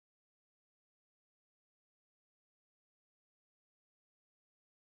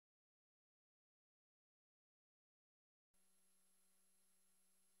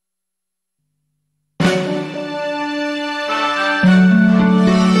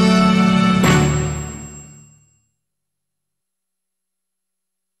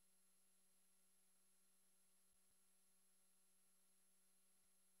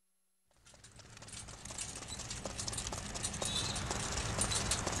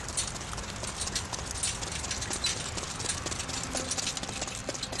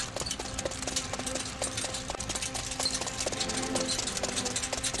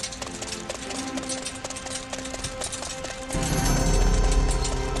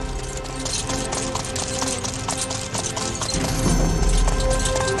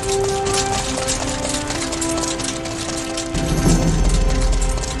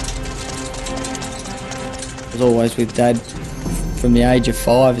was always with Dad from the age of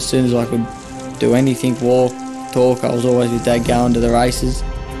 5. As soon as I could do anything, walk, talk, I was always with Dad going to the races.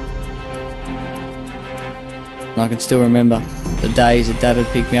 And I can still remember the days that Dad would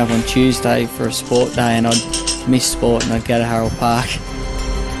pick me up on Tuesday for a sport day and I'd miss sport and I'd go to Harold Park.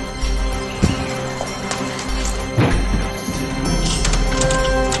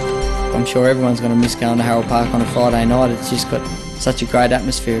 I'm sure everyone's going to miss going to Harold Park on a Friday night. It's just got such a great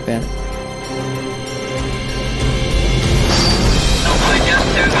atmosphere about it.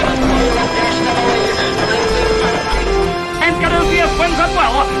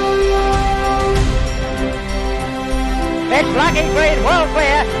 It's Lucky Green, well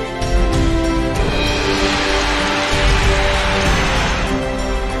clear.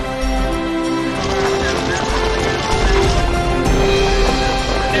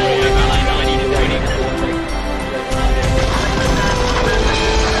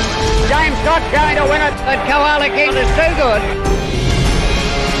 James Scott going to win it, but Koala King is too good.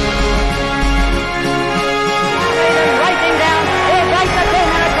 Racing down, he'll break the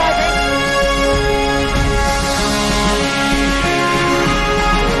 2-minute closing.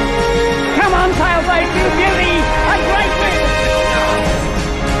 Come on, Paceway, you beauty, a great win.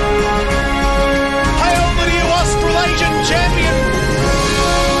 Hail the new Australasian champion.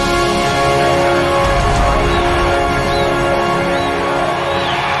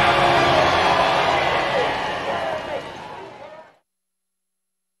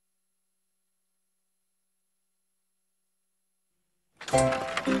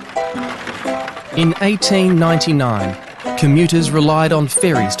 In 1899, commuters relied on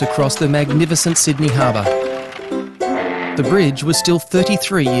ferries to cross the magnificent Sydney Harbour. The bridge was still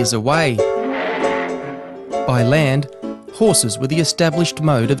 33 years away. By land, horses were the established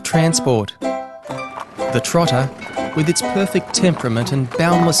mode of transport. The trotter, with its perfect temperament and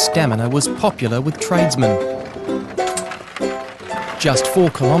boundless stamina, was popular with tradesmen. Just 4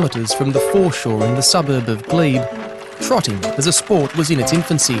 kilometres from the foreshore in the suburb of Glebe, trotting as a sport was in its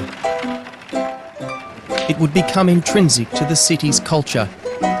infancy. It would become intrinsic to the city's culture,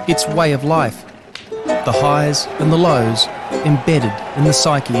 its way of life, the highs and the lows embedded in the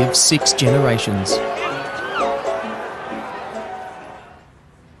psyche of 6 generations.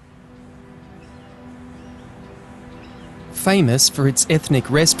 Famous for its ethnic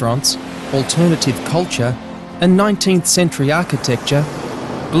restaurants, alternative culture and 19th century architecture,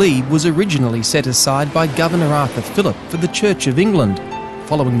 Glebe was originally set aside by Governor Arthur Phillip for the Church of England,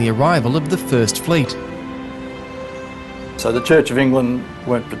 following the arrival of the First Fleet. So the Church of England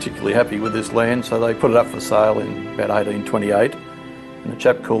weren't particularly happy with this land, so they put it up for sale in about 1828. And a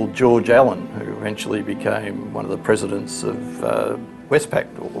chap called George Allen, who eventually became one of the presidents of Westpac,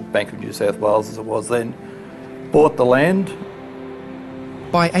 or Bank of New South Wales as it was then, bought the land.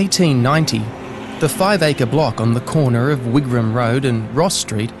 By 1890, the 5-acre block on the corner of Wigram Road and Ross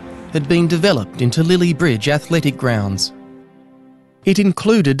Street had been developed into Lily Bridge Athletic Grounds. It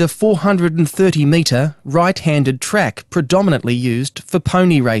included a 430-metre right-handed track predominantly used for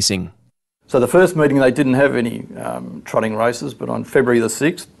pony racing. So the first meeting they didn't have any trotting races, but on February the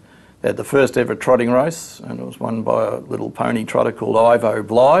 6th they had the first ever trotting race, and it was won by a little pony trotter called Ivo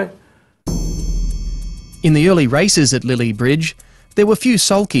Bly. In the early races at Lily Bridge, there were few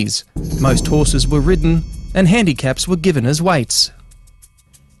sulkies. Most horses were ridden and handicaps were given as weights.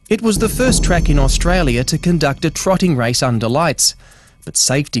 It was the first track in Australia to conduct a trotting race under lights, but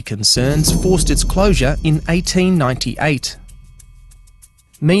safety concerns forced its closure in 1898.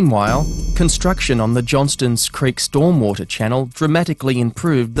 Meanwhile, construction on the Johnstons Creek stormwater channel dramatically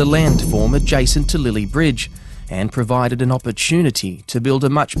improved the landform adjacent to Lily Bridge and provided an opportunity to build a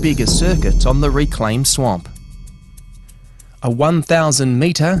much bigger circuit on the reclaimed swamp. A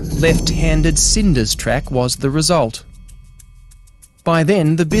 1,000-metre left-handed cinders track was the result. By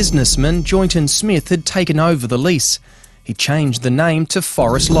then, the businessman Joynton Smith had taken over the lease. He changed the name to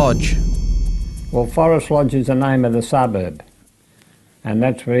Forest Lodge. Well, Forest Lodge is the name of the suburb, and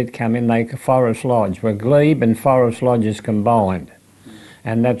that's where it came in, Forest Lodge, where Glebe and Forest Lodge is combined,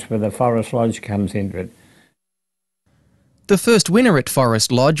 and that's where the Forest Lodge comes into it. The first winner at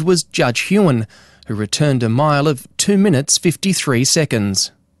Forest Lodge was Judge Hewen, who returned a mile of 2 minutes 53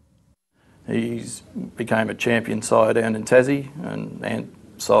 seconds. He became a champion sire down in Tassie, and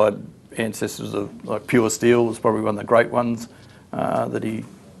side ancestors of like Pure Steel was probably one of the great ones that he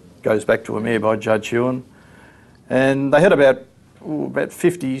goes back to a mare by Judge Hewen. And they had about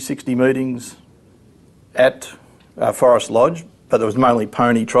 50, 60 meetings at Forest Lodge, but there was mainly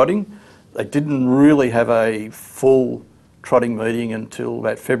pony trotting. They didn't really have a full trotting meeting until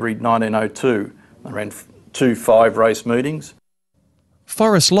about February 1902. They ran 2 5-race meetings.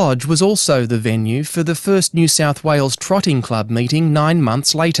 Forest Lodge was also the venue for the first New South Wales Trotting Club meeting 9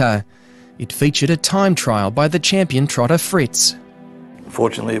 months later. It featured a time trial by the champion trotter Fritz.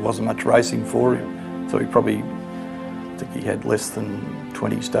 Fortunately, there wasn't much racing for him, so I think he had less than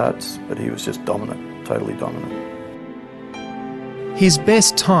 20 starts, but he was just dominant, totally dominant. His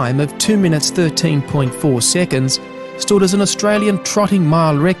best time of 2 minutes 13.4 seconds stood as an Australian trotting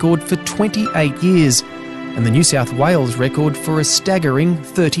mile record for 28 years, and the New South Wales record for a staggering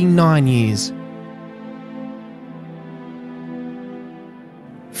 39 years.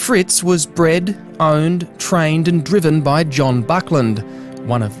 Fritz was bred, owned, trained and driven by John Buckland,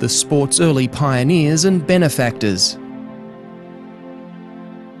 one of the sport's early pioneers and benefactors.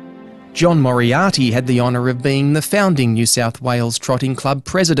 John Moriarty had the honour of being the founding New South Wales Trotting Club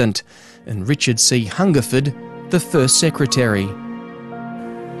president, and Richard C. Hungerford, the first secretary.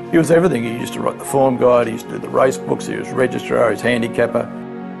 He was everything. He used to write the form guide, he used to do the race books, he was registrar, he was handicapper.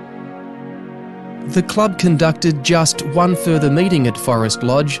 The club conducted just one further meeting at Forest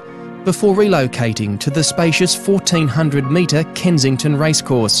Lodge before relocating to the spacious 1,400-metre Kensington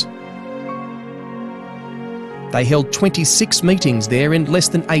racecourse. They held 26 meetings there in less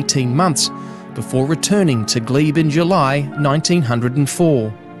than 18 months before returning to Glebe in July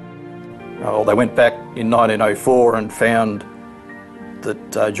 1904. Well, they went back in 1904 and found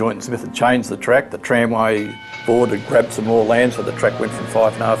that Joint Smith had changed the track. The tramway board had grabbed some more land, so the track went from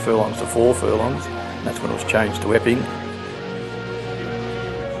 5.5 furlongs to 4 furlongs, and that's when it was changed to Epping.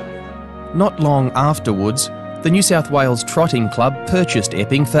 Not long afterwards, the New South Wales Trotting Club purchased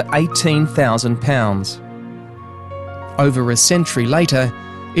Epping for £18,000. Over a century later,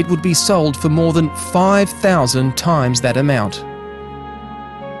 it would be sold for more than 5,000 times that amount.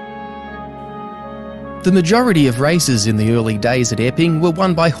 The majority of races in the early days at Epping were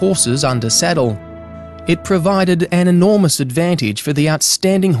won by horses under saddle. It provided an enormous advantage for the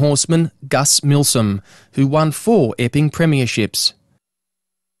outstanding horseman Gus Milsom, who won 4 Epping premierships.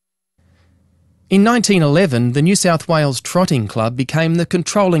 In 1911, the New South Wales Trotting Club became the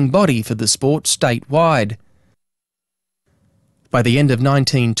controlling body for the sport statewide. By the end of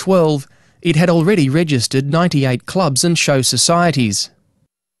 1912, it had already registered 98 clubs and show societies.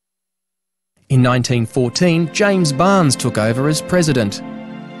 In 1914, James Barnes took over as president.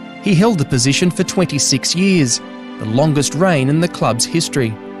 He held the position for 26 years, the longest reign in the club's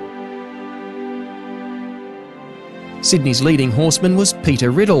history. Sydney's leading horseman was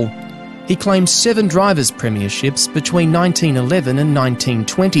Peter Riddle. He claimed 7 drivers' premierships between 1911 and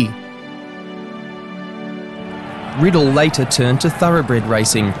 1920. Riddle later turned to thoroughbred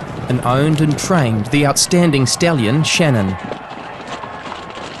racing and owned and trained the outstanding stallion Shannon.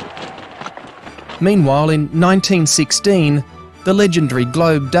 Meanwhile, in 1916, the legendary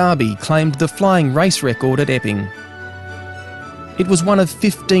Globe Derby claimed the flying race record at Epping. It was one of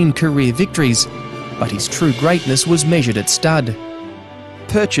 15 career victories, but his true greatness was measured at stud.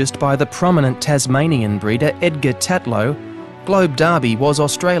 Purchased by the prominent Tasmanian breeder Edgar Tatlow, Globe Derby was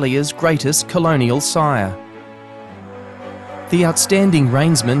Australia's greatest colonial sire. The outstanding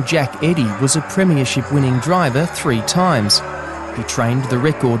reinsman Jack Eddy was a premiership-winning driver 3 times. He trained the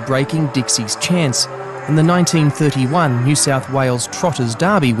record-breaking Dixie's Chance and the 1931 New South Wales Trotters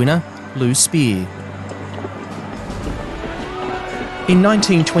Derby winner, Lou Spear. In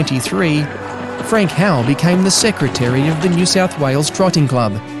 1923, Frank Howell became the secretary of the New South Wales Trotting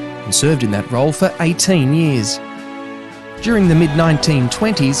Club and served in that role for 18 years. During the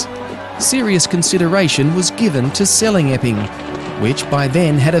mid-1920s, serious consideration was given to selling Epping, which by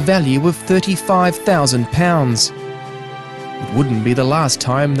then had a value of £35,000. It wouldn't be the last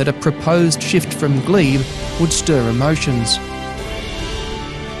time that a proposed shift from Glebe would stir emotions.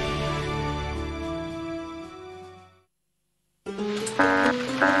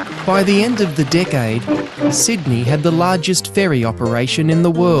 By the end of the decade, Sydney had the largest ferry operation in the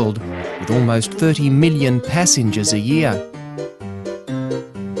world, with almost 30 million passengers a year.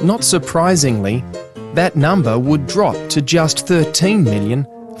 Not surprisingly, that number would drop to just 13 million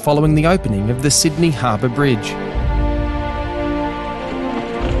following the opening of the Sydney Harbour Bridge.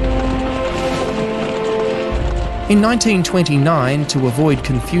 In 1929, to avoid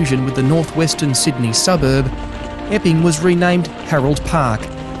confusion with the northwestern Sydney suburb, Epping was renamed Harold Park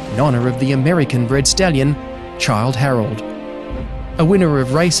in honour of the American-bred stallion Childe Harold. A winner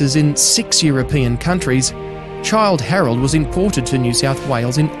of races in 6 European countries, Childe Harold was imported to New South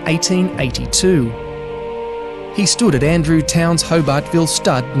Wales in 1882. He stood at Andrew Town's Hobartville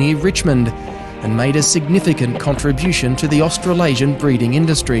stud near Richmond and made a significant contribution to the Australasian breeding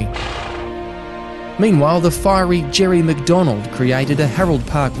industry. Meanwhile, the fiery Jerry McDonald created a Harold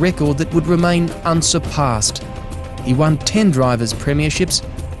Park record that would remain unsurpassed. He won 10 drivers' premierships,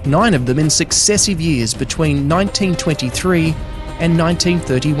 9 of them in successive years between 1923 and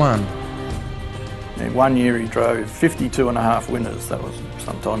 1931. In 1 year he drove 52 and a half winners. That was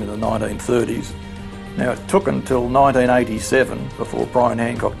sometime in the 1930s. Now it took until 1987 before Brian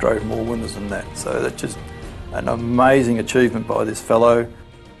Hancock drove more winners than that. So that's just an amazing achievement by this fellow.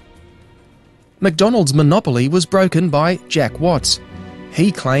 McDonald's monopoly was broken by Jack Watts.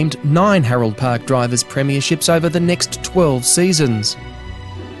 He claimed 9 Harold Park drivers' premierships over the next 12 seasons.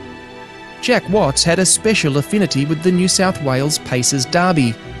 Jack Watts had a special affinity with the New South Wales Pacers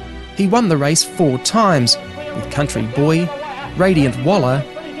Derby. He won the race 4 times, with Country Boy, Radiant Waller,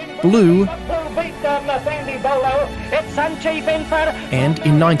 Blue, and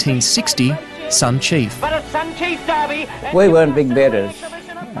in 1960, Sun Chief. We weren't big betters.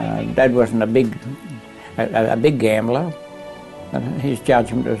 Dad wasn't a big gambler. His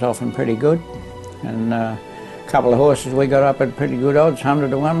judgment was often pretty good, and a couple of horses we got up at pretty good odds, 100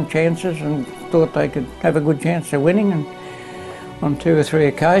 to 1 chances, and thought they could have a good chance of winning, and on 2 or 3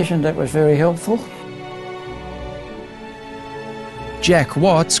 occasions that was very helpful. Jack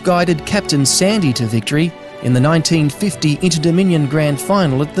Watts guided Captain Sandy to victory in the 1950 Inter-Dominion Grand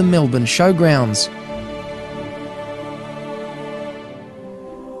Final at the Melbourne Showgrounds.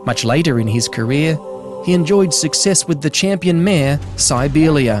 Much later in his career, he enjoyed success with the champion mare,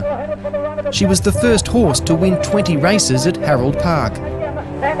 Siberia. She was the first horse to win 20 races at Harold Park.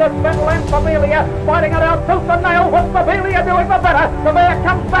 And it's Fennel and Siberia fighting it out tooth and nail with Siberia doing the better. The mare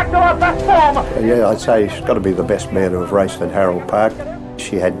comes back to her best form. Yeah, I'd say she's got to be the best mare to have raced at Harold Park.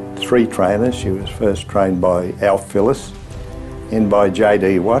 She had 3 trainers. She was first trained by Alf Phillis, then by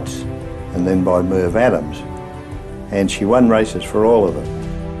J.D. Watts, and then by Merv Adams. And she won races for all of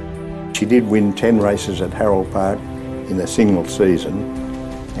them. She did win 10 races at Harold Park in a single season,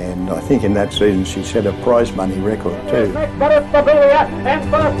 and I think in that season she set a prize money record too. But it's Siberia,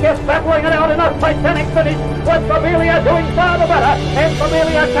 and first just battling it out in a titanic finish, with Siberia doing far the better, and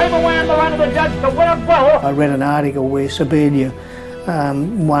Siberia came away in the run of the judge to win it well. I read an article where Siberia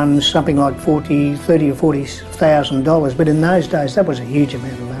won something like $30,000 or $40,000, but in those days that was a huge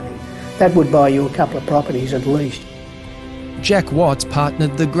amount of money. That would buy you a couple of properties at least. Jack Watts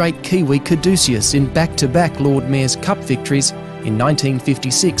partnered the great Kiwi Caduceus in back-to-back Lord Mayor's Cup victories in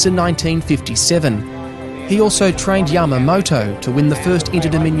 1956 and 1957. He also trained Yamamoto to win the first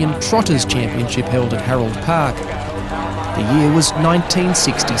Inter-Dominion Trotters Championship held at Harold Park. The year was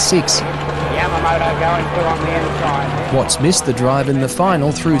 1966. Yamamoto going through on the inside. Watts missed the drive in the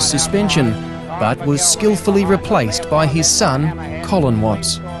final through suspension, but was skillfully replaced by his son, Colin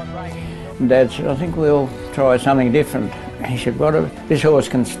Watts. Dad said, I think we'll try something different. He said, this horse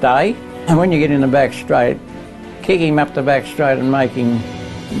can stay, and when you get in the back straight, kick him up the back straight and make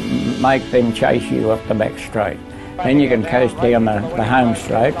them chase you up the back straight. Then you can coast down the home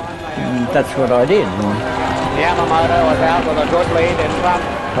straight, and that's what I did. Yamamoto was out with a good lead in front.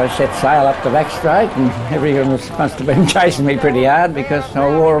 I set sail up the back straight, and everyone must have been chasing me pretty hard because I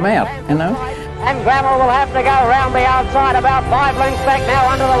wore them out, you know. And Grammel will have to go round the outside about 5 lengths back now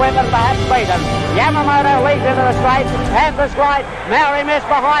under the whip and perhaps beaten. Yamamoto leads into the straight, and the straight. Maori missed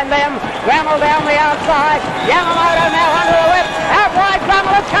behind them. Grammel down the outside. Yamamoto now under the whip. Outright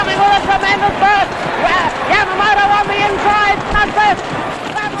Grammel is coming with a tremendous burst. Yamamoto on the inside.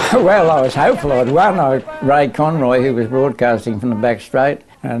 Well, I was hopeful I'd won. Ray Conroy, who was broadcasting from the back straight,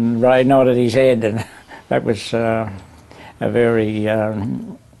 and Ray nodded his head, and that was a very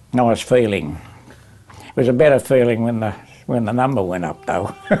nice feeling. It was a better feeling when the number went up,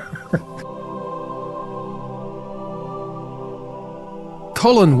 though.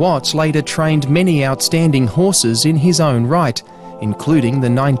 Colin Watts later trained many outstanding horses in his own right, including the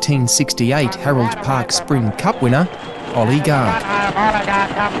 1968 Harold Park Spring Cup winner, Ollie Gard.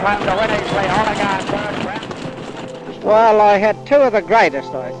 Well, I had 2 of the greatest,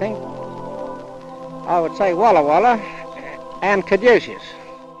 I think. I would say Walla Walla and Caduceus.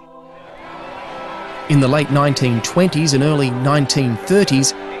 In the late 1920s and early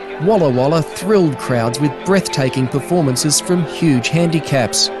 1930s, Walla Walla thrilled crowds with breathtaking performances from huge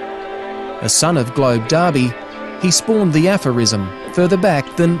handicaps. A son of Globe Derby, he spawned the aphorism, further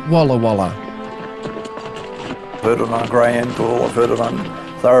back than Walla Walla. I've heard it on a greyhound call, I've heard it on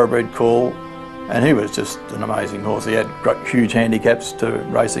thoroughbred call, and he was just an amazing horse. He had huge handicaps to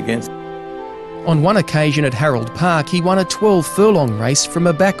race against. On one occasion at Harold Park, he won a 12-furlong race from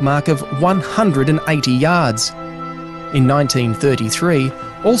a back mark of 180 yards. In 1933,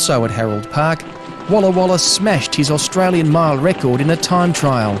 also at Harold Park, Walla Walla smashed his Australian mile record in a time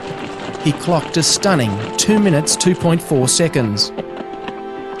trial. He clocked a stunning 2 minutes 2.4 seconds.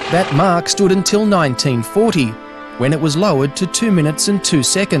 That mark stood until 1940, when it was lowered to 2 minutes and 2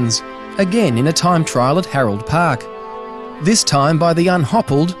 seconds, again in a time trial at Harold Park, this time by the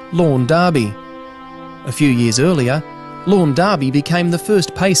unhoppled Lawn Derby. A few years earlier, Lawn Derby became the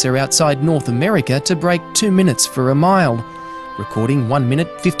first pacer outside North America to break 2 minutes for a mile, recording 1 minute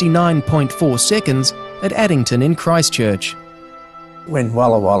 59.4 seconds at Addington in Christchurch. When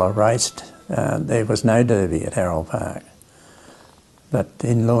Walla Walla raced, there was no derby at Harold Park. But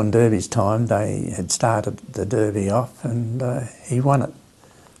in Lawn Derby's time, they had started the derby off and he won it.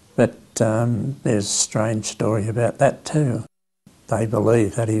 But there's a strange story about that too. They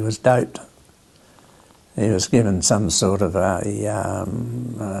believe that he was doped. He was given some sort of a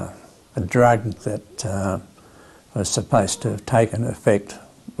drug that was supposed to have taken effect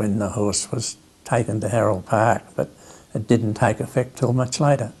when the horse was taken to Harold Park, but it didn't take effect till much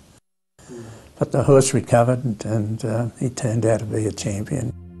later. But the horse recovered and he turned out to be a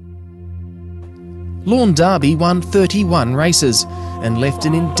champion. Lawn Derby won 31 races and left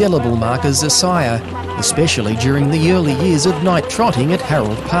an indelible mark as a sire, especially during the early years of night trotting at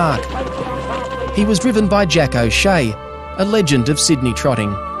Harold Park. He was driven by Jack O'Shea, a legend of Sydney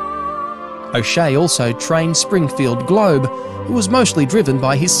trotting. O'Shea also trained Springfield Globe, who was mostly driven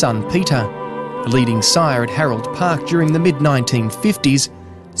by his son Peter. A leading sire at Harold Park during the mid-1950s,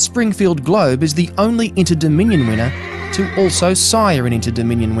 Springfield Globe is the only Inter-Dominion winner to also sire an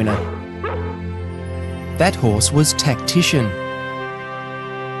Inter-Dominion winner. That horse was Tactician.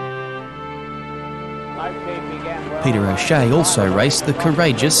 Peter O'Shea also raced the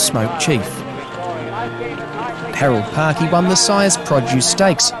courageous Smoke Chief. At Harold Park he won the Sire's Produce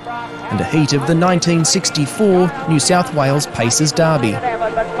Stakes and a heat of the 1964 New South Wales Pacers Derby.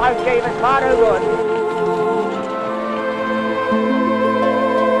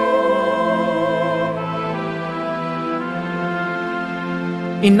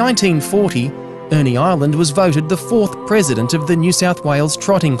 In 1940, Ernie Ireland was voted the 4th president of the New South Wales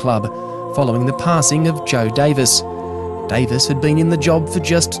Trotting Club, following the passing of Joe Davis. Davis had been in the job for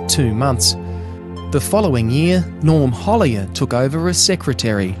just 2 months. The following year, Norm Hollier took over as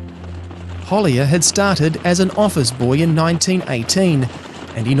secretary. Hollier had started as an office boy in 1918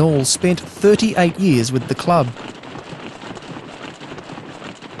 and in all spent 38 years with the club.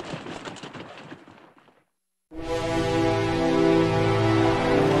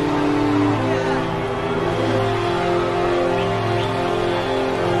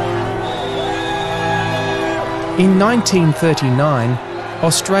 In 1939,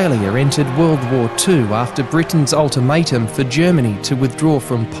 Australia entered World War II after Britain's ultimatum for Germany to withdraw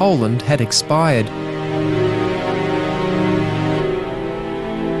from Poland had expired.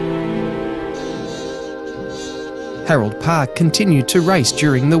 Harold Park continued to race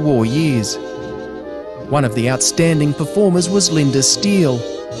during the war years. One of the outstanding performers was Linda Steele.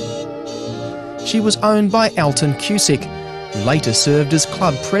 She was owned by Alton Cusick, who later served as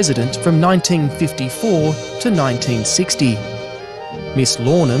club president from 1954 to 1960. Miss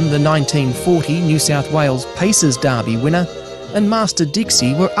Lornham, the 1940 New South Wales Pacers Derby winner, and Master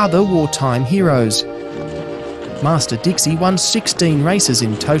Dixie were other wartime heroes. Master Dixie won 16 races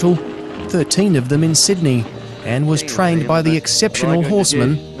in total, 13 of them in Sydney, and was trained by the exceptional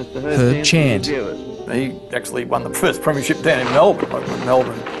horseman Herb Chant. He actually won the first premiership down in Melbourne, when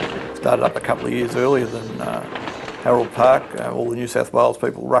Melbourne started up a couple of years earlier than Harold Park. All the New South Wales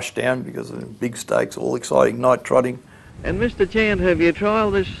people rushed down because of the big stakes, all exciting night trotting. And Mr. Chant, have you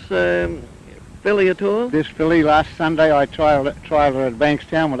trialled this filly at all? This filly last Sunday I trialled her at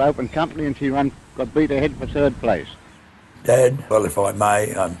Bankstown with open company and she got beat ahead for 3rd place. Dad, well if I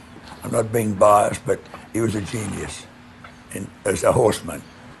may, I'm not being biased, but he was a genius as a horseman.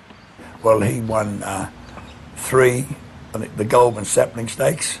 Well, he won 3, I think the Goldman Sapling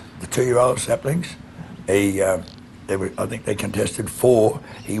Stakes, the 2-year-old saplings. I think they contested 4.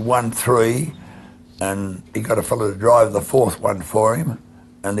 He won 3. And he got a fellow to drive the 4th one for him,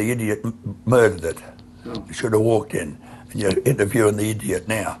 and the idiot murdered it. He should have walked in. And you're interviewing the idiot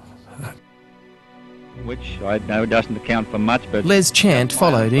now. Which I know doesn't account for much, but... Les Chant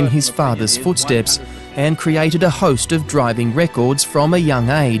followed in his father's footsteps and created a host of driving records from a young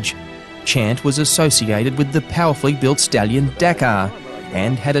age. Chant was associated with the powerfully built stallion Dakar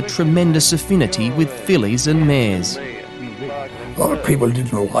and had a tremendous affinity with fillies and mares. A lot of people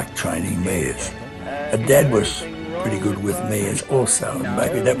didn't like training mares. Dad was pretty good with mares also, and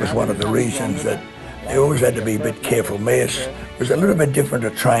maybe that was one of the reasons that they always had to be a bit careful. Mares was a little bit different to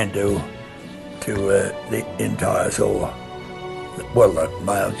train to the entires or, well, the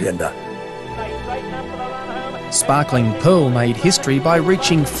male gender. Sparkling Pearl made history by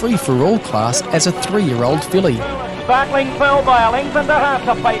reaching free-for-all class as a 3-year-old filly. Sparkling Pearl by a length and a half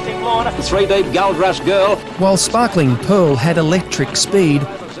to Pacing Lawn. 3 deep Gold Rush Girl. While Sparkling Pearl had electric speed,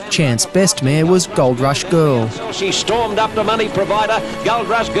 Chance best mare was Gold Rush Girl. She stormed up to Money Provider. Gold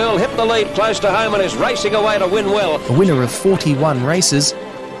Rush Girl hit the lead close to home and is racing away to win well. A winner of 41 races,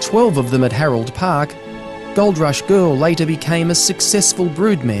 12 of them at Harold Park, Gold Rush Girl later became a successful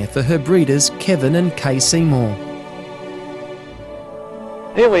broodmare for her breeders Kevin and Kay Seymour.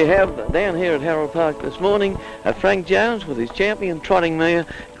 Here we have, down here at Harold Park this morning, Frank Jones with his champion trotting mare,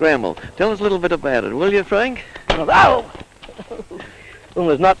 Gramble. Tell us a little bit about it, will you, Frank? Oh! Well,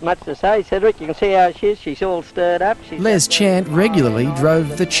 there's not much to say, Cedric. You can see how she is. She's all stirred up. Les Chant regularly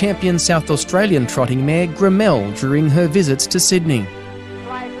drove the champion South Australian trotting mare, Gramel, during her visits to Sydney.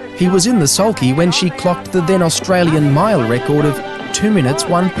 He was in the sulky when she clocked the then Australian mile record of 2 minutes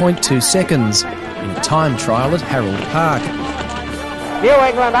 1.2 seconds in a time trial at Harold Park. New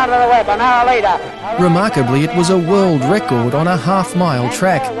England under the whip, and our leader. Remarkably, it was a world record on a half-mile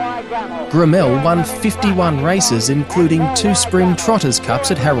track. Gramel won 51 races, including 2 Spring Trotters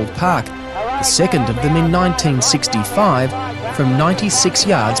Cups at Harold Park, the second of them in 1965, from 96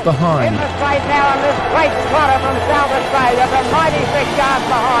 yards behind. Straight now, and this great trotter from South Australia, from 96 yards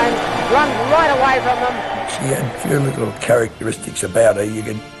behind, runs right away from them. She had a few little characteristics about her.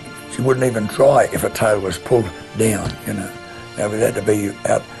 She wouldn't even try if her tail was pulled down, you know. Now, it had to be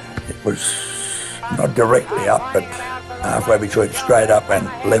out, it was not directly up, but halfway between straight up and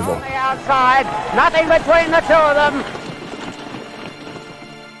level. On the outside, nothing between the two of them.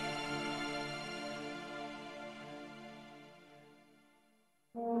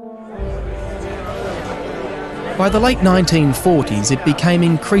 By the late 1940s, it became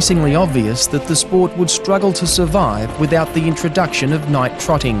increasingly obvious that the sport would struggle to survive without the introduction of night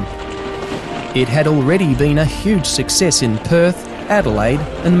trotting. It had already been a huge success in Perth, Adelaide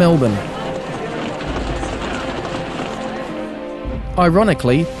and Melbourne.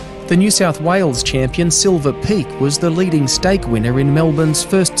 Ironically, the New South Wales champion Silver Peak was the leading stake winner in Melbourne's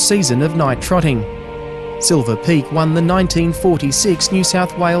first season of night trotting. Silver Peak won the 1946 New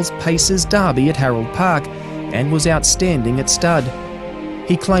South Wales Pacers Derby at Harold Park and was outstanding at stud.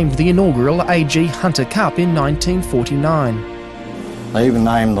 He claimed the inaugural A.G. Hunter Cup in 1949. They even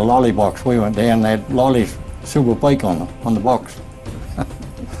named the lolly box. We went down, they had lollies, Silver Peak on the box.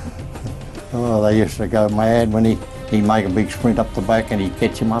 Oh, they used to go mad when he'd make a big sprint up the back and he'd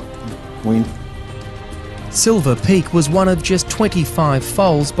catch him up and win. Silver Peak was one of just 25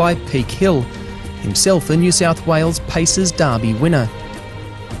 foals by Peak Hill, himself a New South Wales Pacers Derby winner.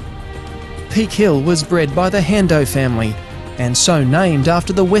 Peak Hill was bred by the Hando family and so named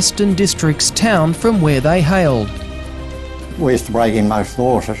after the Western District's town from where they hailed. We used to break in most of the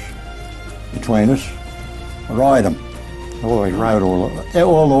horses between us, ride them. Always rode all the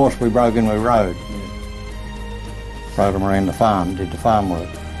horses we broke in, we rode. Rode them around the farm, did the farm work.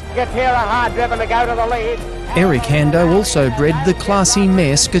 Gets here a hard driven to go to the lead. Eric Hando also bred the classy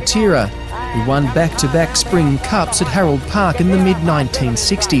mare Skatira, who won back-to-back Spring Cups at Harold Park in the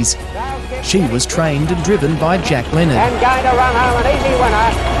mid-1960s. She was trained and driven by Jack Leonard. And going to run home an easy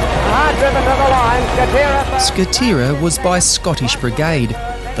winner. Hard driven to the line, Skatira. Skatira was by Scottish Brigade,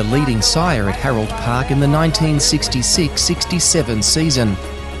 the leading sire at Harold Park in the 1966-67 season.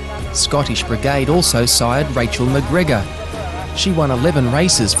 Scottish Brigade also sired Rachel McGregor. She won 11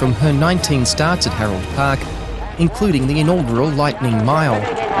 races from her 19 starts at Harold Park, including the inaugural Lightning Mile.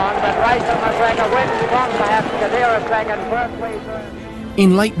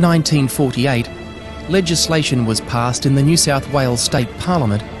 In late 1948, legislation was passed in the New South Wales State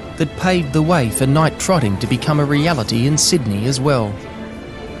Parliament that paved the way for night trotting to become a reality in Sydney as well.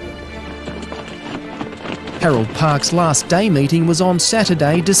 Harold Park's last day meeting was on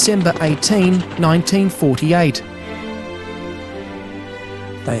Saturday, December 18, 1948.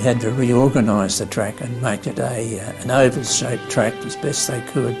 They had to reorganise the track and make it an oval-shaped track as best they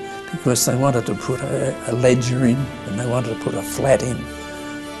could, because they wanted to put a ledger in and they wanted to put a flat in.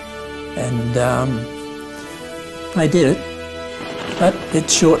 And they did it, but it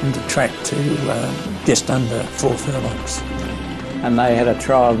shortened the track to just under 4 furlongs. And they had a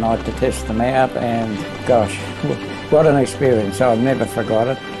trial night to test them out, and gosh, what an experience. I've never forgot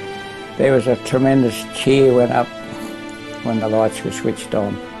it. There was a tremendous cheer went up when the lights were switched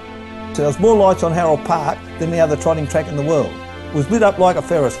on. So there was more lights on Harold Park than any other trotting track in the world. It was lit up like a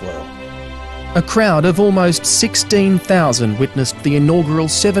Ferris wheel. A crowd of almost 16,000 witnessed the inaugural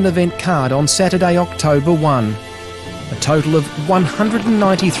 7-event card on Saturday, October 1. A total of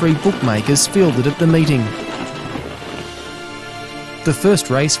 193 bookmakers fielded at the meeting. The first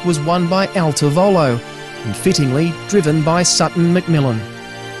race was won by Alta Volo, and fittingly driven by Sutton Macmillan.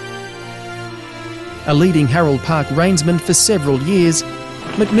 A leading Harold Park reinsman for several years,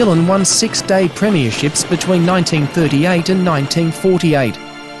 McMillan won 6-day premierships between 1938 and 1948.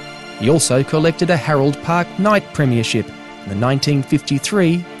 He also collected a Harold Park night premiership in the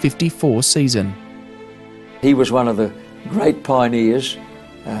 1953-54 season. He was one of the great pioneers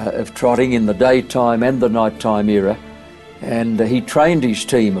of trotting in the daytime and the nighttime era, and he trained his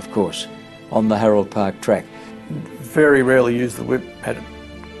team, of course, on the Harold Park track. Very rarely used the whip, had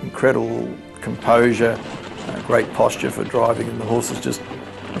incredible composure, great posture for driving, and the horses just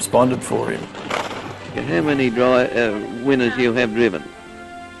responded for him. How many winners you have driven?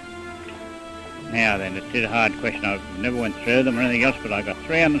 Now then, it's a hard question. I never went through them or anything else, but I got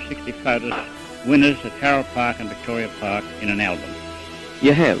 360 photos, winners at Harold Park and Victoria Park in an album.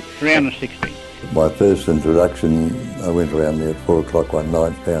 You have? 360. My first introduction, I went around there at 4 o'clock one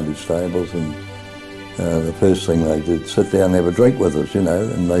night, found his stables, and the first thing they did, sit down and have a drink with us, you know,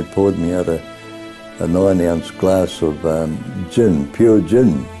 and they poured me out a 9-ounce glass of gin, pure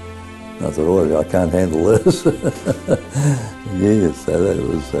gin. I thought, oh, I can't handle this. Yes, so that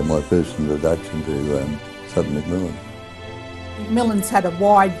was my first introduction to Sutton McMillan. McMillan's had a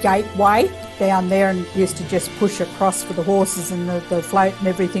wide gateway down there and used to just push across for the horses and the float and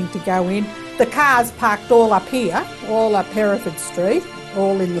everything to go in. The cars parked all up here, all up Hereford Street,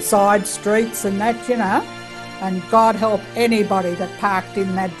 all in the side streets and that, you know. And God help anybody that parked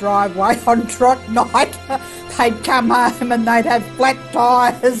in that driveway on trot night. They'd come home and they'd have flat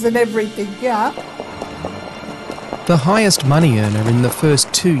tyres and everything, you know. The highest money earner in the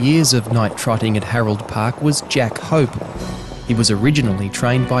first 2 years of night trotting at Harold Park was Jack Hope. He was originally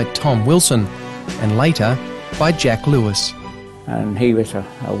trained by Tom Wilson and later by Jack Lewis. And he was a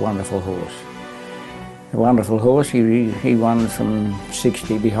wonderful horse. A wonderful horse. He won from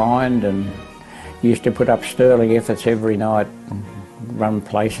 60 behind and used to put up sterling efforts every night and run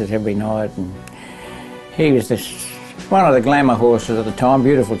places every night. And he was one of the glamour horses at the time,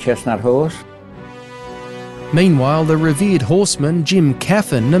 beautiful chestnut horse. Meanwhile, the revered horseman Jim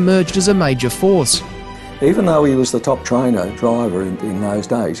Caffin emerged as a major force. Even though he was the top trainer, driver in those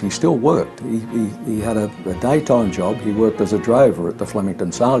days, he still worked. He had a daytime job. He worked as a drover at the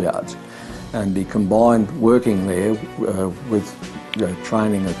Flemington Sale Yards, and he combined working there with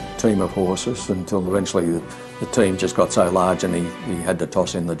training a team of horses until eventually the team just got so large and he had to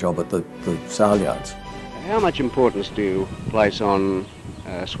toss in the job at the sale yards. How much importance do you place on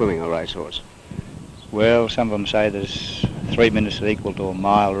swimming a racehorse? Well, some of them say there's 3 minutes is equal to a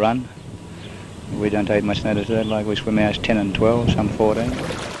mile run. We don't take much notice of that, like we swim ours 10 and 12, some 14.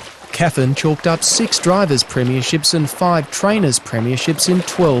 Caffin chalked up 6 drivers' premierships and 5 trainers' premierships in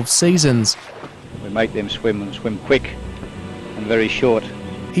 12 seasons. We make them swim quick and very short.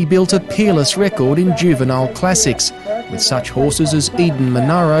 He built a peerless record in juvenile classics with such horses as Eden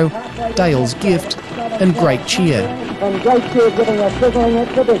Monaro, Dale's Gift and Great Cheer. And Great Cheer giving a sizzling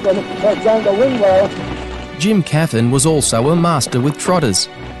exhibition. They're going to win well. Jim Caffin was also a master with trotters.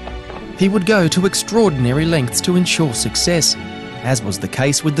 He would go to extraordinary lengths to ensure success, as was the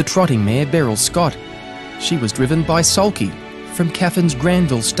case with the trotting mare Beryl Scott. She was driven by Sulky from Caffin's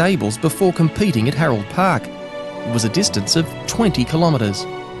Granville stables before competing at Harold Park. It was a distance of 20 kilometres.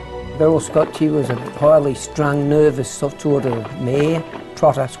 Beryl Scott, she was a highly strung, nervous sort of mare,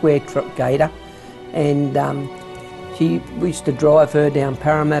 trotter, square gaiter, and we used to drive her down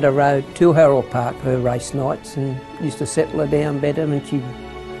Parramatta Road to Harold Park, her race nights, and used to settle her down better and she'd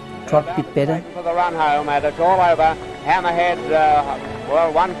trot a bit better. For the run home, and it's all over. Hammerhead,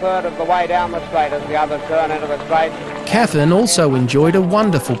 well, 1/3 of the way down the straight as the others turn into the straight. Caffin also enjoyed a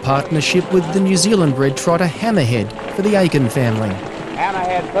wonderful partnership with the New Zealand bred trotter Hammerhead for the Aiken family.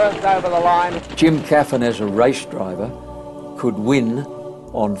 Hammerhead first over the line. Jim Caffin, as a race driver, could win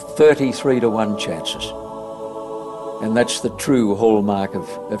on 33-to-1 chances. And that's the true hallmark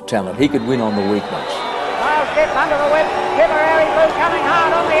of talent. He could win on the weeknights. Miles gets under the whip. Tipperary Blue coming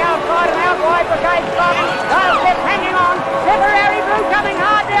hard on the outside and out wide for Gage Barton. Miles gets hanging on. Tipperary Blue coming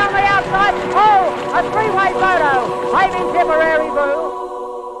hard down the outside. Oh, a three-way photo. Saving Tipperary Blue.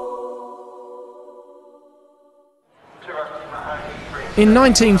 In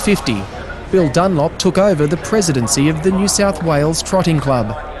 1950, Bill Dunlop took over the presidency of the New South Wales Trotting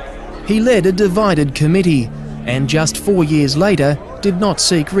Club. He led a divided committee and just 4 years later did not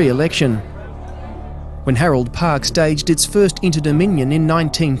seek re-election. When Harold Park staged its first Inter-Dominion in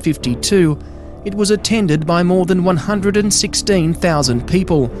 1952, it was attended by more than 116,000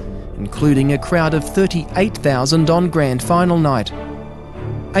 people, including a crowd of 38,000 on grand final night.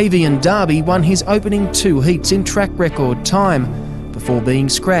 Avian Derby won his opening 2 heats in track record time, before being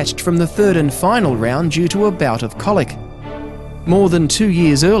scratched from the third and final round due to a bout of colic. More than 2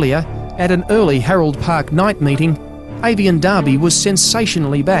 years earlier, At an early Harold Park night meeting, Avian Derby was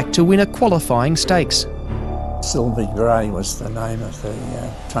sensationally back to win a qualifying stakes. Sylvie Gray was the name of the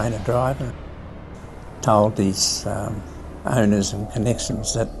trainer-driver. Told his owners and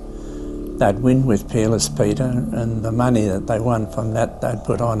connections that they'd win with Peerless Peter, and the money that they won from that they'd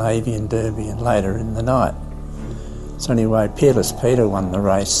put on Avian Derby and later in the night. So anyway, Peerless Peter won the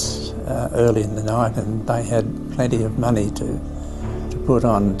race early in the night, and they had plenty of money to put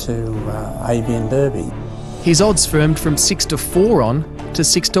on to Avian Derby. His odds firmed from 6-4 on to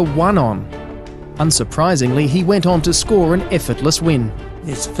 6-1 on. Unsurprisingly, he went on to score an effortless win.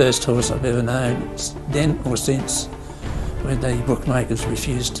 It's the first horse I've ever known, then or since, where the bookmakers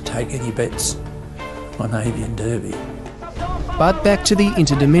refused to take any bets on Avian Derby. But back to the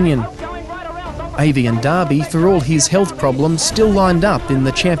Inter-Dominion. Avian Derby, for all his health problems, still lined up in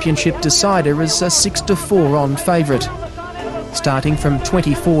the championship decider as a 6-4 on favourite. Starting from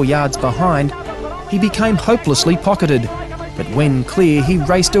 24 yards behind, he became hopelessly pocketed, but when clear he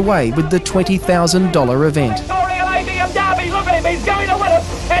raced away with the $20,000 event. Avian Derby, look at him, he's going to win it,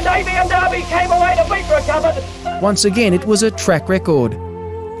 and Avian Derby came away to beat Recovered. Once again it was a track record.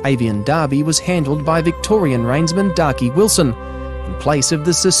 Avian Derby was handled by Victorian reinsman Darky Wilson, in place of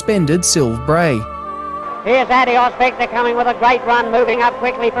the suspended Sylve Bray. Here's Adios Victor coming with a great run, moving up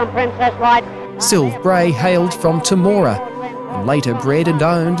quickly from Princess Light. Sylve Bray hailed from Temora, and later bred and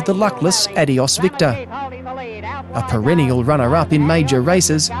owned the luckless Adios Victor. A perennial runner-up in major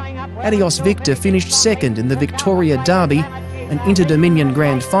races, Adios Victor finished second in the Victoria Derby, an Inter-Dominion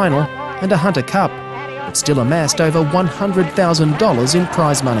Grand Final and a Hunter Cup, but still amassed over $100,000 in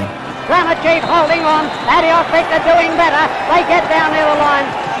prize money. Glamour Chief holding on, Adios Victor doing better, they get down near the line.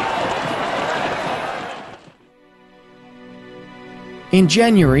 In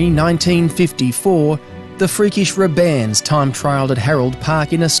January 1954, the freakish Rabans time-trialled at Harold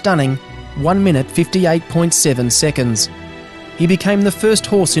Park in a stunning 1 minute 58.7 seconds. He became the first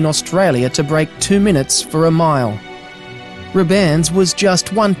horse in Australia to break 2 minutes for a mile. Rabans was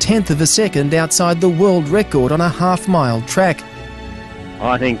just 1/10 of a second outside the world record on a half-mile track.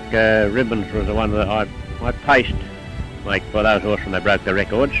 I think Ribbons was the one that I paced like for those horses when they broke the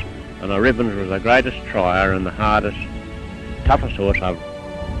records, and Ribbons was the greatest trier and the hardest, toughest horse I've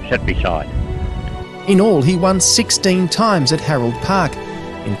sat beside. In all, he won 16 times at Harold Park,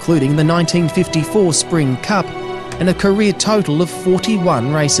 including the 1954 Spring Cup and a career total of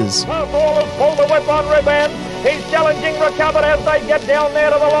 41 races. Ball has pulled the whip on Ribbon. He's challenging Recovered as they get down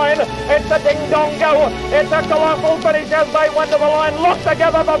there to the line. It's a ding-dong go. It's a colossal finish as they went to the line. Look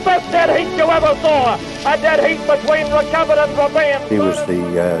together, the best dead heat you ever saw. A dead heat between Recovered and Ribbon. He was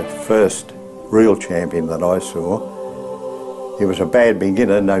the first real champion that I saw. He was a bad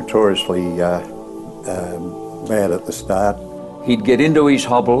beginner, notoriously bad at the start. He'd get into his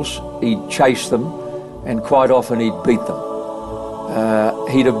hobbles, he'd chase them, and quite often he'd beat them.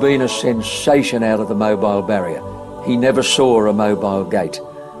 He'd have been a sensation out of the mobile barrier. He never saw a mobile gate,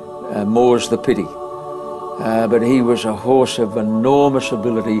 more's the pity. But he was a horse of enormous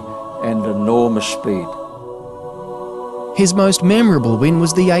ability and enormous speed. His most memorable win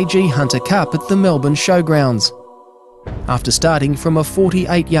was the AG Hunter Cup at the Melbourne Showgrounds. After starting from a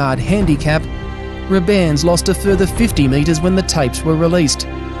 48-yard handicap, Rabans lost a further 50 metres when the tapes were released.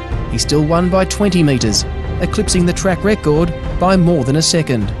 He still won by 20 metres, eclipsing the track record by more than a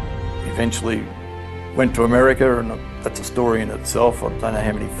second. Eventually went to America, and that's a story in itself. I don't know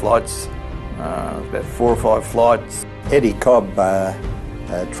how many flights, about 4 or 5 flights. Eddie Cobb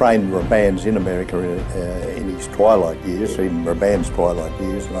trained Rabans in America in his twilight years, in Rabans' twilight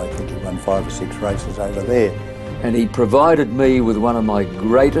years, and I think he won 5 or 6 races over there. And he provided me with one of my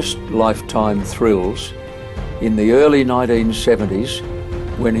greatest lifetime thrills in the early 1970s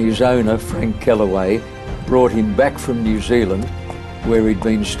when his owner, Frank Kellaway, brought him back from New Zealand, where he'd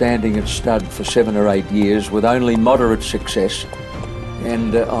been standing at stud for 7 or 8 years with only moderate success.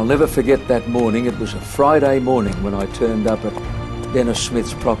 And I'll never forget that morning. It was a Friday morning when I turned up at Dennis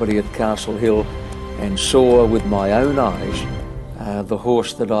Smith's property at Castle Hill and saw with my own eyes the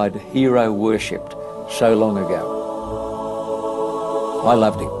horse that I'd hero worshipped so long ago. I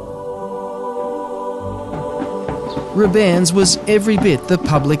loved him. Rabans was every bit the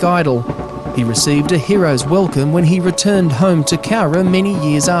public idol. He received a hero's welcome when he returned home to Cowra many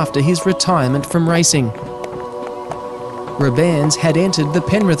years after his retirement from racing. Rabans had entered the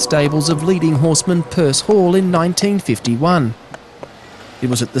Penrith stables of leading horseman Perce Hall in 1951. It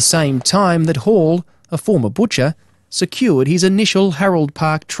was at the same time that Hall, a former butcher, secured his initial Harold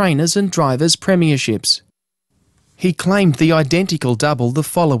Park trainers and drivers premierships. He claimed the identical double the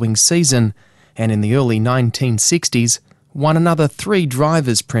following season, and in the early 1960s won another 3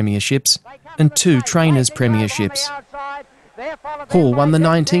 drivers' premierships and 2 trainers' premierships. Hall won the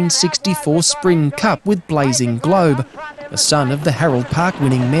 1964 Spring Cup with Blazing Globe, a son of the Harold Park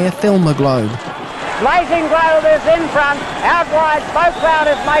winning mare Thelma Globe. Blazing Globe is in front, out wide, Spoke Cloud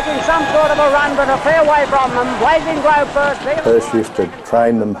is making some sort of a run, but a fair way from them. Blazing Globe first. Perce used to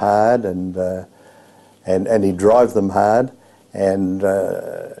train them hard and he'd drive them hard, and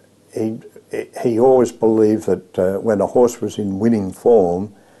he always believed that when a horse was in winning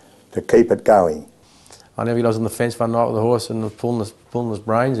form, to keep it going. I never was on the fence one night with a horse and was pulling his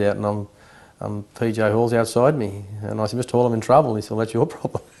brains out, and PJ Hall's outside me, and I said, Mr. Hall, I'm in trouble. And he said, well, that's your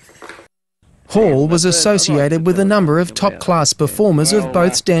problem. Hall was associated with a number of top-class performers of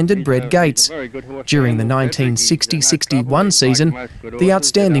both standard-bred gaits. During the 1960-61 season, the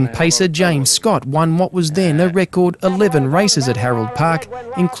outstanding pacer James Scott won what was then a record 11 races at Harold Park,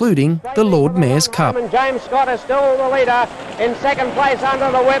 including the Lord Mayor's Cup. James Scott is still the leader. In second place under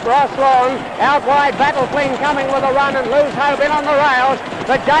the whip, Ross Lawn. Out wide, Battle Fling coming with a run and Lose Hope in on the rails.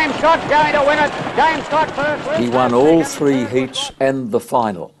 But James Scott's going to win it. James Scott first. He won all 3 heats and the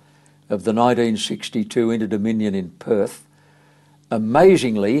final of the 1962 Inter-Dominion in Perth.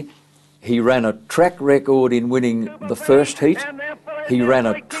 Amazingly, he ran a track record in winning the first heat, he ran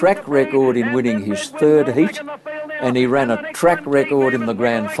a track record in winning his 3rd heat, and he ran a track record in the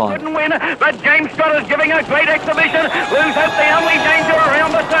grand final. But James Scott is giving a great exhibition. Lose Hope the only danger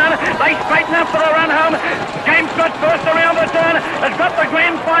around the turn. They straighten up for the run home. James Scott first around the turn has got the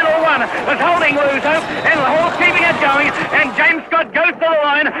grand final one. Is holding Lose Hope, and the horse keeping it going. And James Scott goes to the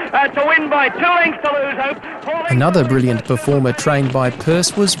line to win by 2 lengths to Lose Hope. Another brilliant performer trained by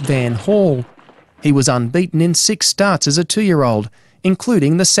Perce was Van Hall. He was unbeaten in 6 starts as a 2-year-old,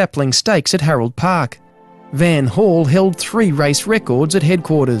 including the Sapling Stakes at Harold Park. Van Hall held 3 race records at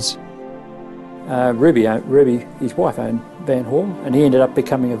headquarters. Ruby, his wife, owned Van Hall, and he ended up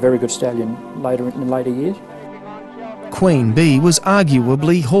becoming a very good stallion in later years. Queen Bee was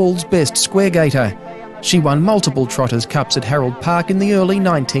arguably Hall's best square gaiter. She won multiple Trotters Cups at Harold Park in the early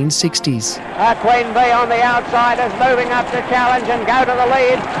 1960s. Queen Bee on the outside is moving up to challenge and go to the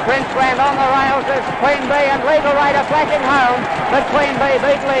lead. Prince Grand on the rails is Queen Bee and Legal Raider flashing home. But Queen Bee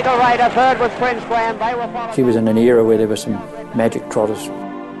beat Legal Raider. 3rd was Prince Grand. They were followed. She was in an era where there were some magic trotters.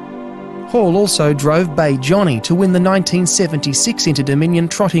 Hall also drove Bay Johnny to win the 1976 Inter-Dominion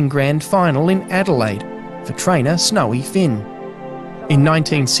Trotting Grand Final in Adelaide for trainer Snowy Finn. In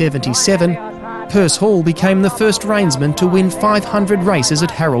 1977, Perce Hall became the first reinsman to win 500 races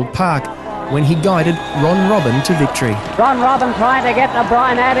at Harold Park when he guided Ron Robin to victory. Ron Robin trying to get to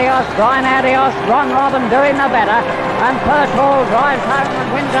Brian Adios. Ron Robin doing the better. And Perce Hall drives home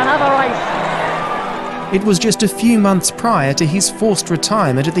and wins another race. It was just a few months prior to his forced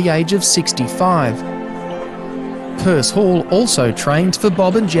retirement at the age of 65. Perce Hall also trained for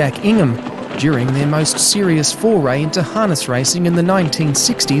Bob and Jack Ingham during their most serious foray into harness racing in the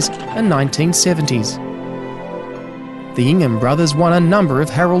 1960s and 1970s. The Ingham brothers won a number of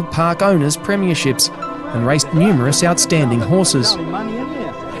Harold Park owners' premierships and raced numerous outstanding horses.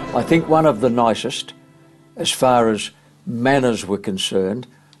 I think one of the nicest, as far as manners were concerned,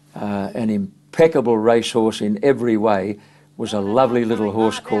 an impeccable racehorse in every way, was a lovely little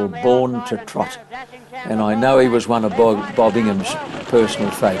horse called Born to Trot. And I know he was one of Bob Ingham's personal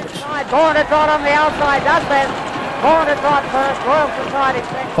favourites. Born to Trot on the outside, does that. Born to Trot first, Royal Society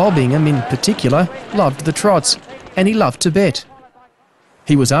second. Bob Ingham in particular loved the trots, and he loved to bet.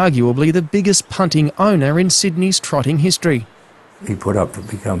 He was arguably the biggest punting owner in Sydney's trotting history. He put up to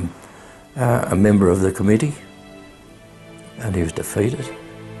become a member of the committee, and he was defeated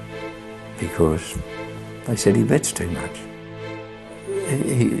because they said he bets too much.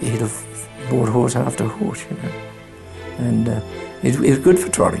 He'd have bought horse after horse, you know, and it was good for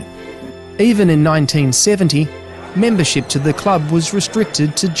trotting. Even in 1970, membership to the club was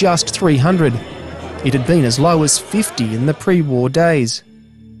restricted to just 300. It had been as low as 50 in the pre-war days.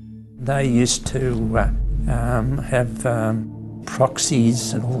 They used to have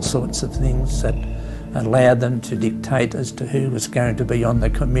proxies and all sorts of things that allowed them to dictate as to who was going to be on the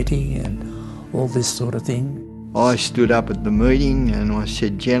committee and all this sort of thing. I stood up at the meeting and I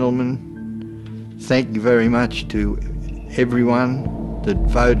said, gentlemen, thank you very much to everyone that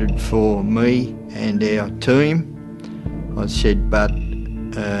voted for me and our team. I said, but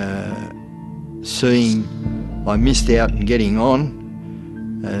seeing I missed out in getting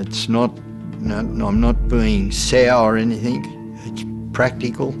on, it's not, I'm not being sour or anything, it's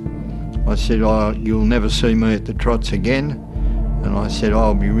practical. I said, you'll never see me at the trots again. And I said,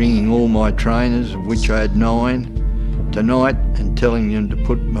 I'll be ringing all my trainers, of which I had 9, tonight and telling them to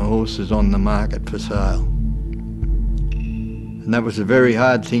put my horses on the market for sale. And that was a very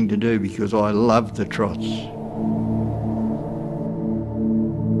hard thing to do because I loved the trots.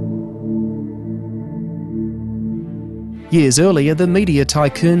 Years earlier, the media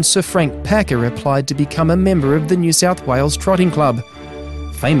tycoon Sir Frank Packer applied to become a member of the New South Wales Trotting Club.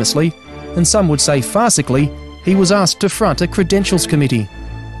 Famously, and some would say farcically, he was asked to front a credentials committee.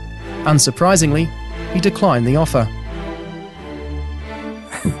 Unsurprisingly, he declined the offer.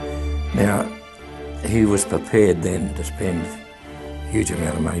 Now, he was prepared then to spend a huge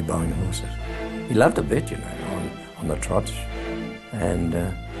amount of money buying horses. He loved a bet, you know, on the trots, and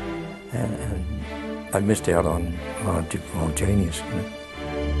I missed out on genius, you know.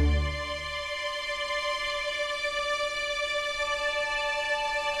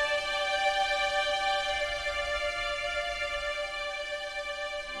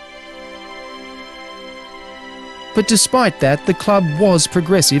 But despite that, the club was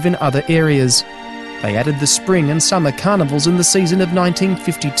progressive in other areas. They added the spring and summer carnivals in the season of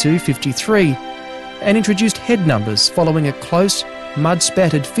 1952-53 and introduced head numbers following a close,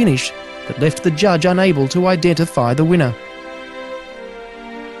 mud-spattered finish that left the judge unable to identify the winner.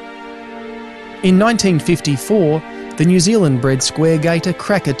 In 1954, the New Zealand-bred square gaiter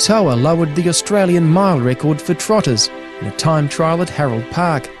Krakatoa lowered the Australian mile record for trotters in a time trial at Harold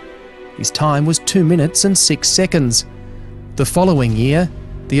Park. His time was 2 minutes and 6 seconds. The following year,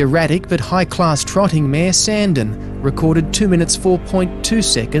 the erratic but high-class trotting mare Sandon recorded 2 minutes 4.2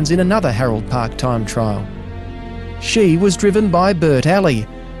 seconds in another Harold Park time trial. She was driven by Bert Alley,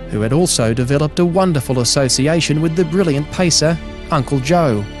 who had also developed a wonderful association with the brilliant pacer Uncle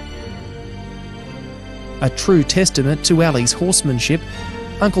Joe. A true testament to Alley's horsemanship,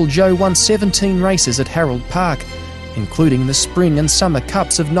 Uncle Joe won 17 races at Harold Park, including the Spring and Summer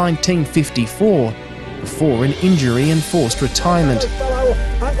Cups of 1954, before an injury enforced retirement.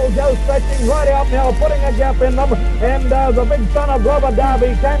 Uncle Joe stretching right out now, putting a gap in them, and the big son of Robert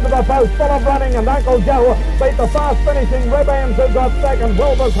Darby came to the post full of running, and Uncle Joe beat the fast-finishing Rebans who got second,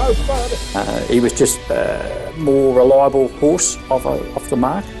 Wilbur's host third. He was just a more reliable horse off the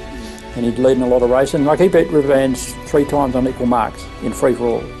mark, and he'd lead in a lot of racing. Like, he beat Rebans 3 times on equal marks in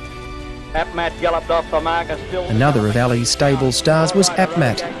free-for-all. Apmat galloped off the mark. Another of Alley's stable stars was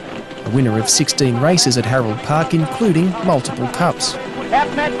Apmat, a winner of 16 races at Harold Park, including multiple cups.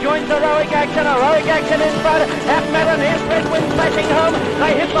 Apmat joins heroic action in front. Apmat and his Redwin flashing home.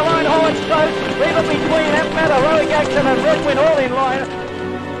 They hit the line, it's close. Leave it between Apmat, heroic action and Redwin all in line.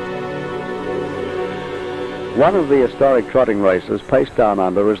 One of the historic trotting races paced down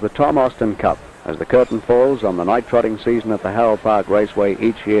under is the Tom Austin Cup. As the curtain falls on the night trotting season at the Harold Park Raceway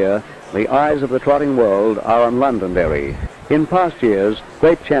each year, the eyes of the trotting world are on Londonderry. In past years,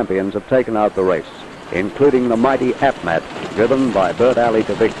 great champions have taken out the race, including the mighty Apmat, driven by Bert Alley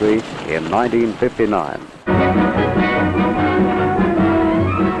to victory in 1959.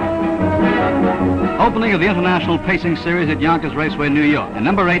 Opening of the International Pacing Series at Yonkers Raceway, New York. And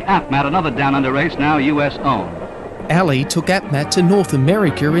number 8, Apmat, another down-under race, now U.S. owned. Alley took Apmat to North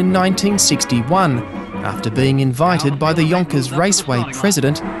America in 1961 after being invited by the Yonkers Raceway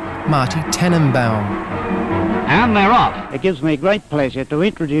president, Marty Tannenbaum. And they're off. It gives me great pleasure to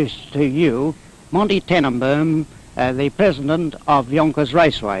introduce to you Monty Tannenbaum, the president of Yonkers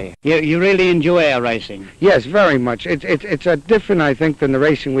Raceway. You really enjoy our racing? Yes, very much. It's a different, I think, than the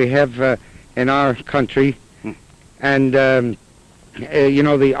racing we have in our country. And, you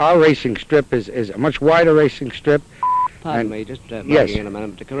know, our racing strip is a much wider racing strip. Pardon me, just yes. In a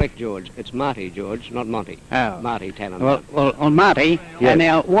minute, to correct George. It's Marty, George, not Monty. Oh. Marty Tannenbaum. Well, Marty, yes.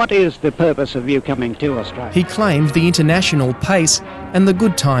 Now, what is the purpose of you coming to Australia? He claimed the international pace and the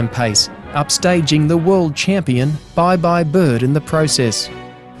good time pace, upstaging the world champion Bye Bye Bird in the process.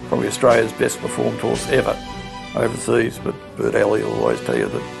 Probably Australia's best performed horse ever overseas, but Bert Alley will always tell you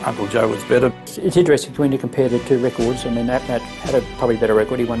that Uncle Joe was better. It's interesting when you compare the two records. I mean, Apmat had a probably better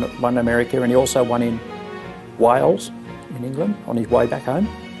record. He won America, and he also won in Wales, in England, on his way back home.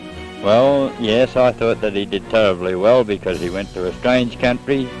 Well, yes, I thought that he did terribly well because he went to a strange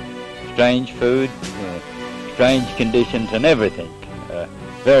country, strange food, strange conditions and everything.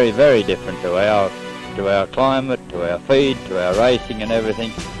 Very, very different to our climate, to our feed, to our racing and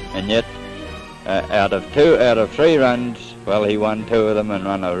everything. And yet, out of 3 runs, well, he won 2 of them and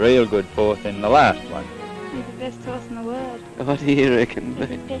won a real good 4th in the last one. He's the best horse in the world. What do you reckon? He's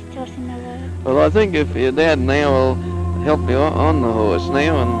the best horse in the world. Well, I think if your dad now will help you on the horse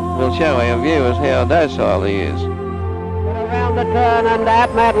now, and we'll show our viewers how docile he is. Around the turn, and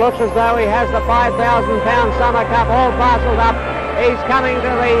Apmat looks as though he has the 5,000-pound Summer Cup all parcelled up. He's coming to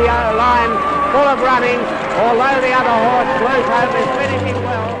the line full of running, although the other horse, Blues Hope, is finishing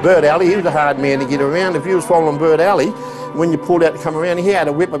well. Bert Alley, he was a hard man to get around. If you was following Bert Alley, When you pulled out to come around, he had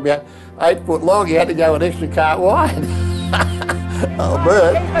a whip about 8 foot long. He had to go an extra car wide. Oh,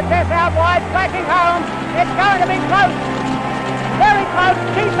 Bert. Keep the test out wide, flashing home. It's going to be close. Very close.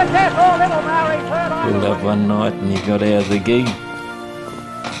 Keep the test, all little Mary. Pulled up one night and he got out of the gig.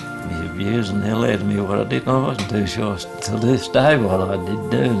 He abused and hell out of me what I did. I wasn't too sure till this day what I did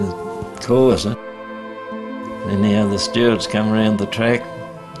do to cause it. Then the other stewards come around the track,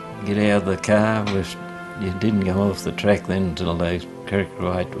 get out of the car, which you didn't go off the track then until the correct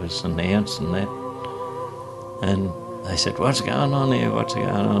weight was announced and that. And they said, what's going on here, what's going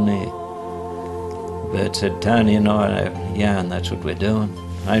on here? Bert said, Tony and I are having a yarn, that's what we're doing.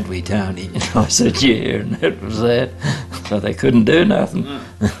 Ain't we, Tony? And I said, yeah, and that was that. So they couldn't do nothing.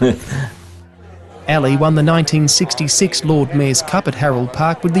 Ali won the 1966 Lord Mayor's Cup at Harold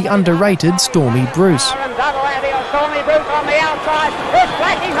Park with the underrated Stormy Bruce. Stormy Bruce on the outside. It's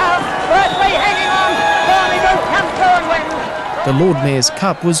flashing home. Bert Lee hanging on. Stormy Bruce comes through and wins. The Lord Mayor's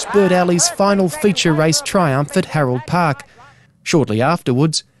Cup was Bert Alley's final feature race triumph at Harold Park. Shortly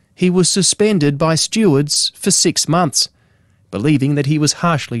afterwards, he was suspended by stewards for 6 months. Believing that he was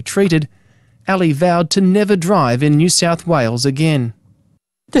harshly treated, Ali vowed to never drive in New South Wales again.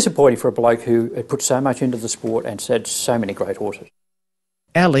 Disappointing for a bloke who had put so much into the sport and had so many great horses.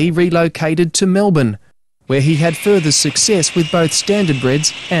 Ali relocated to Melbourne, where he had further success with both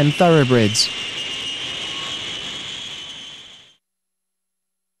standardbreds and thoroughbreds.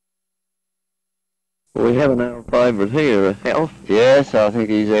 We have our favourite here, Alf. Yes, I think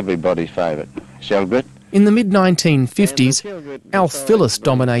he's everybody's favourite. Shelgrit. In the mid-1950s, Alf Phillis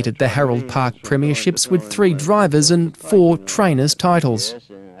dominated the Harold Park Premierships with 3 drivers and 4 trainers' titles.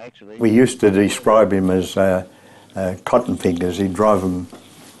 We used to describe him as cotton fingers. He'd drive them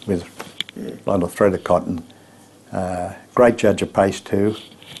with a lot of thread of cotton. Great judge of pace too.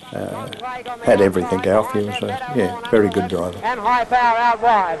 Had everything, Alf. He was a very good driver. And high power out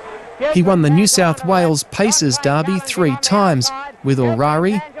wide. He won the New South Wales Pacers Derby 3 times with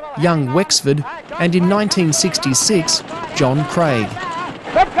Orari, young Wexford, and in 1966, John Craig.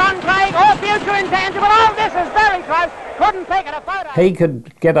 But John Craig, all future intangible. Oh, this is very close. Couldn't take it a photo. He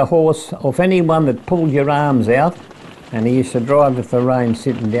could get a horse off anyone that pulled your arms out, and he used to drive with the reins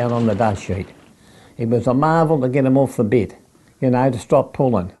sitting down on the dust sheet. It was a marvel to get him off the bit, to stop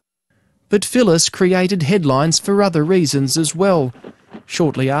pulling. But Phillis created headlines for other reasons as well.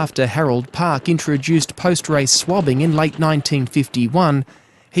 Shortly after Harold Park introduced post-race swabbing in late 1951,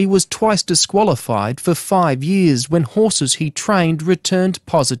 he was twice disqualified for 5 years when horses he trained returned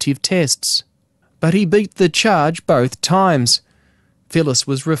positive tests. But he beat the charge both times. Phillis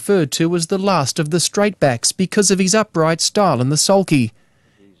was referred to as the last of the straightbacks because of his upright style in the sulky.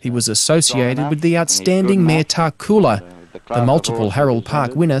 He was associated with the outstanding mare Tarcoola, the multiple Harold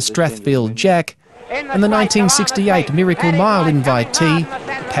Park winner Strathfield Jack, and the 1968 Miracle Mile invitee,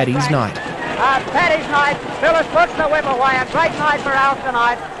 Paddy's Night. Paddy's Night, Phillis puts the whip away. A great night for Alf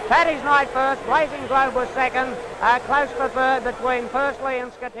tonight. Paddy's Night first, Blazing Globe was second. Close for third between Pursley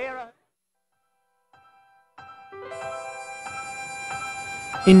and Skatera.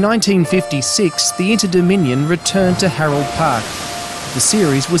 In 1956, the Inter-Dominion returned to Harold Park. The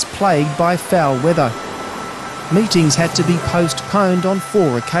series was plagued by foul weather. Meetings had to be postponed on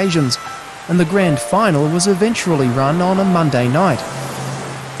 4 occasions, and the grand final was eventually run on a Monday night.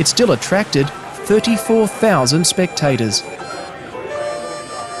 It still attracted 34,000 spectators.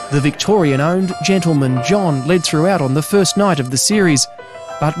 The Victorian-owned Gentleman John led throughout on the first night of the series,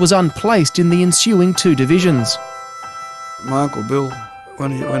 but was unplaced in the ensuing 2 divisions. My Uncle Bill,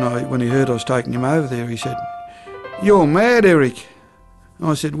 when he heard I was taking him over there, he said, "You're mad, Eric."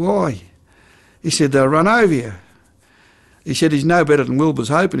 I said, "Why?" He said, "They'll run over you." He said, "He's no better than Wilbur's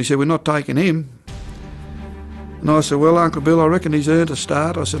Hope," and he said, "We're not taking him." And I said, "Well, Uncle Bill, I reckon he's earned a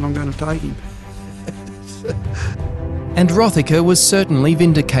start." I said, "I'm going to take him." And Rothicker was certainly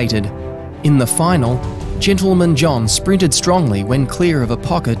vindicated. In the final, Gentleman John sprinted strongly when clear of a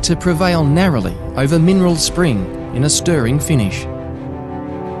pocket to prevail narrowly over Mineral Spring in a stirring finish.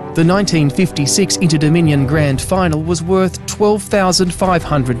 The 1956 Inter-Dominion Grand Final was worth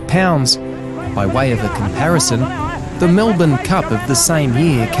 £12,500. By way of a comparison, the Melbourne Cup of the same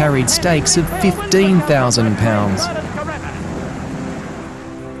year carried stakes of £15,000.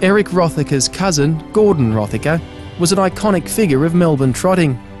 Eric Rothicker's cousin, Gordon Rothicker, was an iconic figure of Melbourne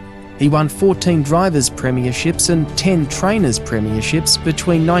trotting. He won 14 drivers' premierships and 10 trainers' premierships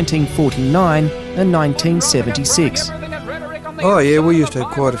between 1949 and 1976. Oh yeah, we used to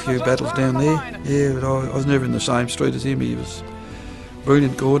have quite a few battles down there. Yeah, but I was never in the same street as him.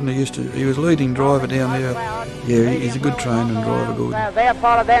 Brilliant, Gordon. He was leading driver down there. Yeah, he's a good trainer and driver, Gordon. They're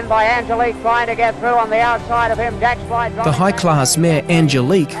followed then by Angelique trying to get through on the outside of him. Jack's Flight. The high-class mare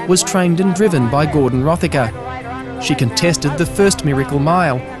Angelique was trained and driven by Gordon Rothacker. She contested the first Miracle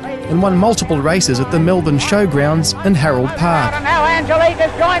Mile and won multiple races at the Melbourne Showgrounds and Harold Park. And now Angelique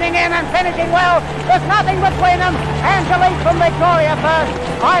is joining in and finishing well. There's nothing between them. Angelique from Victoria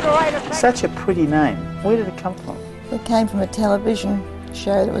first. Idolator. Such a pretty name. Where did it come from? It came from a television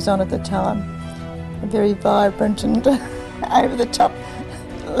show that was on at the time. A very vibrant and over-the-top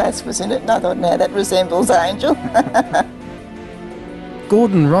lass was in it, and I thought, now that resembles Angel.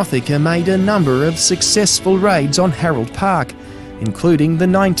 Gordon Rothacker made a number of successful raids on Harold Park, including the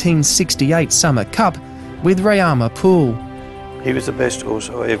 1968 Summer Cup with Rayama Pool. He was the best horse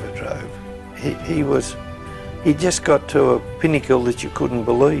I ever drove. He just got to a pinnacle that you couldn't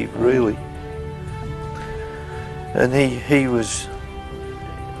believe, really. And he was,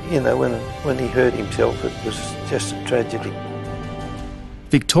 you know, when he hurt himself, it was just a tragedy.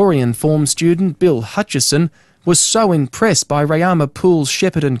 Victorian form student Bill Hutchison was so impressed by Rayama Pool's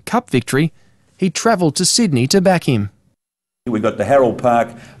Shepparton Cup victory, he travelled to Sydney to back him. We got to Harold Park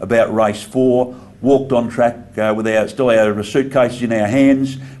about race 4, walked on track with still our suitcases in our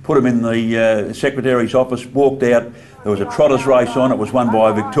hands, put them in the secretary's office, walked out. There was a trotters race on. It was won by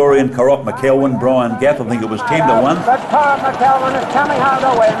a Victorian, Corot McElwin, Brian Gaff. I think it was 10-1. But Corot McElwin is coming home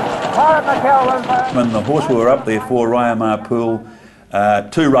to win. Corot McElwin. When the horse we were up there for, Rayama Pool,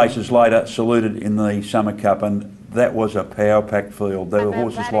 2 races later, saluted in the Summer Cup, and that was a power-packed field. There were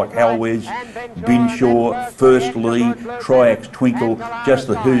horses like Alwes, Binshaw, First Lee, Triax Twinkle, just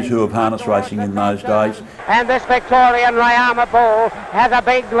the who's who of harness racing in those days. And this Victorian Rayama Bull has a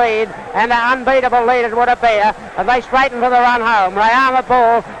big lead, and an unbeatable lead it would appear, and they straighten for the run home. Rayama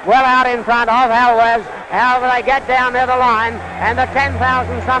Bull well out in front of Alwes. However, they get down near the line, and the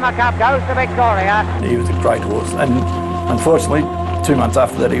 10,000 Summer Cup goes to Victoria. He was a great horse, and unfortunately 2 months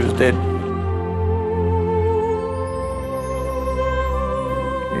after that he was dead.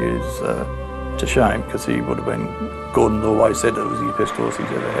 It's a shame, because he would have been, Gordon always said it was the best horse he's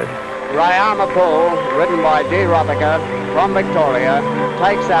ever had. Rayama Pool, ridden by G. Rothacker from Victoria,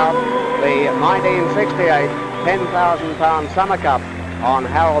 takes out the 1968 £10,000 Summer Cup on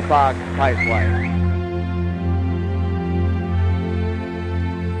Harold Park Paceway.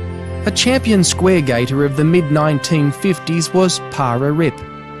 A champion square gaiter of the mid-1950s was Para Rip.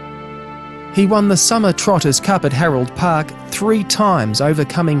 He won the Summer Trotters Cup at Harold Park 3 times,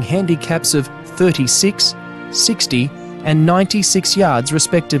 overcoming handicaps of 36, 60 and 96 yards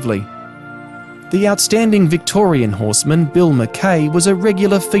respectively. The outstanding Victorian horseman Bill Mackay was a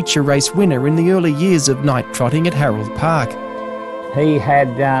regular feature race winner in the early years of night trotting at Harold Park. He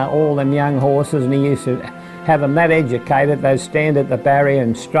had all them young horses, and he used to have them that educated, they'd stand at the barrier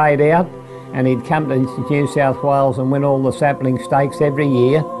and straight out, and he'd come to New South Wales and win all the sapling stakes every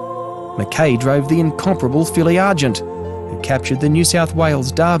year. Mackay drove the incomparable Filly Argent, who captured the New South Wales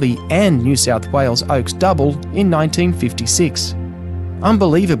Derby and New South Wales Oaks Double in 1956.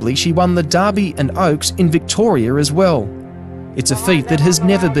 Unbelievably, she won the Derby and Oaks in Victoria as well. It's a feat that has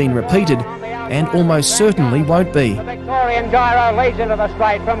never been repeated, and almost certainly won't be. Victorian Gyro leads into the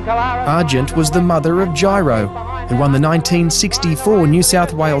straight from Kalara. Argent was the mother of Gyro, who won the 1964 New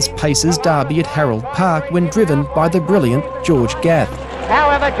South Wales Pacers Derby at Harold Park when driven by the brilliant George Gath.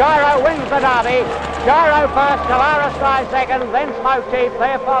 However, Gyro wins the Derby. Gyro first, Kalara Sky second, then Smoke Chief.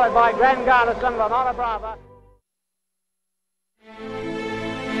 They're followed by Grand Garnison, Ramona Brava.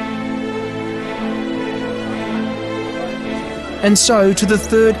 And so to the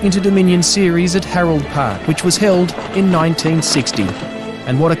 3rd Interdominion Series at Harold Park, which was held in 1960.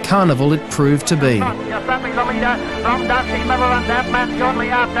 And what a carnival it proved to be.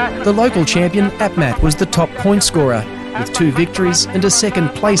 The local champion, Apmat, was the top point scorer, with 2 victories and a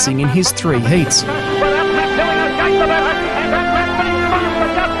 2nd placing in his 3 heats.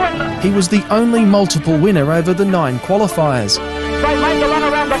 He was the only multiple winner over the 9 qualifiers.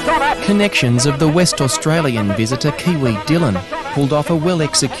 Connections of the West Australian visitor Kiwi Dillon pulled off a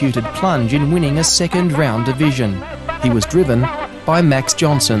well-executed plunge in winning a 2nd round division. He was driven by Max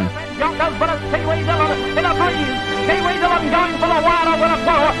Johnson.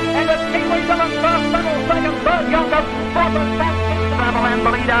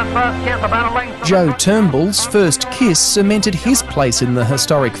 Joe Turnbull's first kiss cemented his place in the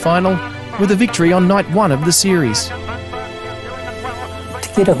historic final with a victory on night 1 of the series. To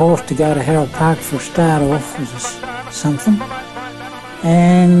get a horse to go to Harold Park for a start off was something,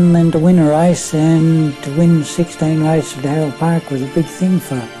 and then to win a race and to win 16 races at Harold Park was a big thing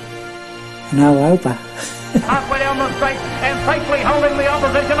for No hoper. Halfway down the straight and safely holding the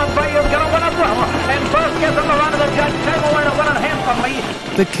opposition, and Bay is going to win as well. And first gets in the run of the judge, Table Winner winning handsomely.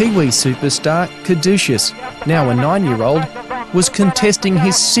 The Kiwi superstar, Caduceus, now a 9-year-old, was contesting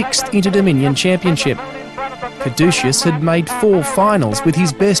his 6th Inter-Dominion Championship. Caduceus had made 4 finals with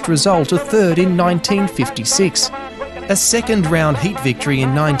his best result a 3rd in 1956. A second-round heat victory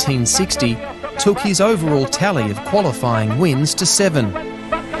in 1960 took his overall tally of qualifying wins to 7.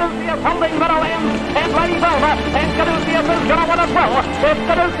 Holding Meadowlands and Lady Velma, and Caduceus is going to win as well. It's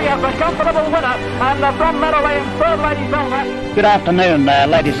Caduceus, a comfortable winner, and from Meadowlands, third Lady Velma. Good afternoon,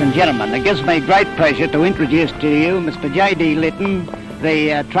 ladies and gentlemen. It gives me great pleasure to introduce to you Mr. J.D. Litton,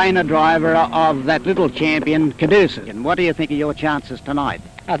 the trainer-driver of that little champion, Caduceus. And what do you think of your chances tonight?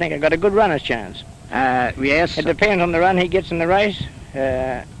 I think I've got a good runner's chance. Yes. It depends on the run he gets in the race.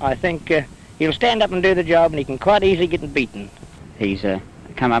 I think he'll stand up and do the job, and he can quite easily get beaten. He's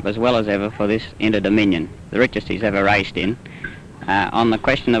come up as well as ever for this Inter-Dominion, the richest he's ever raced in. On the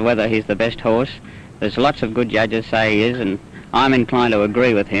question of whether he's the best horse, there's lots of good judges say he is, and I'm inclined to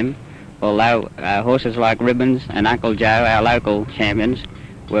agree with him, although horses like Ribbons and Uncle Joe, our local champions,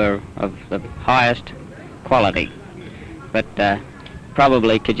 were of the highest quality. But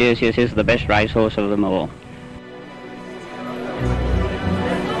probably Caduceus is the best racehorse of them all.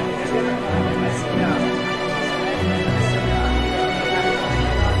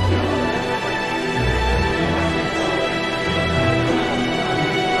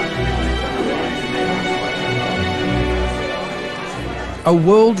 A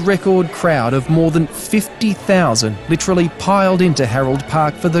world record crowd of more than 50,000 literally piled into Harold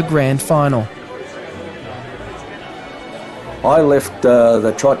Park for the grand final. I left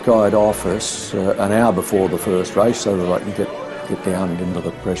the trot guide office an hour before the first race so that I can get down into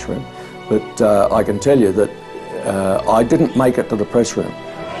the press room. But I can tell you that I didn't make it to the press room.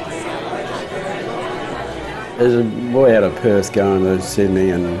 As a boy out of Perth going to Sydney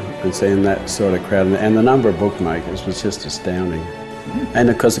and seeing that sort of crowd, and the number of bookmakers was just astounding. And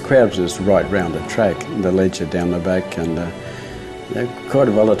of course the crowd was just right round the track, the ledger down the back, and they're quite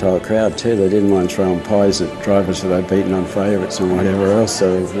a volatile crowd too. They didn't mind throwing pies at drivers that they'd beaten on favourites and whatever else,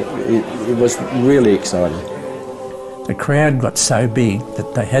 so it was really exciting. The crowd got so big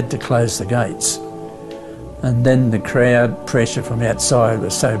that they had to close the gates, and then the crowd pressure from outside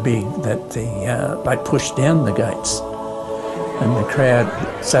was so big that they pushed down the gates, and the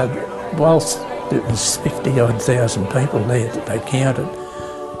crowd, so whilst it was 50-odd thousand people there that they counted,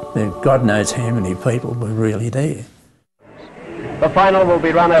 God knows how many people were really there. The final will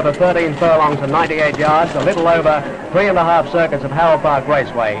be run over 13 furlongs and 98 yards, a little over 3.5 circuits of Harold Park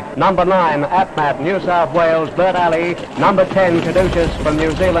Raceway. Number 9, Atmat, New South Wales, Bert Alley. Number 10, Caduceus from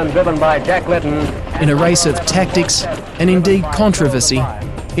New Zealand, driven by Jack Litton. In a race of tactics and indeed controversy,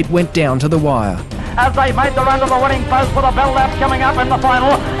 it went down to the wire. As they made the run to the winning post with a bell lap coming up in the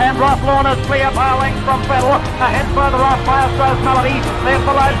final, and Ross Lorne is clear by a length from Fettle. Ahead further off by Astro's Melody, they're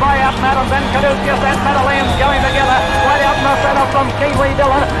followed by Atmat and then Caduceus and Meadowlands going together. Right out in the centre from Kiwi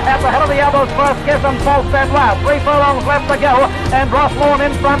Dillon, at the head of the others, first Kiss and False Step last. 3 furlongs left to go, and Ross Lorne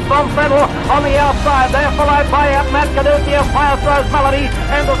in front from Fettle on the outside. They're followed by Atmat, Caduceus, by Astro's Melody,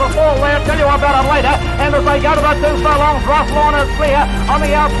 and there's a fall there, tell you about it later. And as they go to the 2 furlongs, Ross Lorne is clear. On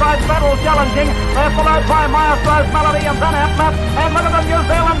the outside, Fettle challenging. They're followed by Maestro's Melody and then Atmat, and look at the New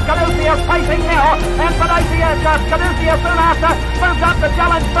Zealand Caduceus pacing now, and Caduceus soon after moves up to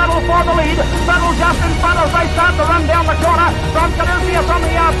challenge Fettle for the lead. Fettle just in front as they start to run down the corner from Caduceus on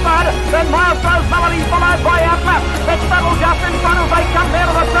the outside, then Maestro's Melody followed by Atmat. It's Fettle just in front as they come there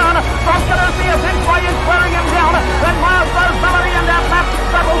to the turn from Caduceus inch by inch wearing him down, then Maestro's Melody and Atmat.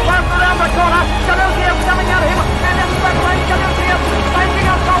 Fettle turns around the corner, Caduceus coming at him, and then Fettle and Caduceus making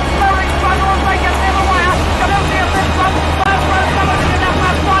a very struggle as they get near the wire. Caduceus in front, Maestro's Melody and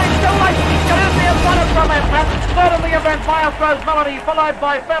Atmat flying too late. Caduceus won it from Atmat. Third in the event, Maestro's Melody, followed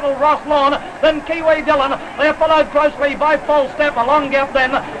by Fettle, Ross Lorne, then Kiwi Dillon. They're followed closely by False Step, along out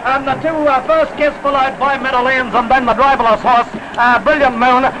then, and the 2 first Kiss followed by Meadowlands, and then the driverless horse, Brilliant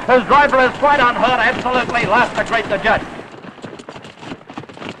Moon, whose driver is quite unhurt, absolutely last to greet the judge.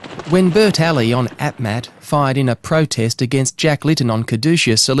 When Bert Alley on Atmat fired in a protest against Jack Litton on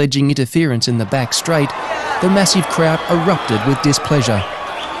Caduceus alleging interference in the back straight, the massive crowd erupted with displeasure.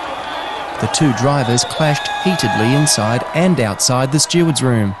 The 2 drivers clashed heatedly inside and outside the steward's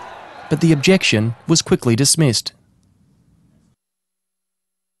room, but the objection was quickly dismissed.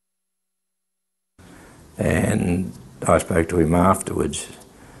 And I spoke to him afterwards,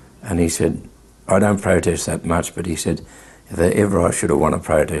 and he said, I don't protest that much, but he said, if ever I should have won a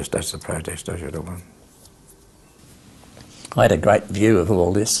protest, that's the protest I should have won. I had a great view of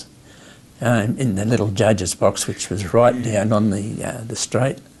all this,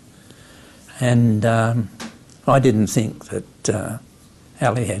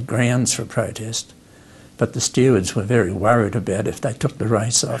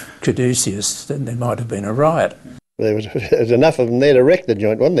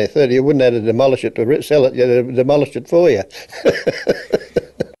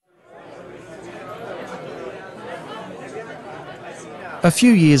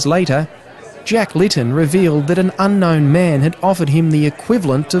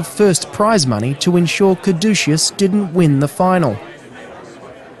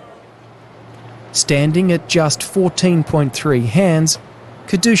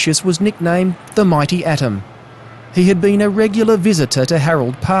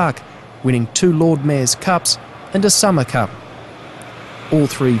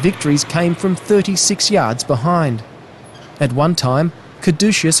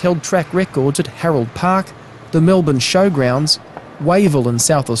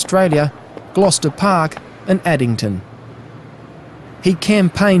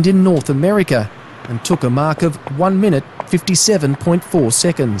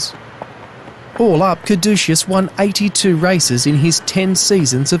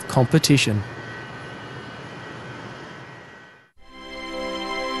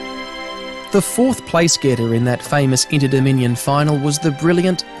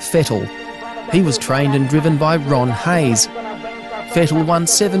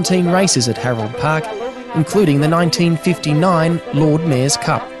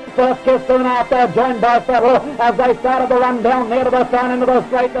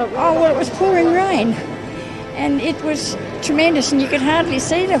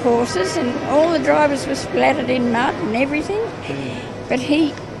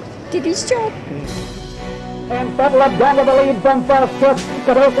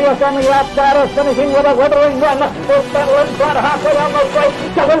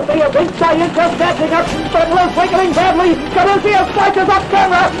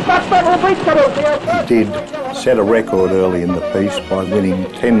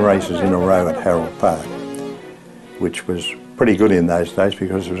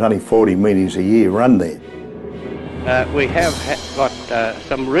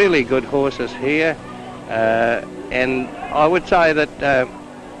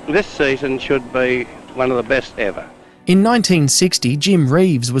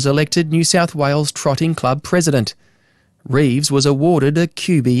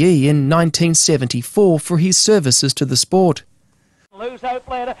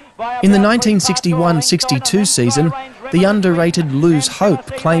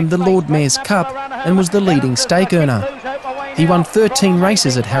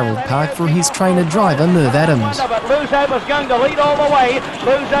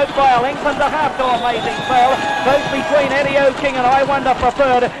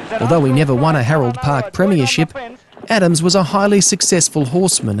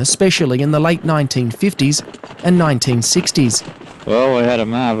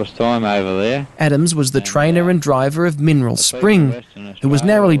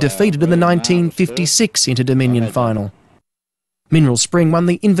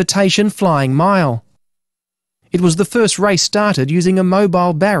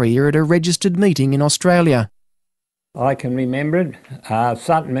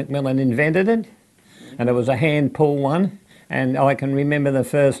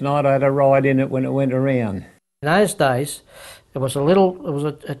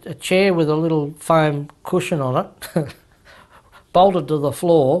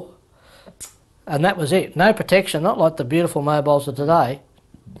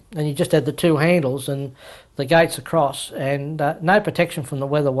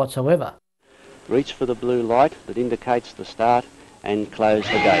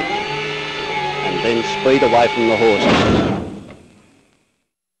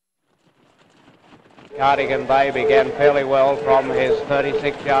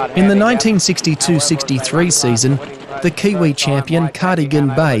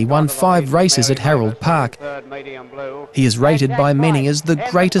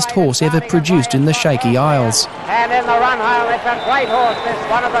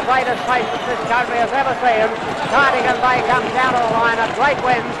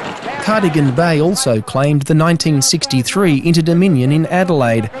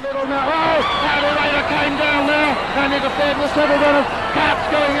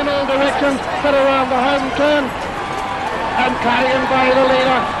 and Cardigan Bay the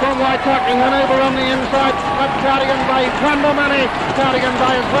leader from Waitaki Hanover on the inside, but Cardigan Bay won the money. Cardigan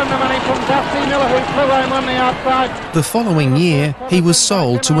Bay has won the money from Dusty Miller, who flew home on the outside. The following year, he was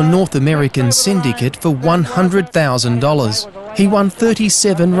sold to a North American syndicate for $100,000. He won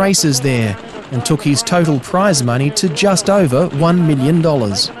 37 races there and took his total prize money to just over $1 million.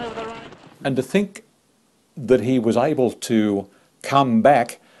 And to think that he was able to come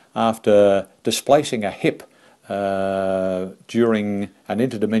back after displacing a hip during an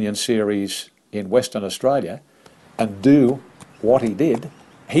Inter-Dominion series in Western Australia and do what he did,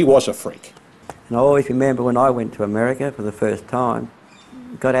 he was a freak. And I always remember when I went to America for the first time,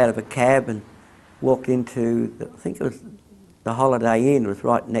 got out of a cab and walked into, I think it was the Holiday Inn, was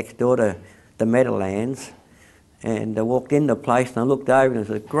right next door to the Meadowlands, and I walked in the place and I looked over and there was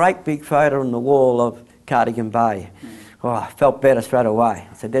a great big photo on the wall of Cardigan Bay. Oh, I felt better straight away.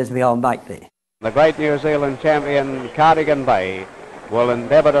 I said, there's my old mate there. The great New Zealand champion Cardigan Bay will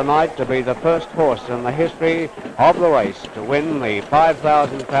endeavour tonight to be the first horse in the history of the race to win the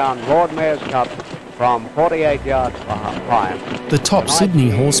 £5,000 Lord Mayor's Cup from 48 yards behind. The top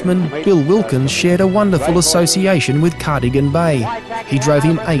Sydney horseman, Bill Wilkins, shared a wonderful association with Cardigan Bay. He drove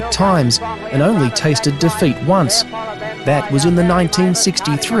him 8 times and only tasted defeat once. That was in the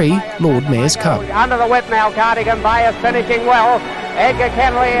 1963 Lord Mayor's Cup. Under the whip now, Cardigan Bay is finishing well. Edgar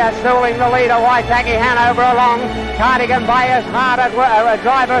Kenley is stooling the leader, Waitaki Hanover along. Cardigan Bay is hard at work,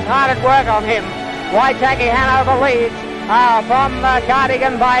 driver's hard at work on him. Waitaki Hanover leads from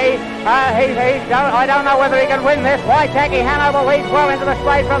Cardigan Bay. I don't know whether he can win this. Waitaki Hanover leads well into the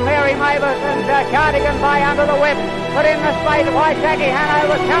straight from Mary Mavis and Cardigan Bay under the whip. But in the straight, Waitaki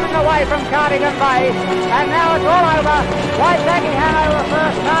Hanover's coming away from Cardigan Bay. And now it's all over. Waitaki Hanover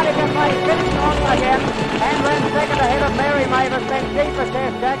first, Cardigan Bay finishing on again. And then second ahead of Mary Mavis, then deeper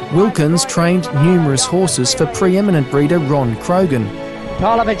Jack. Wilkins trained numerous horses for preeminent breeder Ron Krogan,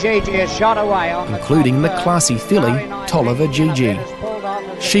 Tolliver Gigi is shot away, including the classy filly Tolliver Gigi.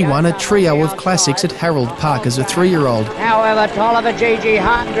 She won a trio of classics at Harold Park as a 3-year-old. However, Tolliver Gigi,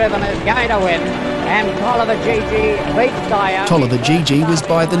 hard driven, is going to win, and Tolliver Gigi beats Dyer. Tolliver Gigi was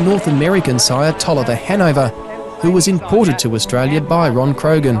by the North American sire Tolliver Hanover, who was imported to Australia by Ron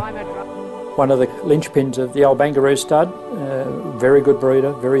Krogan. One of the linchpins of the old Bangaroo stud, very good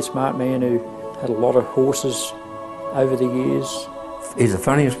breeder, very smart man who had a lot of horses over the years. He's the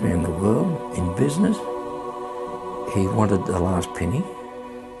funniest man in the world in business. He wanted the last penny.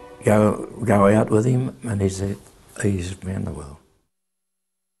 Go out with him, and he's the easiest man in the world.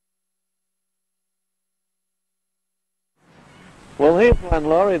 Well, here's one,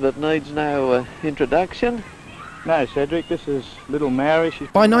 Laurie, that needs no introduction. No, Cedric, this is little Mary.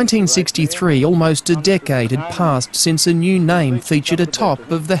 By 1963, almost a decade had passed since a new name featured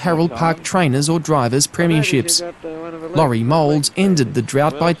atop of the Harold Park Trainers or Drivers Premierships. Laurie Moulds ended the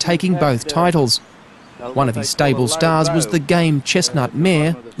drought by taking both titles. One of his stable stars was the game chestnut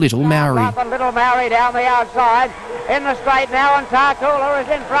mare, Little Maori. Little Maori down the outside, in the straight now, and Tarcoola is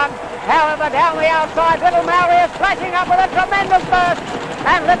in front. However, down the outside, Little Maori is flashing up with a tremendous burst.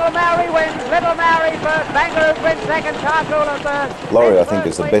 And Little Maori wins. Little Maori first. Bangaroo wins second. Tarcoola third. Laurie, I think,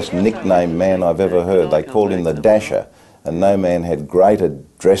 is the best nicknamed man I've ever heard. They called him the Dasher, and no man had greater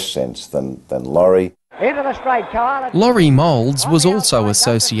dress sense than Laurie. Into the straight car. Laurie Moulds was also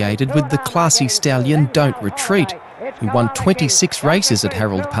associated with the classy stallion Don't Retreat, who won 26 races at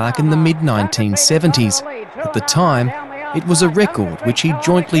Harold Park in the mid-1970s. At the time, it was a record which he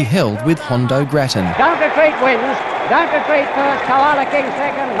jointly held with Hondo Grattan. Don't Retreat wins. Don't Retreat first. Koala King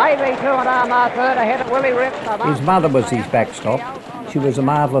second. Maybe 2 and Armour third ahead of Willie Rip. His mother was his backstop. She was a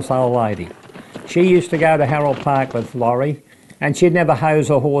marvellous old lady. She used to go to Harold Park with Laurie, and she'd never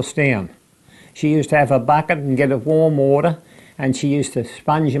hose a horse down. She used to have a bucket and get it warm water, and she used to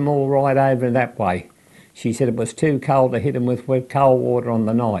sponge them all right over that way. She said it was too cold to hit them with cold water on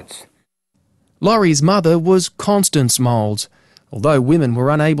the nights. Laurie's mother was Constance Moulds. Although women were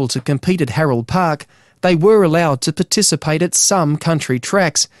unable to compete at Harold Park, they were allowed to participate at some country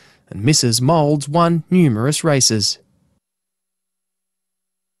tracks, and Mrs. Moulds won numerous races.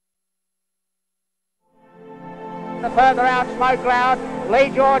 The further out Smoke Cloud,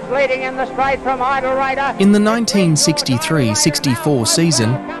 Lee George leading in the straight from Idle Raider. In the 1963-64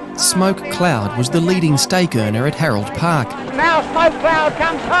 season, Smoke Cloud was the leading stake earner at Harold Park. Now Smoke Cloud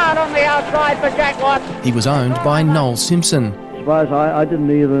comes hard on the outside for Jack Watts. He was owned by Noel Simpson. I suppose I didn't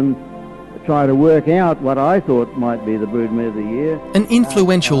even try to work out what I thought might be the broodmare of the year. An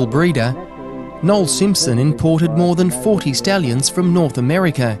influential breeder, Noel Simpson imported more than 40 stallions from North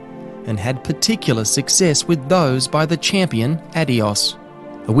America and had particular success with those by the champion Adios.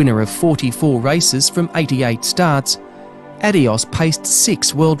 A winner of 44 races from 88 starts, Adios paced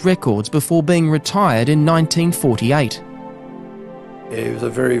 6 world records before being retired in 1948. Yeah, he was a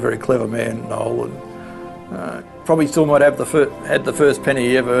very, very clever man, Noel, and probably still might have had the first penny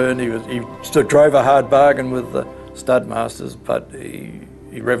he ever earned. He still drove a hard bargain with the stud masters, but he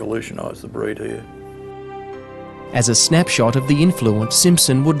revolutionised the breed here. As a snapshot of the influence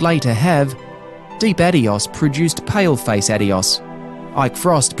Simpson would later have, Deep Adios produced Paleface Adios, Ike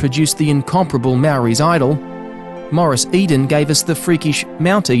Frost produced the incomparable Maori's Idol, Morris Eden gave us the freakish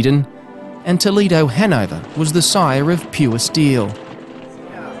Mount Eden, and Toledo Hanover was the sire of Pure Steel.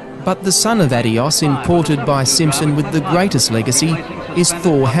 But the son of Adios, imported by Simpson with the greatest legacy, is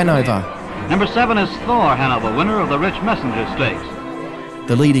Thor Hanover. Number 7 is Thor Hanover, winner of the Rich Messenger Stakes.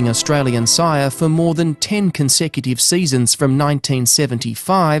 The leading Australian sire for more than 10 consecutive seasons from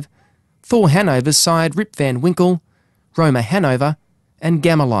 1975, Thor Hanover sired Rip Van Winkle, Roma Hanover and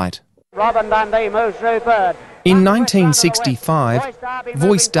Gammalite. Robin Dundee moves through third. In 1965,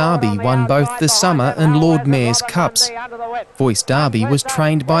 Voice Derby won both the Summer and Lord Mayor's Cups. Voice Derby was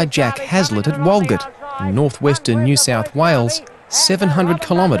trained by Jack Hazlitt at Walgett, in northwestern New South Wales, 700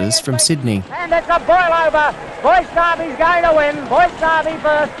 kilometres from Sydney. And it's a boil over. Voice Derby's going to win. Voice Derby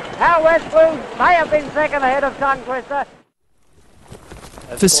first. Our West Blues may have been second ahead of Tongue Twister.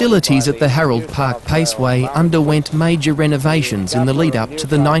 Facilities at the Harold Park Paceway underwent major renovations in the lead-up to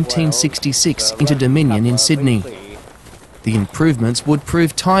the 1966 Inter-Dominion in Sydney. The improvements would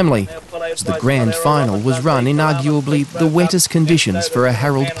prove timely, as the grand final was run in arguably the wettest conditions for a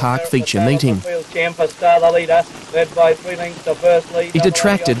Harold Park feature meeting. It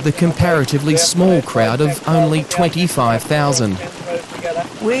attracted the comparatively small crowd of only 25,000.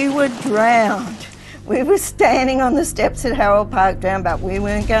 We were drowned. We were standing on the steps at Harold Park Down, but we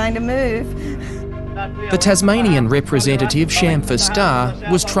weren't going to move. The Tasmanian representative Shamfa Star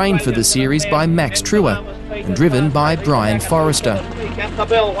was trained for the series by Max Truer and driven by Brian Forrester. The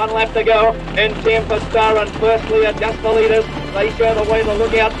bell, 1 lap to go, and Shamfa Star and firstly adjust the leaders. They show the way to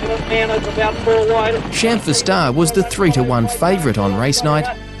look out. Man is about 4 wide. Shamfa Star was the 3-to-1 favourite on race night,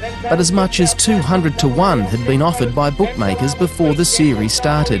 but as much as 200-to-1 had been offered by bookmakers before the series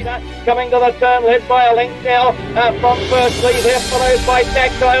started. Coming to the turn, led by a length now from firstly, they're followed by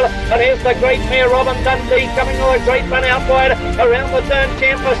Tactile, and here's the great mare Robin Dundee coming to a great run out wide. Around the turn,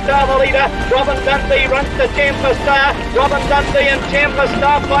 Champa Star the leader. Robin Dundee runs to Champa Star. Robin Dundee and Champa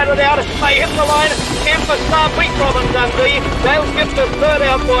Star fight it out. They hit the line. Champa Star beat Robin Dundee. Dale Gibbs is third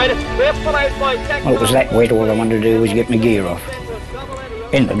out wide. They're followed by Tactile. Well, it was that wet, all I wanted to do was get my gear off.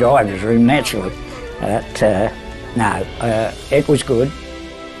 In the driver's room, naturally. But it was good.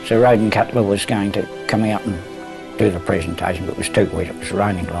 So Roden Cutler was going to come out and do the presentation, but it was too wet. It was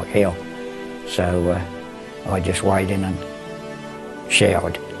raining like hell. So I just weighed in and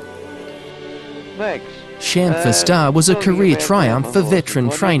showered. Next. Shamfa Star was a career triumph for veteran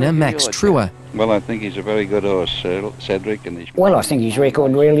trainer Max Truer. Well, I think he's a very good horse, Cedric. And Well, I think his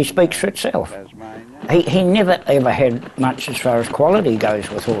record really speaks for itself. He never ever had much as far as quality goes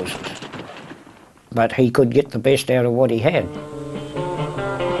with horses, but he could get the best out of what he had.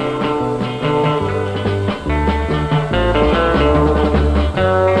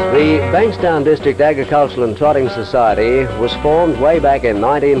 The Bankstown District Agricultural and Trotting Society was formed way back in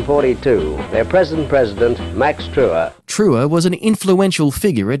 1942. Their present president, Max Truer. Truer was an influential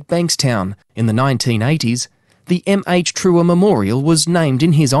figure at Bankstown. In the 1980s, the M.H. Truer Memorial was named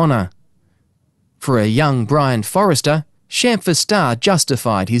in his honour. For a young Brian Forrester, Shamfa Star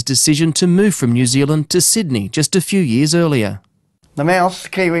justified his decision to move from New Zealand to Sydney just a few years earlier. The mouse,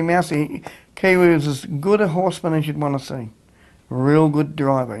 Kiwi mouse, Kiwi was as good a horseman as you'd want to see. Real good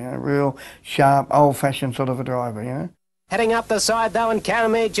driver, you know, real sharp, old-fashioned sort of a driver, you know. Heading up the side though, and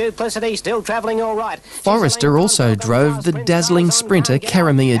Caramere Duplicity still travelling all right. Forrester also drove the dazzling sprinter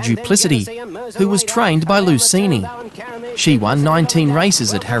Caramere Duplicity, who was trained by Lucini. She won 19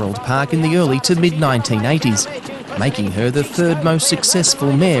 races at Harold Park in the early to mid-1980s, making her the third most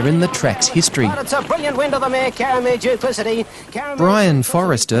successful mare in the track's history. It's a brilliant win to the mare Caramere Duplicity. Brian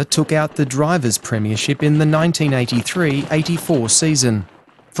Forrester took out the Drivers' Premiership in the 1983-84 season.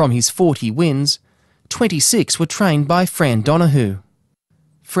 From his 40 wins, 26 were trained by Fran Donahue.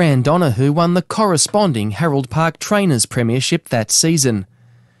 Fran Donahue won the corresponding Harold Park Trainers' Premiership that season.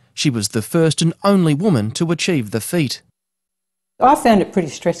 She was the first and only woman to achieve the feat. I found it pretty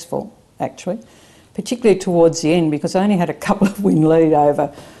stressful, actually, particularly towards the end, because I only had a couple of win lead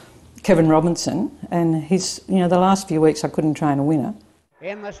over Kevin Robinson, and the last few weeks I couldn't train a winner.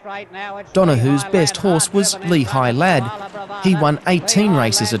 In the straight now, it's Donahue's best horse was Lehigh Lad. He won 18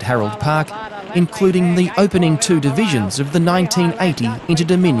 races at Harold Park, including the opening 2 divisions of the 1980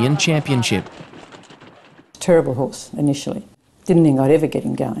 Inter-Dominion Championship. terrible horse initially. Didn't think I'd ever get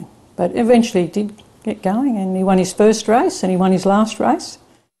him going. But eventually he did get going, and he won his first race and he won his last race.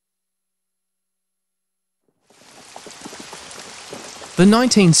 The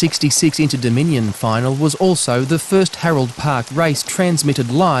 1966 Inter-Dominion final was also the first Harold Park race transmitted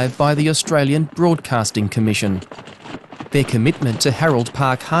live by the Australian Broadcasting Commission. Their commitment to Harold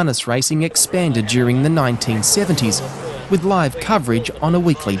Park harness racing expanded during the 1970s, with live coverage on a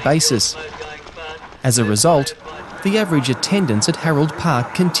weekly basis. As a result, the average attendance at Harold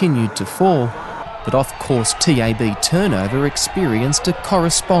Park continued to fall, but off-course TAB turnover experienced a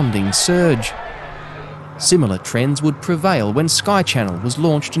corresponding surge. Similar trends would prevail when Sky Channel was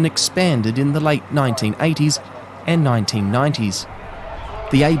launched and expanded in the late 1980s and 1990s.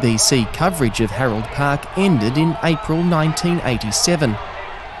 The ABC coverage of Harold Park ended in April 1987.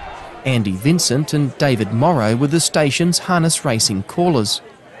 Andy Vincent and David Morrow were the station's harness racing callers.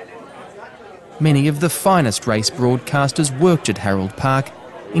 Many of the finest race broadcasters worked at Harold Park,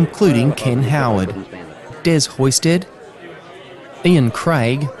 including Ken Howard, Des Hoisted, Ian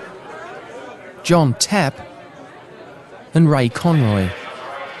Craig, John Tapp and Ray Conroy.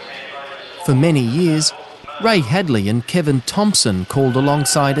 For many years, Ray Hadley and Kevin Thompson called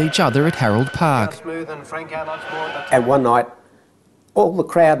alongside each other at Harold Park. And one night, all the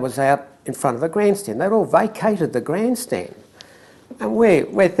crowd was out in front of the grandstand. They'd all vacated the grandstand. And we're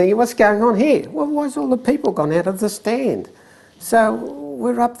thinking, what's going on here? Well, why's all the people gone out of the stand? So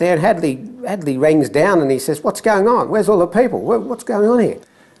we're up there and Hadley rings down and he says, what's going on? Where's all the people? What's going on here?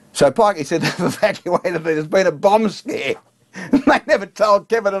 So Pikey said they've evacuated, there's been a bomb scare. They never told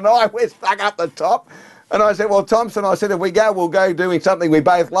Kevin and I, we're stuck up the top. And I said, well, Thompson, I said, if we go, we'll go doing something we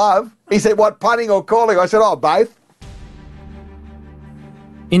both love. He said, what, punting or calling? I said, oh, both.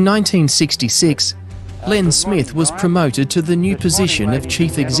 In 1966, Len Smith was promoted to the new position of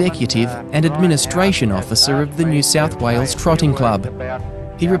Chief Executive and Administration Officer of the New South Wales Trotting Club.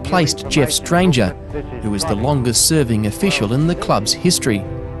 He replaced Jeff Stranger, who was the longest-serving official in the club's history.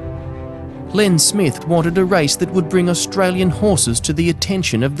 Len Smith wanted a race that would bring Australian horses to the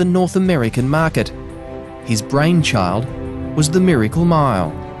attention of the North American market. His brainchild was the Miracle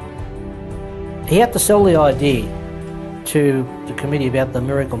Mile. He had to sell the idea to the committee about the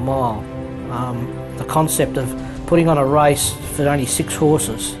Miracle Mile, the concept of putting on a race for only 6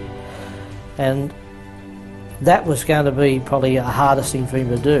 horses. And that was going to be probably the hardest thing for him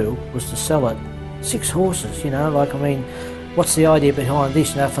to do, was to sell it. 6 horses, you know, like, I mean, what's the idea behind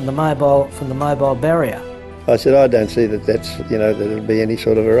this, you know, from the mobile barrier? I said, I don't see that that's, you know, that it'll be any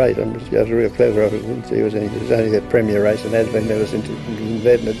sort of a race. I was real clever. I wouldn't see it was only a premier race and has been ever since it was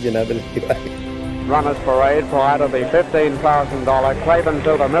invented, you know, but anyway. Runners parade prior to the $15,000 Craven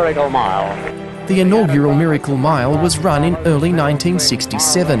to the Miracle Mile. The inaugural Miracle Mile was run in early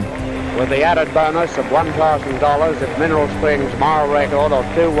 1967. With the added bonus of $1,000 if Mineral Springs' mile record of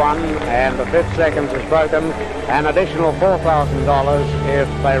 2:1 and the 5th seconds is broken, an additional $4,000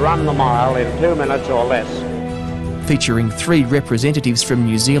 if they run the mile in 2 minutes or less. Featuring 3 representatives from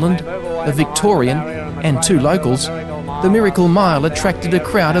New Zealand, a Victorian and 2 locals, the Miracle Mile attracted a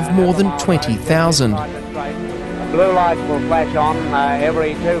crowd of more than 20,000. Blue lights will flash on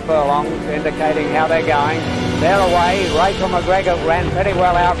every 2 furlongs, indicating how they're going. They're away. Rachel McGregor ran pretty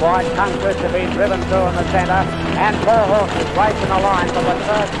well out wide. Conquest have been driven through in the centre, and 4 horses racing the line for the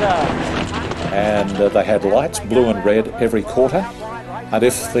third serve. And they had lights, blue and red, every quarter. And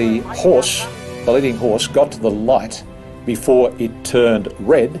if the leading horse, got to the light before it turned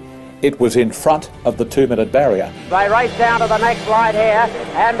red, it was in front of the 2-minute barrier. They race down to the next light here,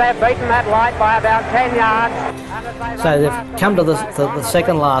 and they've beaten that light by about 10 yards. So they've come to the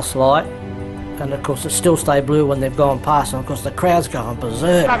second last light, and of course it still stayed blue when they've gone past, and of course the crowd's going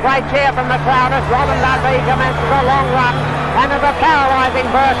berserk. A great cheer from the crowd as Robin Dundee commences a long run, and there's a paralysing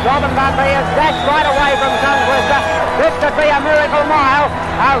burst. Robin Dundee is dashed right away from Conquester. This could be a Miracle Mile.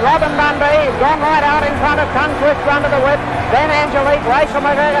 Robin Dundee has gone right out in front of Conquest under the whip. Then Angelique, Rachel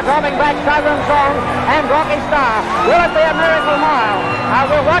McGregor dropping back, Southern Song and Rocky Star. Will it be a Miracle Mile?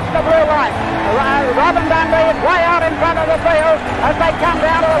 We'll watch the blue light. Robin Dundee is way out in front of the field as they come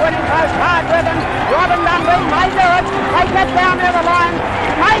down to the winning post. Hard driven. Robin Dundee may do it. They get down near the line.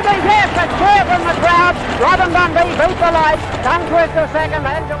 Maybe, yes, a cheer from the crowd. Robin Dundee beat the light. Conquest a second.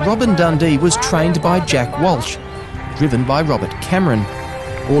 Robin Dundee was trained by Jack Walsh, driven by Robert Cameron.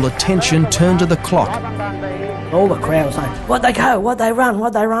 All attention turned to the clock. All the crowd was saying, what'd they go? What'd they run?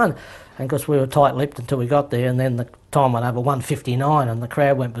 What'd they run? And of course we were tight-lipped until we got there, and then the time went over 1:59 and the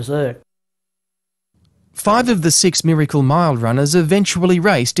crowd went berserk. 5 of the 6 Miracle Mile runners eventually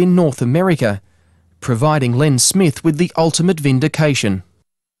raced in North America, providing Len Smith with the ultimate vindication.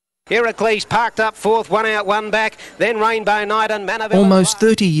 Heracles parked up fourth, one out, one back. Then Rainbow Knight and Manaville. Almost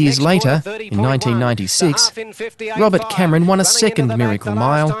 30 years later, in 1996, Robert Cameron won a second Miracle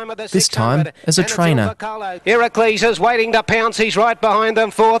Mile, this time as a trainer. Heracles is waiting to pounce. He's right behind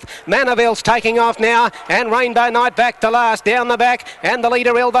them, fourth. Manaville's taking off now, and Rainbow Knight back to last, down the back, and the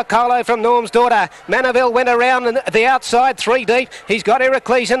leader Ilva Colo from Norm's Daughter. Manaville went around the outside, three deep. He's got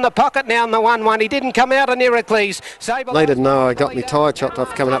Heracles in the pocket now in the 1-1. He didn't come out on Heracles. They didn't know I got my tyre chopped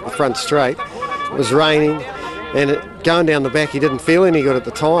off coming up the front straight. It was raining, and going down the back he didn't feel any good at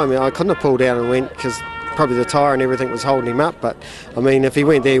the time. I couldn't have pulled out and went because probably the tyre and everything was holding him up, but I mean if he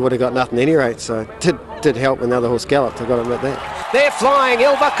went there he would have got nothing at any rate, so it did help when the other horse galloped, I've got to admit that. They're flying.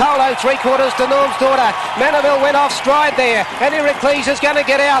 Ilva Colo, 3/4 to Norm's Daughter. Manaville went off stride there, and Heracles is going to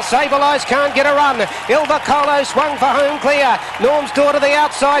get out. Sableeyes can't get a run. Ilva Colo swung for home clear. Norm's Daughter the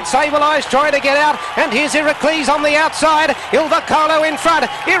outside. Sableeyes trying to get out, and here's Heracles on the outside. Ilva Colo in front.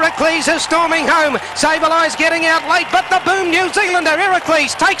 Heracles is storming home. Sableeyes getting out late, but the boom New Zealander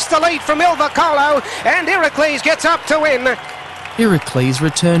Heracles takes the lead from Ilva Colo, and Heracles gets up to win. Heracles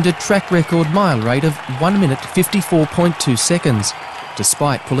returned a track record mile rate of 1 minute 54.2 seconds,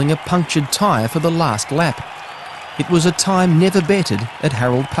 despite pulling a punctured tyre for the last lap. It was a time never betted at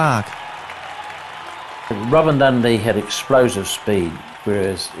Harold Park. Robin Dundee had explosive speed,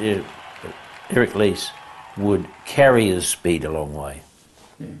 whereas Heracles would carry his speed a long way.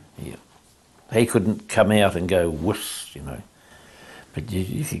 Yeah. He couldn't come out and go whoosh, you know. But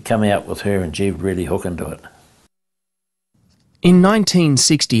you could come out with her and she'd really hook into it. In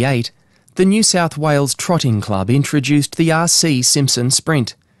 1968, the New South Wales Trotting Club introduced the R.C. Simpson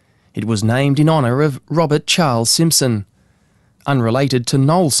Sprint. It was named in honour of Robert Charles Simpson. Unrelated to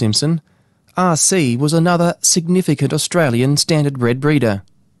Noel Simpson, R.C. was another significant Australian standardbred breeder.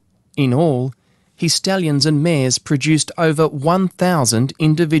 In all, his stallions and mares produced over 1,000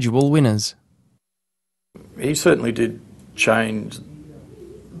 individual winners. He certainly did change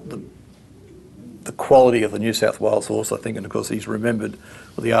the quality of the New South Wales horse, I think, and of course he's remembered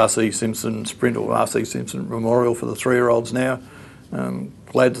with the R.C. Simpson Sprint or R.C. Simpson Memorial for the 3-year-olds now.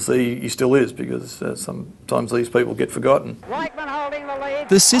 Glad to see he still is, because sometimes these people get forgotten.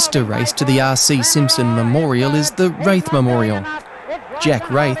 The sister race to the R.C. Simpson Memorial is the Wraith Memorial. Jack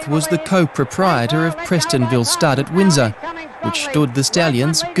Wraith was the co-proprietor of Prestonville Stud at Windsor, which stood the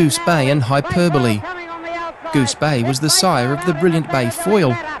stallions Goose Bay and Hyperbole. Goose Bay was the sire of the brilliant Bay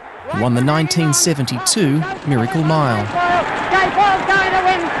Foyle, who won the 1972 Miracle Mile. Bay Foyle's going to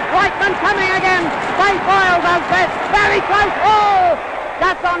win. Whiteman coming again. Bay Foyle does best. Very close. Oh!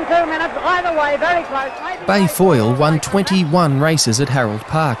 Just on 2 minutes. Either way, very close. Bay Foyle won 21 races at Harold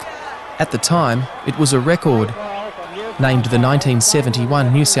Park. At the time, it was a record. Named the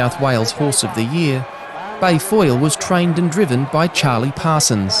 1971 New South Wales Horse of the Year, Bay Foyle was trained and driven by Charlie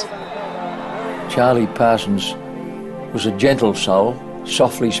Parsons. Charlie Parsons was a gentle soul,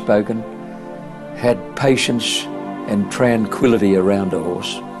 softly spoken, had patience and tranquility around a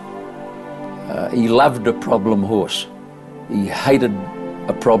horse. He loved a problem horse. He hated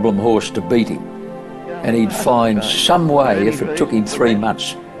a problem horse to beat him. And he'd find some way, if it took him 3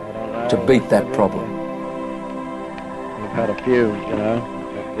 months, to beat that problem. We've had a few, you know,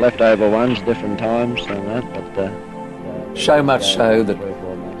 leftover ones, different times and that, but... So much so that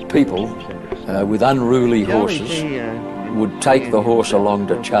people with unruly horses would take the horse along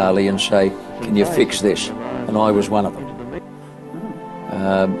to Charlie and say, "Can you fix this?" And I was one of them.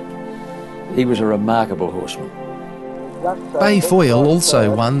 He was a remarkable horseman. Bay Foyle also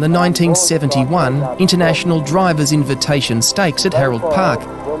won the 1971 International Drivers' Invitation Stakes at Harold Park,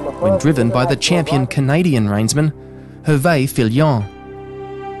 when driven by the champion Canadian reinsman Hervé Fillon.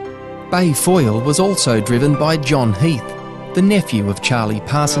 Bay Foyle was also driven by John Heath, the nephew of Charlie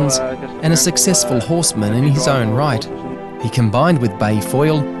Parsons, and a successful horseman in his own right. He combined with Bay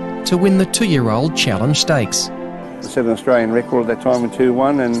Foyle to win the 2-year-old Challenge Stakes. Set an Australian record at that time in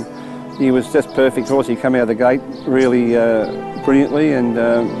 2-1, and he was just perfect horse. He came out of the gate really brilliantly, and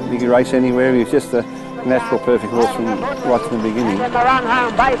he could race anywhere. He was just a natural perfect horse from right from the beginning. In the run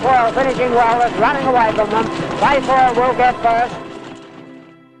home, Bay Foyle finishing well, it's running away from them. Bay Foyle will get first.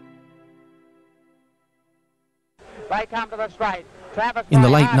 They come to the straight. In the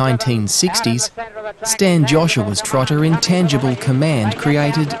late 1960s, Stan Joshua's trotter Intangible Command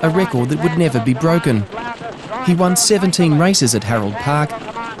created a record that would never be broken. He won 17 races at Harold Park,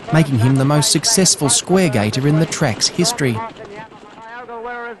 making him the most successful square gaiter in the track's history.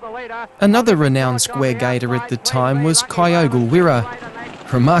 Another renowned square gaiter at the time was Kyogle Wirra.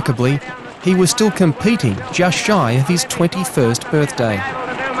 Remarkably, he was still competing just shy of his 21st birthday.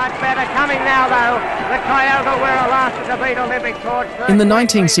 Much better coming now though. The Kyoto Wirra lasted to beat Olympic torch. In the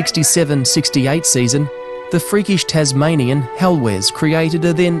 1967-68 season, the freakish Tasmanian Halwes created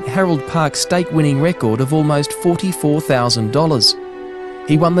a then Harold Park stake-winning record of almost $44,000.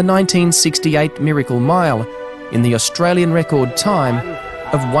 He won the 1968 Miracle Mile in the Australian record time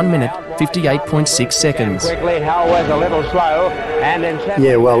of 1 minute 58.6 seconds. Quickly, Halwes a little slow, and in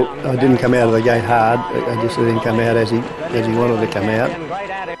Yeah, well, I didn't come out of the gate hard. I just didn't come out as he wanted to come out,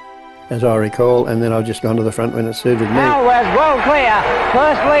 as I recall, and then I've just gone to the front when it suited me. Halwes well clear,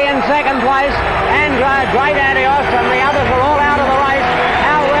 firstly in second place, and great Adios, and the others are all out of the race.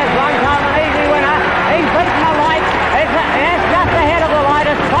 Halwes one time an easy winner. He's beaten the light. It's just ahead of the light.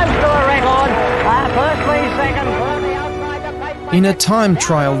 It's close to a record. Firstly, second, firmly outside the pace. In a time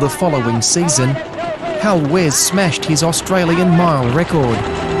trial the following season, Halwes smashed his Australian mile record.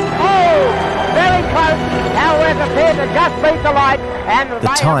 Oh, very close. Halwes appeared to just beat the light. And The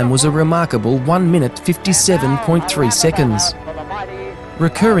time was a remarkable 1 minute 57.3 seconds.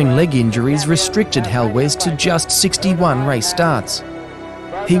 Recurring leg injuries restricted Halwes to just 61 race starts.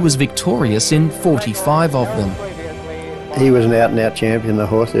 He was victorious in 45 of them. He was an out-and-out champion, the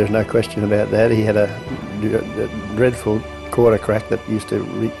horse, there's no question about that. He had a dreadful quarter crack that used to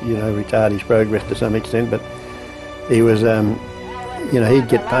retard his progress to some extent, but he was, he'd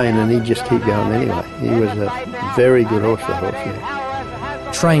get pain and he'd just keep going anyway. He was a very good horse, the horse, yeah.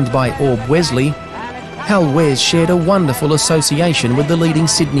 Trained by Orb Wesley, Halwes shared a wonderful association with the leading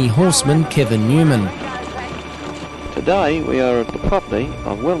Sydney horseman Kevin Newman. Today we are at the property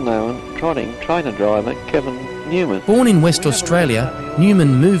of well-known trotting trainer driver Kevin Newman. Born in West Australia,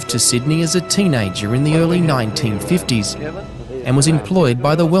 Newman moved to Sydney as a teenager in the early 1950s and was employed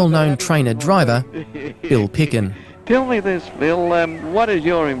by the well-known trainer driver Bill Picken. Tell me this, Bill, what is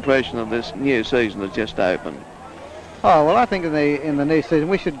your impression of this new season that's just opened? Oh, well, I think in the new season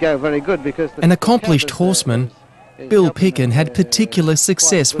we should go very good because... An accomplished horseman, Bill Picken had particular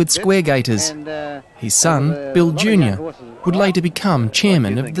success with square gaiters. His son, Bill Jr., would later become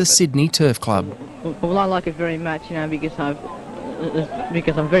chairman of the Sydney Turf Club. Well, I like it very much, because I'm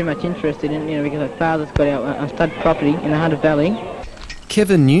very much interested in, because my father's got our stud property in the Hunter Valley.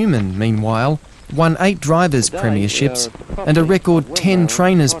 Kevin Newman, meanwhile, won 8 drivers' premierships and a record 10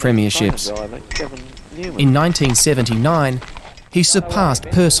 trainers' premierships. In 1979, he surpassed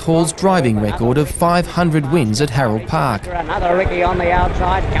Perce Hall's driving record of 500 wins at Harold Park. Another Ricky on the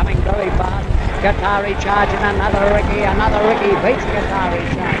outside, coming very fast. Qatari charging, another Ricky beats Qatari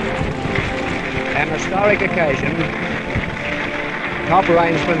charging. An historic occasion. Top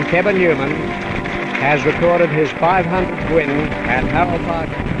reinsman Kevin Newman has recorded his 500th win at Harold Park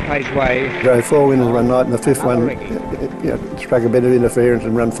Paceway. Drove 4 winners one night and the 5th one struck a bit of interference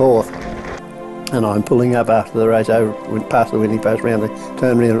and run 4th. And I'm pulling up after the race over, went past the winning post, round the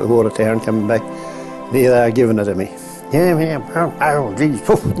turn around at the water tower and coming back. And here they are giving it to me. Oh, geez.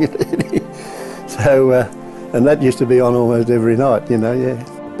 So, and that used to be on almost every night, yeah.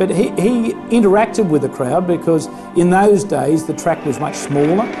 But he interacted with the crowd because in those days the track was much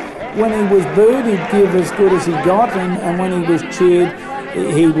smaller. When he was booed, he'd give as good as he got, and when he was cheered,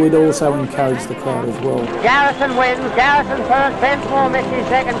 he would also encourage the crowd as well. Garrison wins, Garrison first, Bensmore Misty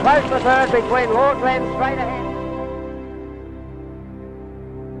second, close to third between Lord Glen straight ahead.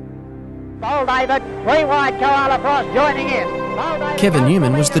 Bold David, 3 wide, Koala Frost joining in. Kevin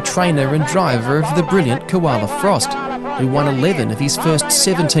Newman was the trainer and driver of the brilliant Koala Frost, who won 11 of his first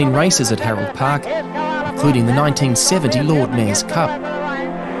 17 races at Harold Park, including the 1970 Lord Mayor's Cup.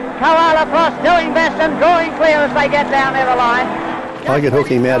 Koala Frost doing best and drawing clear as they get down near the line. I could hook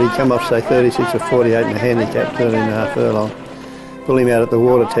him out, he'd come off say 36 or 48 in a handicap, 13.5 furlong. Pull him out at the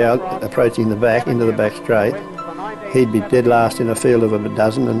water tower, approaching the back, into the back straight. He'd be dead last in a field of a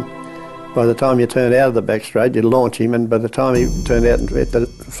dozen, and by the time you turned out of the back straight, you'd launch him, and by the time he turned out at the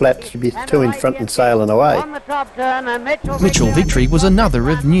flats, you'd be 2 in front and sailing away. Mitchell Victory was another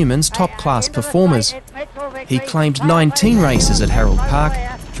of Newman's top-class performers. He claimed 19 races at Harold Park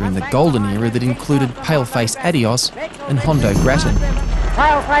during the golden era that included Paleface Adios and Hondo Grattan.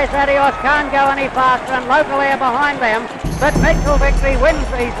 Paleface Adios can't go any faster and Local Air behind them, but Mitchell Victory wins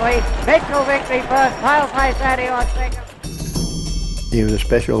easily. Mitchell Victory first, Paleface Adios second. He was a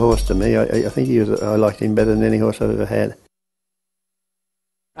special horse to me. I think I liked him better than any horse I've ever had.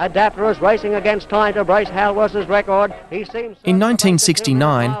 Adapter is racing against time to brace Halwes's record. In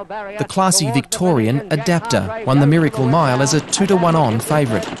 1969, the classy Victorian Adapter won the Miracle Mile as a 2-to-1 on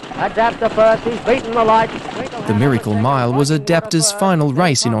favourite. Adapter first, he's beaten the light. The Miracle Mile was Adapter's final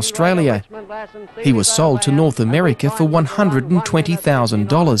race in Australia. He was sold to North America for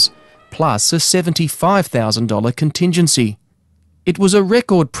 $120,000, plus a $75,000 contingency. It was a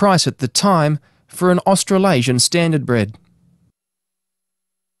record price at the time for an Australasian standardbred.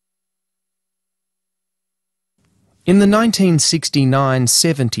 In the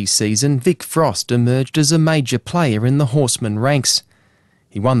 1969-70 season, Vic Frost emerged as a major player in the horseman ranks.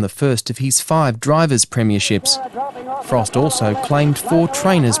 He won the first of his 5 drivers' premierships. Frost also claimed 4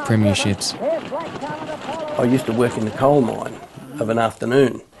 trainers' premierships. I used to work in the coal mine of an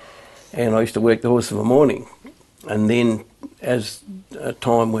afternoon, and I used to work the horse of a morning. And then as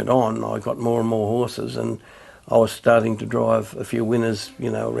time went on, I got more and more horses, and I was starting to drive a few winners, you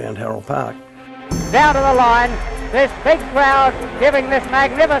know, around Harold Park. Down to the line, this big crowd giving this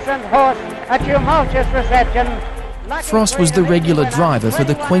magnificent horse a tumultuous reception. Frost was the regular driver for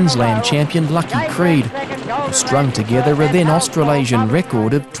the Queensland champion Lucky Creed, who strung together a then Australasian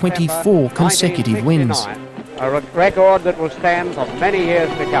record of 24 consecutive wins. A record that will stand for many years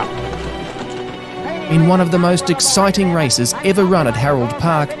to come. In one of the most exciting races ever run at Harold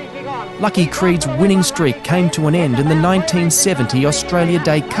Park, Lucky Creed's winning streak came to an end in the 1970 Australia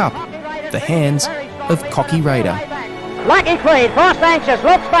Day Cup, the hands of Cocky Raider. Lucky Creed, Frost anxious,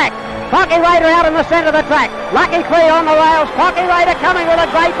 looks back. Cocky Raider out in the centre of the track. Lucky Creed on the rails. Cocky Raider coming with a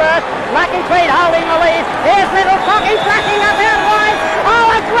great burst. Lucky Creed holding the lead. Here's little Cocky flashing up out wide.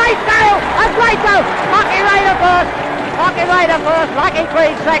 Oh, a great go! A great go! Cocky Raider first. Cocky Raider first. Lucky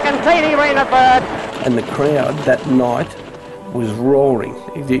Creed second. Teeny Rena third. And the crowd that night was roaring.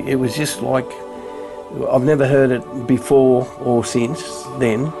 It was just like, I've never heard it before or since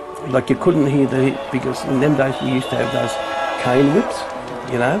then. Like you couldn't hear the hit, because in them days we used to have those cane whips,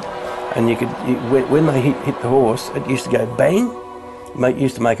 you know, and you could, when they hit the horse, it used to go bang,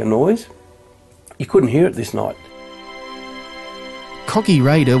 used to make a noise. You couldn't hear it this night. Cocky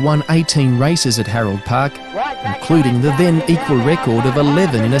Raider won 18 races at Harold Park, including the then equal record of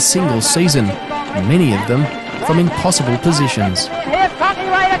 11 in a single season, and many of them from impossible positions. Here's Cocky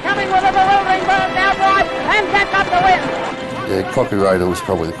Raider coming with a bewildering burst out wide and gets up to win. Yeah, Cocky Raider was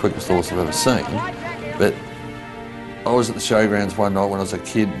probably the quickest horse I've ever seen, but I was at the showgrounds one night when I was a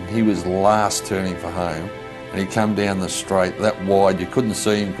kid, and he was last turning for home, and he come down the straight that wide, you couldn't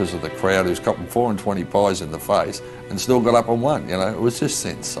see him because of the crowd. He was copping 4 and 20 pies in the face and still got up and won, you know. It was just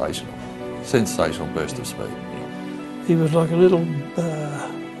sensational burst of speed. He was like a little, I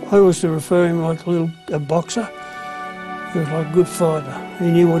used to refer him like a boxer. He was like a good fighter.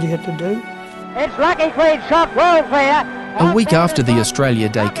 He knew what he had to do. It's Lucky Creed shot well clear. A week after the Australia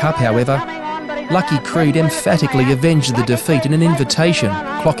Day Cup, however, Lucky Creed emphatically avenged the defeat in an invitation,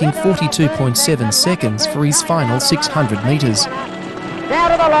 clocking 42.7 seconds for his final 600 metres. Down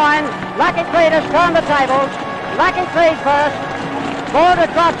to the line, Lucky Creed has turned the tables. Lucky Creed first, Ford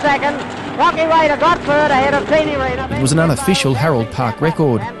had got second, Cocky Raider got third ahead of Teeny Rena. It was an unofficial Harold Park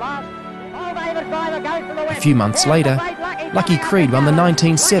record. A few months later, Lucky Creed won the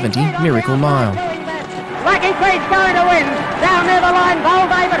 1970 Miracle Mile. Lucky Creed's going to win. Down near the line, Bold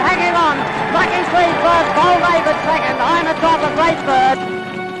David hanging on. Lucky Creed first, Bold David second. I'm atop a great third.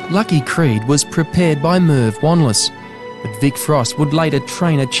 Lucky Creed was prepared by Merv Wanless, but Vic Frost would later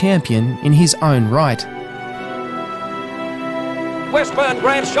train a champion in his own right. Westburn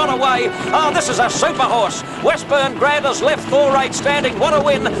Grant shot away. Oh, this is a super horse. Westburn Grant has left 4-8 standing. What a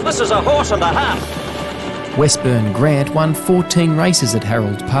win. This is a horse and a half. Westburn Grant won 14 races at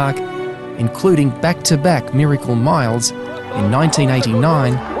Harold Park, including back-to-back Miracle Miles in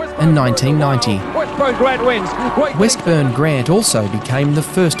 1989 and 1990. Westburn Grant wins. Westburn Grant also became the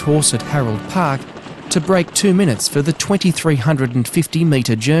first horse at Harold Park to break 2 minutes for the 2,350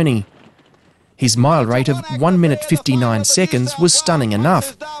 metre journey. His mile rate of 1 minute 59 seconds was stunning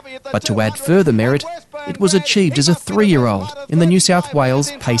enough, but to add further merit, it was achieved as a 3-year-old in the New South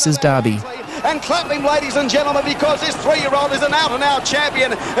Wales Pacers Derby. And clap him, ladies and gentlemen, because this 3-year-old is an out-and-out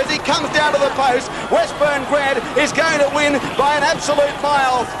champion as he comes down to the post. Westburn Grant is going to win by an absolute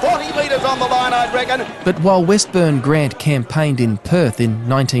mile. 40 metres on the line, I'd reckon. But while Westburn Grant campaigned in Perth in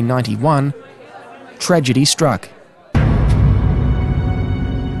 1991, tragedy struck.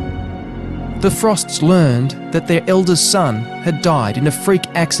 The Frosts learned that their eldest son had died in a freak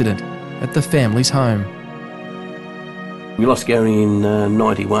accident at the family's home. We lost Gary in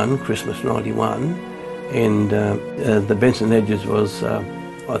 91, Christmas 91, and the Benson Hedges was,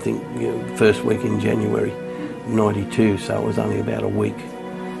 I think, first week in January 92, so it was only about a week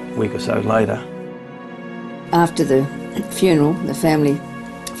or so later. After the funeral, the family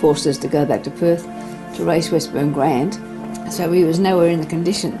forced us to go back to Perth to race Westburn Grant, so he was nowhere in the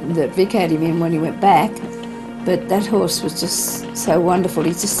condition that Vic had him in when he went back, but that horse was just so wonderful.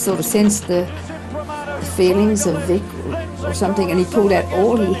 He just sort of sensed the feelings of Vic or something, and he pulled out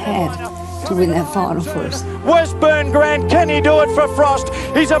all he had to win that final for us. Westburn Grant, can he do it for Frost?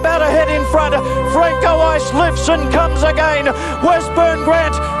 He's about to head in front. Franco Ice lifts and comes again. Westburn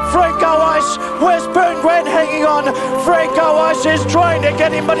Grant, Franco Ice, Westburn Grant hanging on. Franco Ice is trying to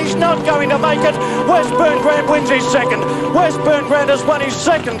get him, but he's not going to make it. Westburn Grant wins his second. Westburn Grant has won his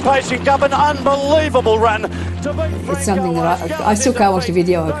second Pacing Cup, an unbelievable run. It's something that I still can't watch the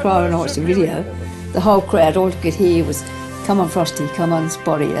video. I cry when I watch the video. The whole crowd, all you could hear was, "Come on Frosty, come on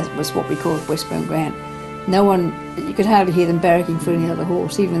Spotty." That was what we called Westburn Grant. No one, you could hardly hear them barracking for any other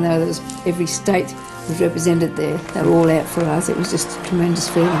horse, even though there was, every state was represented there. They were all out for us. It was just a tremendous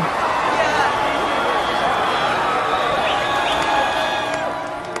feeling.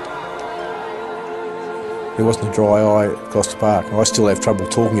 There wasn't a dry eye across the park. I still have trouble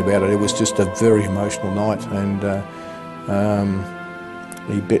talking about it. It was just a very emotional night, and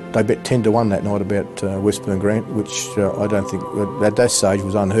they bet 10 to 1 that night about Westburn Grant, which I don't think at that stage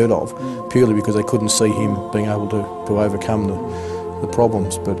was unheard of, purely because they couldn't see him being able to overcome the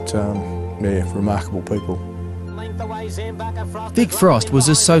problems. But yeah, remarkable people. Vic Frost was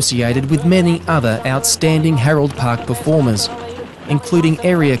associated with many other outstanding Harold Park performers, including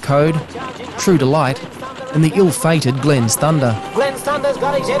Area Code, True to Light, and the ill-fated Glenn's Thunder. Glenn's Thunder's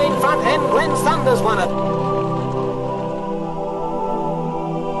got his head in front, and Glenn's Thunder's won it.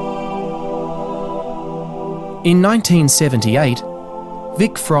 In 1978,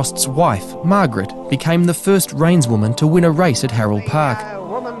 Vic Frost's wife, Margaret, became the first reinswoman to win a race at Harold Park.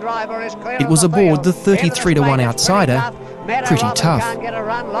 It was aboard the 33 to 1 outsider, Pretty Tough.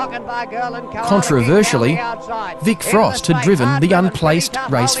 Controversially, Vic Frost had driven the unplaced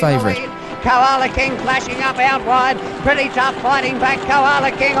race favourite. Koala King flashing up out wide. Pretty Tough fighting back.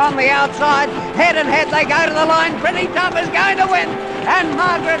 Koala King on the outside. Head and head they go to the line. Pretty Tough is going to win. And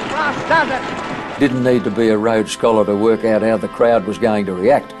Margaret Frost does it. Didn't need to be a road scholar to work out how the crowd was going to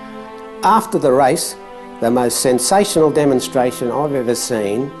react. After the race, the most sensational demonstration I've ever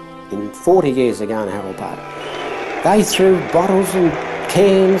seen in 40 years ago in Harold Park. They threw bottles and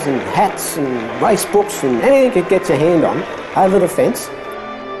cans and hats and race books and anything you could get your hand on over the fence.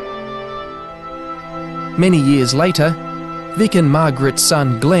 Many years later, Vic and Margaret's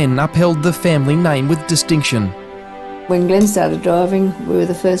son Glenn upheld the family name with distinction. When Glenn started driving, we were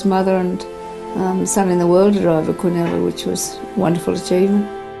the first mother and son in the world to drive a Quinella, which was a wonderful achievement.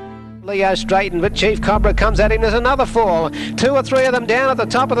 Leo straightened, but Chief Cobra comes at him. There's another fall. 2 or 3 of them down at the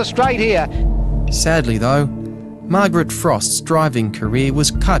top of the straight here. Sadly though, Margaret Frost's driving career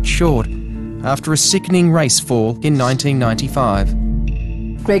was cut short after a sickening race fall in 1995.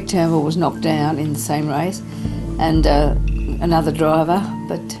 Greg Turnbull was knocked down in the same race, and another driver,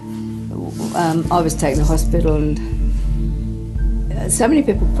 but I was taken to hospital, and so many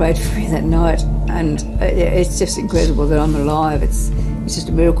people prayed for me that night, and it's just incredible that I'm alive. It's just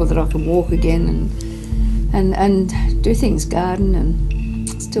a miracle that I can walk again and do things, garden, and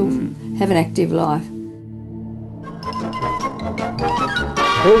still have an active life.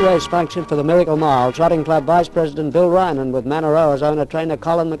 Pre-race function for the Miracle Mile. Trotting Club Vice President Bill Ryman with Manaroa's owner trainer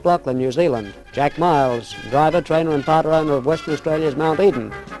Colin McLaughlin, New Zealand. Jack Miles, driver, trainer and part owner of Western Australia's Mount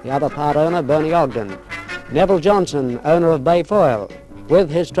Eden. The other part owner, Bernie Ogden. Neville Johnson, owner of Bayfoyle, with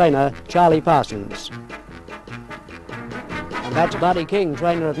his trainer Charlie Parsons. And that's Buddy King,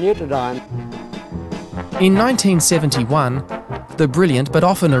 trainer of Nutridyne. In 1971, the brilliant but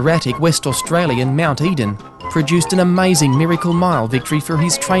often erratic West Australian Mount Eden produced an amazing Miracle Mile victory for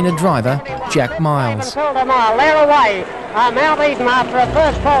his trainer-driver, Jack Miles. They're away. Mount Eden, after a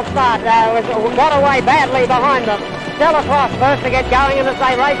first false start, got away badly behind them. Stella Frost first to get going, and as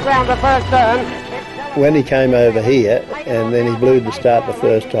they race round the first turn. When he came over here, and then he blew the start the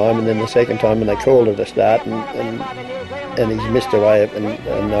first time, and then the second time when they called it a start, and he's missed away,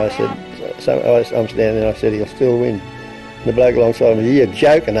 and I said, so I'm standing there, I said, he'll still win. The bloke alongside me, you're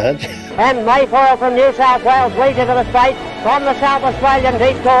joking, aren't you? And Mayfoyle from New South Wales leads into the straight from the South Australian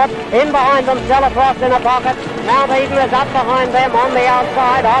deep court. In behind them, Stella Frost in a pocket. Mount Eden is up behind them on the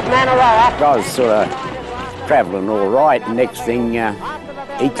outside of Manaroa. I was sort of travelling all right. Next thing,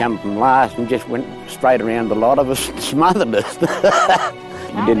 he come from last and just went straight around the lot of us and smothered us.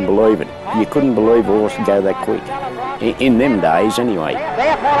 You didn't believe it. You couldn't believe a horse would go that quick. In them days, anyway.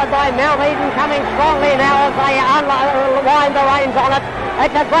 They're followed by Mount Eden coming strongly now as they wind the reins on it.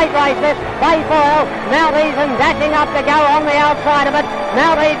 It's a great race, this. Bayfoyle, Mount Eden dashing up to go on the outside of it.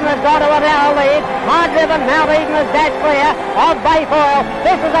 Mount Eden has got to a narrow lead. Hard driven, Mount Eden has dashed clear of Bayfoyle.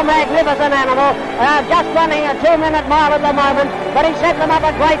 This is a magnificent animal. Just running a 2-minute mile at the moment, but he set them up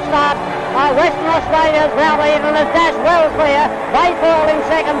a great start. Western Australia's Mount Eden has dashed well clear. They fall in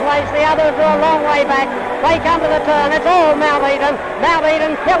second place. The others are a long way back. They come to the turn. It's all Mount Eden. Mount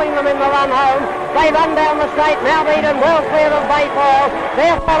Eden killing them in the run home. They run down the straight. Mount Eden well clear of Bayfoyle.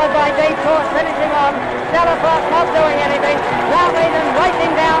 They're followed by Deep Torch finishing on. Stella Frost not doing anything. Mount Eden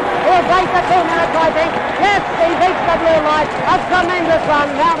racing down. He'll break the 2 minutes, I think. Yes, he beats the blue light. A tremendous run.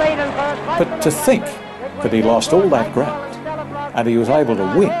 Mount Eden first. But to think that he lost all that ground and he was able to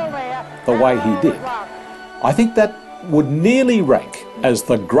win the way he did, I think that would nearly rank as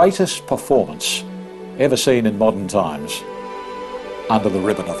the greatest performance ever seen in modern times under the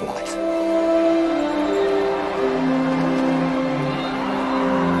ribbon of light.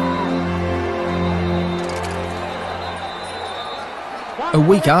 A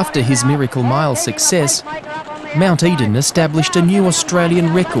week after his Miracle Mile success, Mount Eden established a new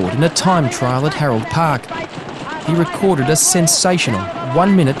Australian record in a time trial at Harold Park. He recorded a sensational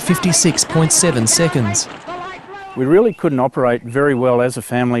 1 minute 56.7 seconds. We really couldn't operate very well as a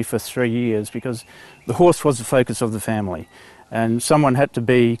family for 3 years because the horse was the focus of the family, and someone had to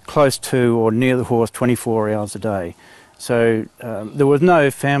be close to or near the horse 24 hours a day. So there was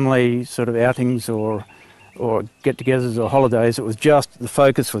no family sort of outings or get-togethers or holidays. It was just, the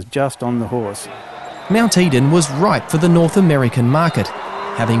focus was just on the horse. Mount Eden was ripe for the North American market,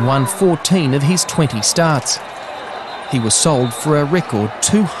 having won 14 of his 20 starts. He was sold for a record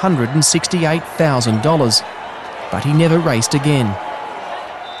 $268,000, but he never raced again.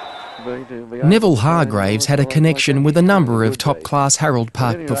 Neville Hargraves had a connection with a number of top-class Harold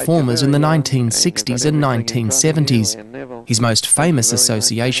Park performers in the 1960s and 1970s. His most famous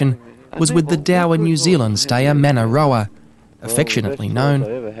association was with the Dower New Zealand stayer Manaroa, affectionately known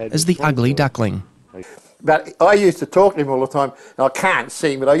as the Ugly Duckling. But I used to talk to him all the time, and I can't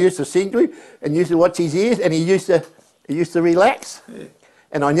sing, but I used to sing to him and used to watch his ears, and he used to relax. Yeah.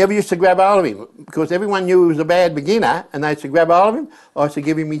 And I never used to grab hold of him because everyone knew he was a bad beginner, and they used to grab hold of him. I used to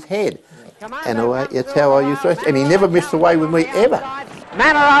give him his head, and that's how I used to. And he never missed away with me ever.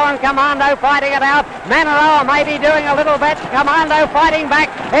 Manaroa and Commando fighting it out. Manaroa may be doing a little bit. Commando fighting back.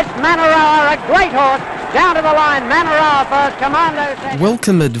 It's Manaroa, a great horse. Down to the line, Manaroa first, Commando second.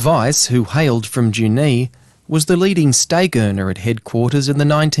 Welcome Advice, who hailed from Junee, was the leading stake earner at headquarters in the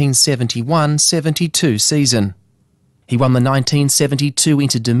 1971-72 season. He won the 1972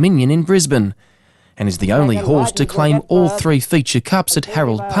 Inter-Dominion in Brisbane and is the only horse to claim all 3 feature cups at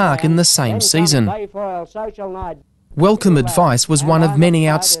Harold Park in the same season. Welcome Advice was one of many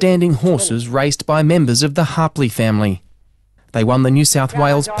outstanding horses raced by members of the Harpley family. They won the New South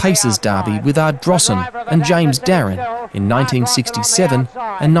Wales Pacers Derby with Ardrossan and James Darren in 1967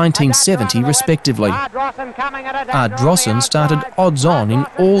 and 1970 respectively. Ardrossan started odds-on in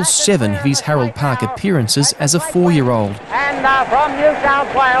all 7 of his Harold Park appearances as a 4-year-old. And from New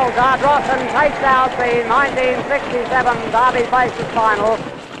South Wales, Ardrossan takes out the 1967 Derby Pacers final.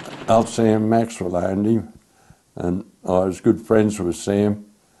 Old Sam Maxwell owned him, and I was good friends with Sam.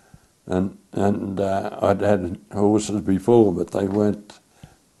 And I'd had horses before, but they weren't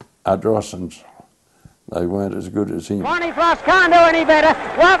Ardrossans. They weren't as good as him. Frost can't do any better.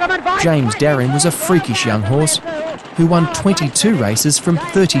 Welcome Advice. James Darren was a freakish young horse who won 22 races from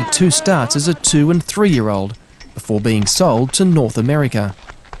 32 starts as a 2- and 3-year-old before being sold to North America.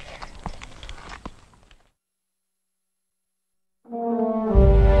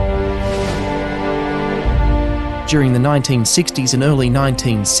 During the 1960s and early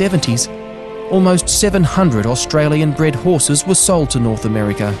 1970s, almost 700 Australian-bred horses were sold to North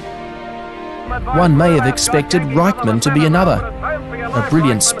America. One may have expected Reichman to be another. A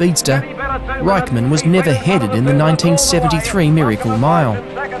brilliant speedster, Reichman was never headed in the 1973 Miracle Mile.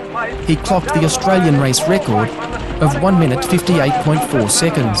 He clocked the Australian race record of 1 minute 58.4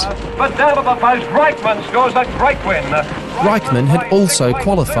 seconds. But down to the post, Reichman scores a great win. Reichman had also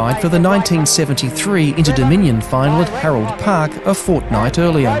qualified for the 1973 Inter-Dominion final at Harold Park a fortnight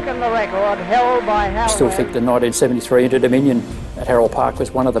earlier. I still think the 1973 Inter-Dominion at Harold Park was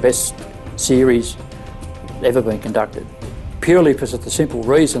one of the best series ever been conducted. Purely because of the simple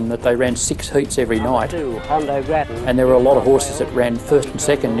reason that they ran 6 heats every night. And there were a lot of horses that ran first and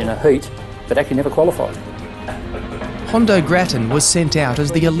second in a heat but actually never qualified. Hondo Grattan was sent out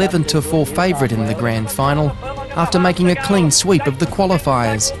as the 11-4 favourite in the grand final after making a clean sweep of the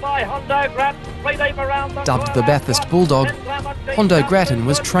qualifiers. Dubbed the Bathurst Bulldog, Hondo Grattan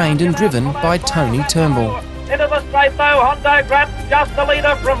was trained and driven by Tony Turnbull. Into the straight though, Hondo Grattan just the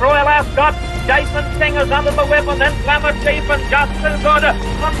leader from Royal Ascot. Jason King is under the whip, and then Glamour Chief and just as good.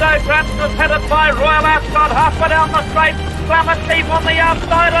 Hondo Grattan is headed by Royal Ascot, halfway down the straight. Glamour Chief on the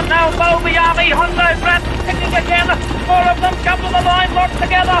outside, and now Bowlby Army. Hondo Grattan kicking again. Four of them come to the line, locked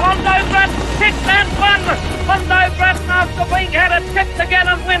together. Hondo Grattan kicks and won. Hondo Grattan, after being headed, kicks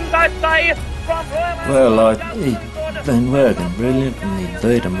again and wins, I say, from Royal Ascot. Well, he'd been working brilliant and he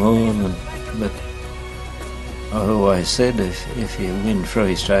beat them all, but I always said if you win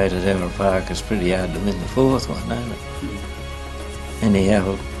 3 straight at Harold Park, it's pretty hard to win the 4th one, isn't it?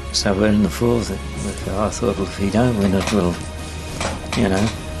 Anyhow, so we're in the 4th, I thought, well, if he don't win it, well, you know,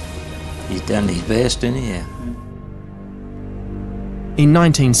 he's done his best anyhow. In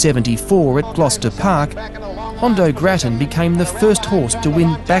 1974 at Gloucester Park, Hondo Grattan became the first horse to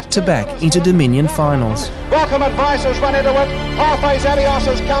win back-to-back Inter Dominion finals. Welcome Advice has run into it. Half-Face Adios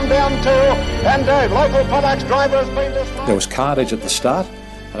has come down too. And Local Products driver has been destroyed. There was cartage at the start,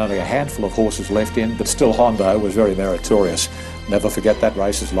 and only a handful of horses left in, but still Hondo was very meritorious. Never forget that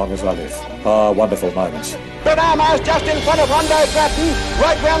race as long as I live. Oh, wonderful moments. Bradama's just in front of Hondo Grattan.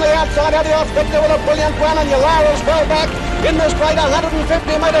 Right round the outside, Adios Victor with a brilliant run, and Yolara's well back. In the straight, 150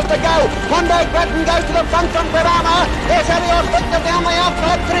 metres to go. Hondo Grattan goes to the front from Bradama. There's Adios Victor down the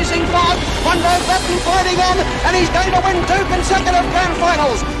outside, finishing 5. Hondo Grattan fighting on, and he's going to win 2 consecutive grand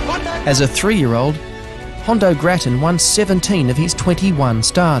finals. As a 3-year-old, Hondo Grattan won 17 of his 21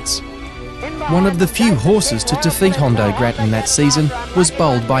 starts. One of the few horses to defeat Hondo Grattan that season was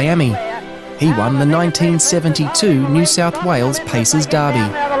Bowled by Ami. He won the 1972 New South Wales Pacers Derby.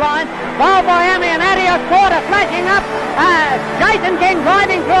 Bowled by Ami and Adios Quarter flashing up. Jason King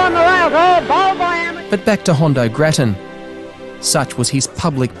driving through on the rails. Oh, Bowled by Ami. But back to Hondo Grattan. Such was his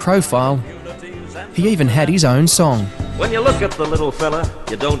public profile, he even had his own song. When you look at the little fella,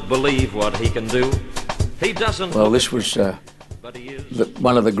 you don't believe what he can do. He doesn't. Well, this was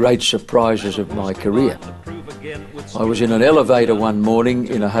one of the great surprises of my career. I was in an elevator one morning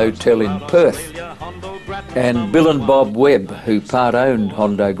in a hotel in Perth, and Bill and Bob Webb, who part-owned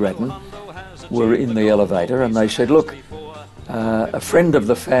Hondo Grattan, were in the elevator, and they said, look, a friend of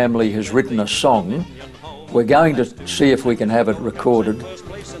the family has written a song. We're going to see if we can have it recorded.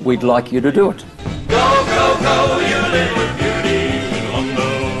 We'd like you to do it. Go, go, go, you little beauty, Hondo.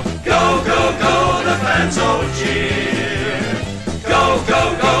 Go, go, go, the fans all cheer. Go,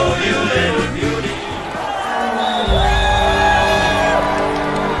 go, go, you little beauty.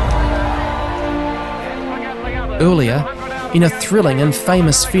 Earlier, in a thrilling and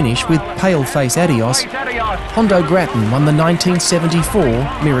famous finish with Paleface Adios, Hondo Grattan won the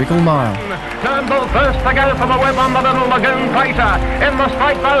 1974 Miracle Mile. Turnbull first to go for the whip on the Little Lagoon Pacer. In the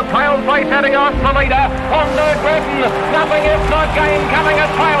straight though, Paleface Adios the leader. Hondo Grattan, nothing if not gain coming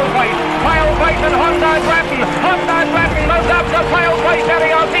at Paleface. Paleface and Hondo Grattan. Hondo Grattan moves up to Paleface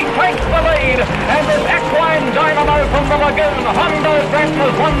Adios. He takes the lead. And this equine dynamo from the Lagoon, Hondo Grattan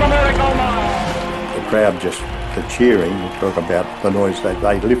has won the Miracle Mile. The crowd just, the cheering, you talk about the noise that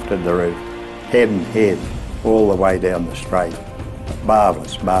they lifted the roof, head and head, all the way down the straight.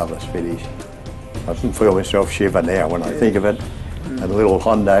 Marvellous, marvellous finish. I can feel myself shiver now when I think of it. And the little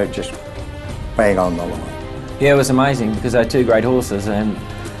Hondo just bang on the line. Yeah, it was amazing because they're 2 great horses, and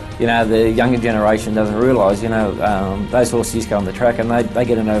you know the younger generation doesn't realise. You know those horses used to go on the track and they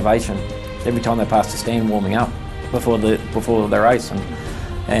get an ovation every time they pass the stand warming up before the race,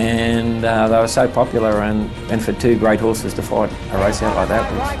 and they were so popular, and for 2 great horses to fight a race out like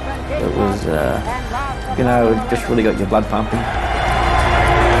that was you know, it just really got your blood pumping.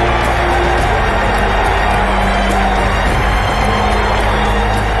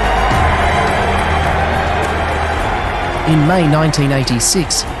 In May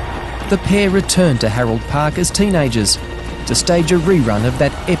 1986, the pair returned to Harold Park as teenagers to stage a rerun of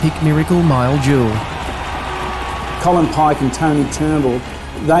that epic Miracle Mile duel. Colin Pike and Tony Turnbull,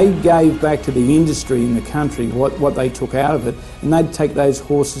 they gave back to the industry in the country what they took out of it, and they'd take those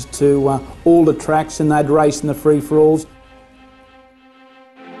horses to all the tracks and they'd race in the free-for-alls.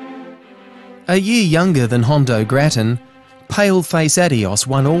 A year younger than Hondo Grattan, Paleface Adios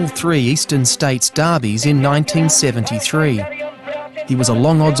won all 3 Eastern States derbies in 1973. He was a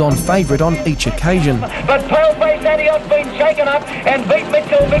long odds-on favourite on each occasion. But Paleface Adios been shaken up and beat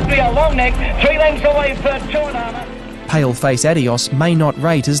Mitchell Victory a long neck, 3 lengths away for Jordan. Paleface Adios may not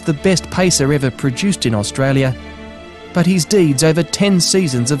rate as the best pacer ever produced in Australia, but his deeds over 10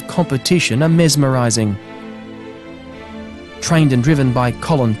 seasons of competition are mesmerising. Trained and driven by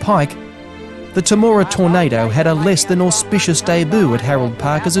Colin Pike, the Temora Tornado had a less than auspicious debut at Harold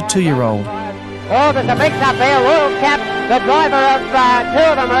Park as a 2-year-old. Oh, there's a mix up there. World Cap The driver of two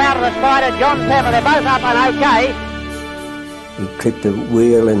of them are out of the spider, John Pepper. They're both up and okay. He clipped the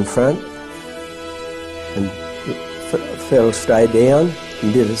wheel in front and fell straight down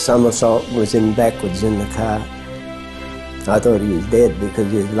and did a somersault and was in backwards in the car. I thought he was dead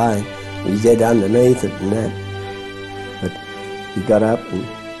because he was lying. He was dead underneath it and that. But he got up and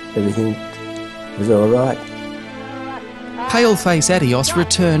everything was all right. Paleface Adios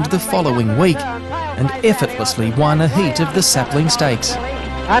returned the following week and effortlessly won a heat of the Sapling Stakes.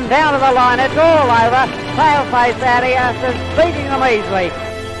 And down to the line, it's all over. Paleface Adios is beating them easily.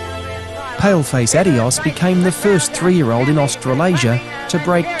 Paleface Adios became the first 3-year-old in Australasia to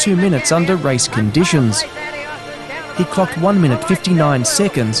break 2 minutes under race conditions. He clocked 1 minute 59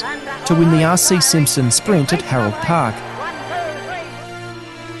 seconds to win the R.C. Simpson Sprint at Harold Park.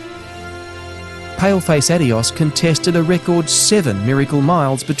 Paleface Adios contested a record 7 Miracle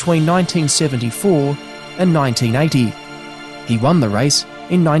Miles between 1974 and 1980. He won the race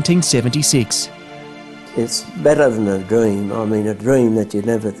in 1976. It's better than a dream. I mean, a dream that you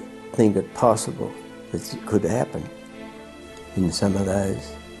never think it possible that it could happen in some of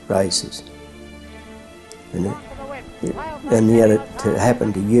those races. And yet to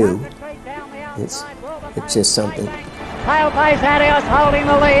happen to you, it's just something. Paleface Adios holding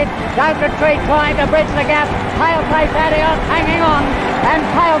the lead. Don't Retreat trying to bridge the gap. Paleface Adios hanging on. And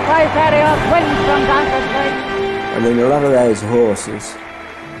Paleface Adios wins from Don't Retreat. I mean, a lot of those horses,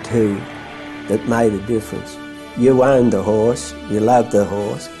 too, that made a difference. You owned the horse, you loved the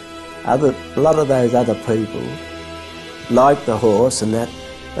horse. A lot of those other people liked the horse and that,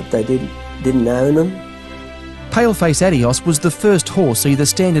 but they didn't own them. Paleface Adios was the first horse, either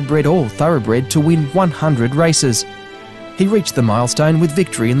standardbred or thoroughbred, to win 100 races. He reached the milestone with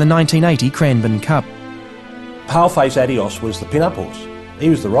victory in the 1980 Cranbourne Cup. Paleface Adios was the pin-up horse. He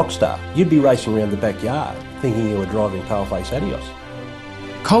was the rock star. You'd be racing around the backyard thinking you were driving Paleface Adios.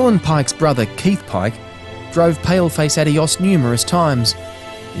 Colin Pike's brother Keith Pike drove Paleface Adios numerous times.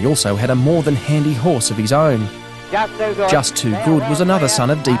 He also had a more than handy horse of his own. Just Too Good was another son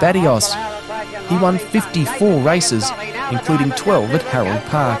of Deep Adios. He won 54 races, including 12 at Harold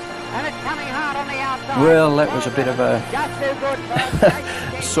Park. Well, that was a bit of a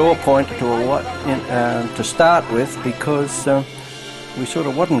sore point to start with, because we sort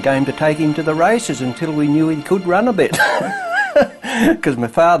of wasn't game to take him to the races until we knew he could run a bit. Because my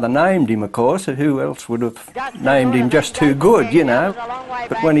father named him, of course, and who else would have named him Just Too Good, you know.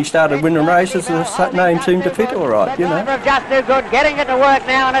 But when he started winning races, the name seemed to fit all right, you know. Just Too Good getting it to work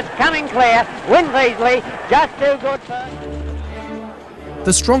now, and it's coming clear. Wins easily. Just Too Good first.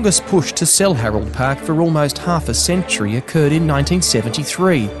 The strongest push to sell Harold Park for almost half a century occurred in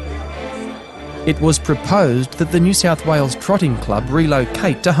 1973. It was proposed that the New South Wales Trotting Club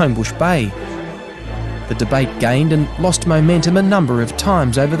relocate to Homebush Bay. The debate gained and lost momentum a number of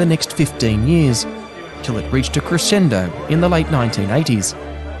times over the next 15 years, till it reached a crescendo in the late 1980s.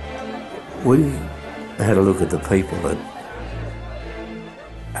 We had a look at the people that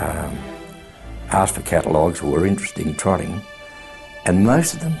asked for catalogues or were interested in trotting, and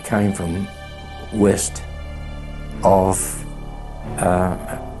most of them came from west of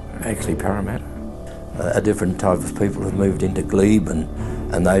actually Parramatta. A different type of people have moved into Glebe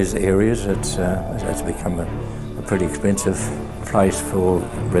and those areas. It's become a pretty expensive place for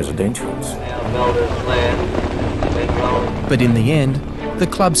residentials. But in the end, the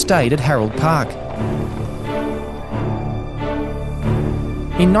club stayed at Harold Park.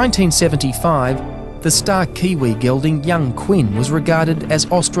 In 1975, the star Kiwi gelding Young Quinn was regarded as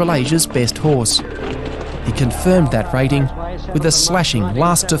Australasia's best horse. He confirmed that rating with a slashing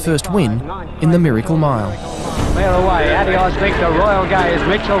last-to-first win in the Miracle Mile. Clear away, Adios Victor, Royal Gaze,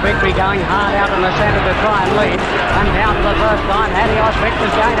 Mitchell Victory going hard out in the centre to try and lead. And down to the first line, Adios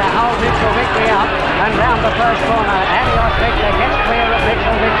Victor's going to hold Mitchell Victory up. And round the first corner, Adios Victor gets clear of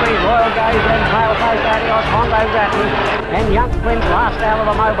Mitchell Victory, Royal Gaze, then Paleface Adios, Hondo Grattan, and Young Quinn's last out of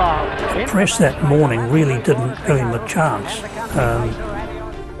the mobile. The press that morning really didn't give him a chance.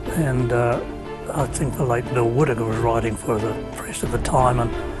 I think the late Bill Whittaker was writing for the press at the time, and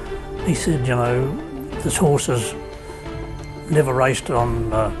he said, you know, this horse has never raced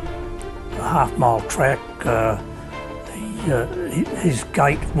on a half-mile track. His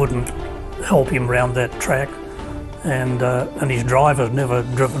gait wouldn't help him round that track, and his driver's never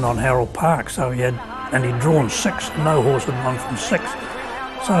driven on Harold Park, so he'd drawn 6. No horse had won from 6.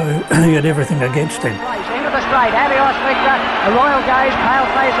 So he had everything against him. Into the straight, Adios Victor, a Royal Gaze,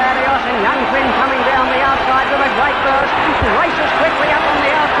 Paleface Adios, and Young Quinn coming down the outside with a great burst. Races quickly up on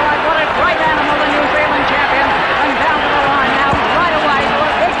the outside. What a great animal, the New Zealand champion. And down to the line now, right away, for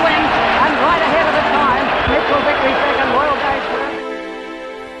a big win, and right ahead of the time. Mitchell Victory second,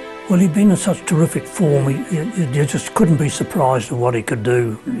 Well, he'd been in such terrific form, you just couldn't be surprised at what he could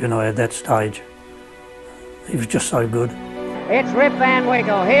do, you know, at that stage. He was just so good. It's Rip Van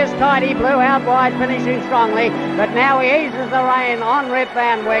Winkle. Here's Tidy Blue out wide, finishing strongly, but now he eases the rein on Rip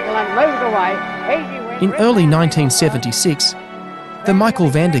Van Winkle and moves away. Easy win. In early 1976, the Michael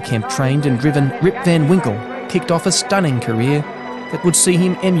Vanderkemp trained and driven Rip Van Winkle kicked off a stunning career that would see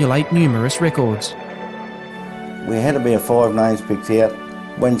him emulate numerous records. We had about 5 names picked out,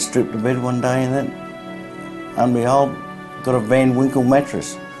 went stripped to bed one day and then, and behold, got a Van Winkle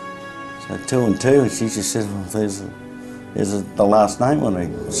mattress. So 2 and 2, and she just said, well, there's the last name on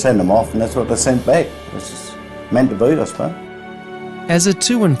it. Send them off, and that's what they sent back. It's just meant to be, I suppose. As a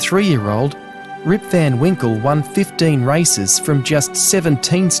 2 and 3-year-old, Rip Van Winkle won 15 races from just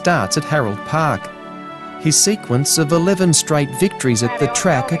 17 starts at Harold Park. His sequence of 11 straight victories at the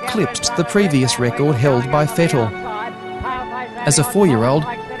track eclipsed the previous record held by Fettel. As a 4-year-old,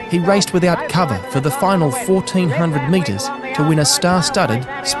 he raced without cover for the final 1,400 metres to win a star-studded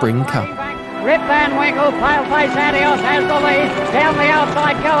Spring Cup. Rip Van Winkle, Paleface Adios has the lead. Down the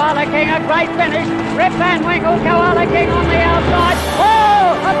outside, Koala King, a great finish. Rip Van Winkle, Koala King on the outside.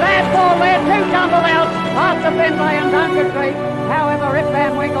 Oh, a bad ball there, 2 tumbled out after Finlay and Duncan Creek. However, Rip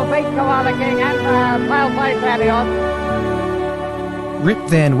Van Winkle beat Koala King and Paleface Adios. Rip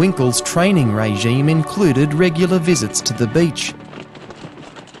Van Winkle's training regime included regular visits to the beach.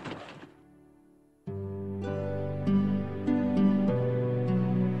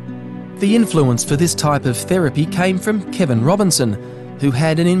 The influence for this type of therapy came from Kevin Robinson, who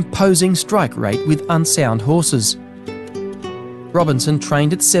had an imposing strike rate with unsound horses. Robinson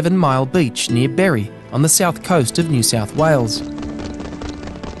trained at 7 Mile Beach near Berry on the south coast of New South Wales.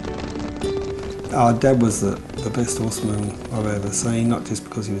 Dad was the best horseman I've ever seen, not just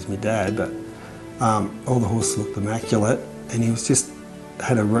because he was my dad, but all the horses looked immaculate, and he was just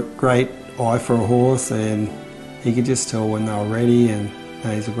had a great eye for a horse, and he could just tell when they were ready, and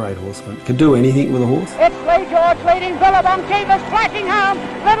he's a great horseman. Could do anything with a horse. It's Lee George leading Billabong Keepers, flashing home.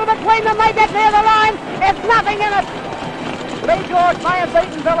 Little between them, they get near the line. There's nothing in it. Lee George may have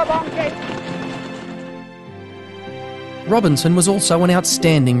beaten Billabong Keepers. Robinson was also an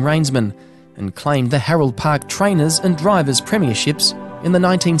outstanding reinsman and claimed the Harold Park Trainers and Drivers Premierships in the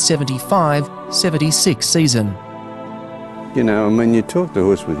 1975-76 season. You know, I mean, you talk the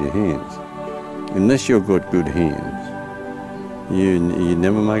horse with your hands. Unless you've got good hands, you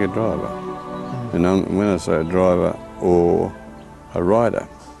never make a driver. And when I say a driver or a rider,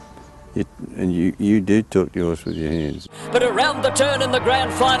 you do talk your horse with your hands. But around the turn in the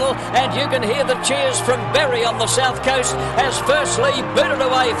grand final, and you can hear the cheers from Berry on the south coast as firstly booted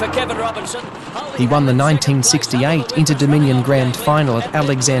away for Kevin Robinson. He won the 1968 Inter-Dominion Grand Final at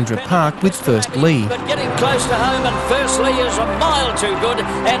Alexandra Park with First Lee. But getting close to home, and First Lee is a mile too good,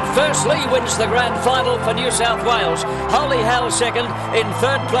 and First Lee wins the grand final for New South Wales. Holy Hell second. In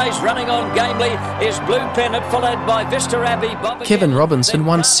third place, running on gamely, is Blue Pennant, followed by Vista Abbey. Kevin Robinson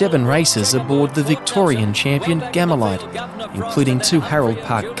won 7 races aboard the Victorian champion Gamelite, including 2 Harold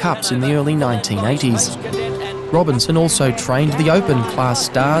Park Cups in the early 1980s. Robinson also trained the Open class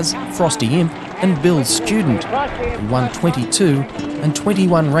stars Frosty Imp and Bill's Student, who won 22 and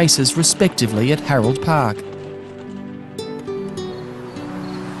 21 races respectively at Harold Park.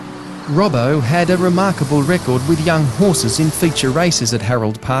 Robbo had a remarkable record with young horses in feature races at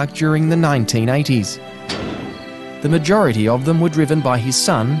Harold Park during the 1980s. The majority of them were driven by his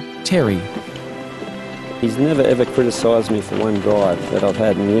son, Terry. He's never ever criticised me for one drive that I've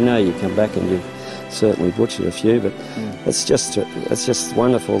had, and you know you come back and you've certainly butchered a few, but it's just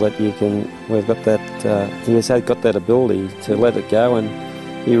wonderful that we've got that, he has got that ability to let it go, and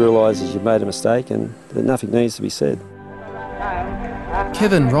he realises you've made a mistake and that nothing needs to be said.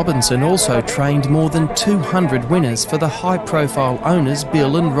 Kevin Robinson also trained more than 200 winners for the high-profile owners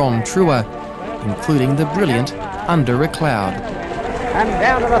Bill and Ron Truer, including the brilliant Under a Cloud. And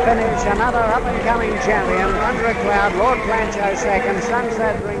down to the finish, another up-and-coming champion, Under a Cloud, Lord Plancho second,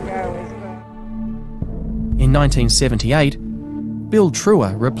 Sunset Ringo is... In 1978, Bill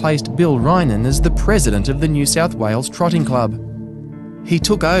Truer replaced Bill Rynan as the president of the New South Wales Trotting Club. He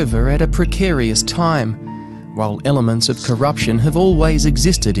took over at a precarious time. While elements of corruption have always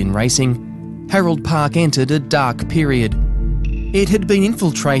existed in racing, Harold Park entered a dark period. It had been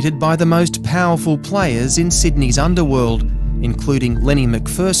infiltrated by the most powerful players in Sydney's underworld, including Lenny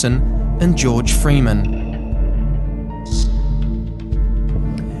McPherson and George Freeman.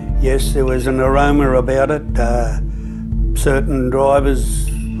 Yes, there was an aroma about it. Certain drivers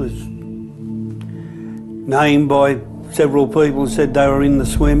was named by several people, said they were in the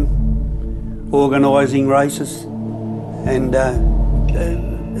swim, organising races, and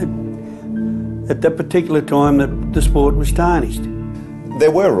at that particular time the sport was tarnished. There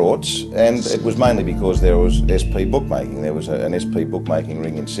were rorts, and it was mainly because there was SP bookmaking. There was an SP bookmaking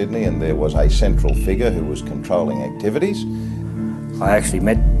ring in Sydney, and there was a central figure who was controlling activities. I actually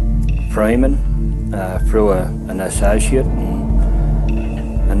met Freeman through an associate,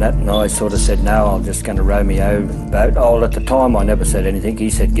 and I sort of said, no, I'm just going to row me boat. Oh, at the time I never said anything. He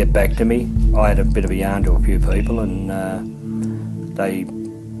said, get back to me. I had a bit of a yarn to a few people, and they,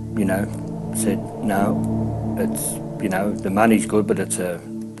 you know, said, no, it's, you know, the money's good, but it's a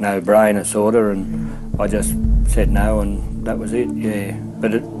no-brainer sort of, and I just said no, and that was it, yeah.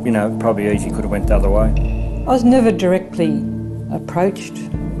 But it, you know, probably easy could have went the other way. I was never directly approached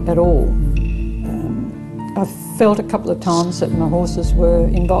at all. I felt a couple of times that my horses were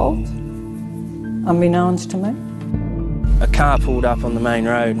involved, unbeknownst to me. A car pulled up on the main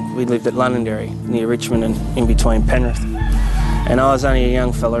road. We lived at Londonderry, near Richmond and in between Penrith. And I was only a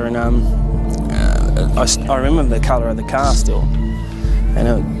young fella, and I remember the colour of the car still. And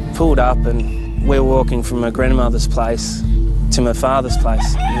it pulled up, and we were walking from my grandmother's place to my father's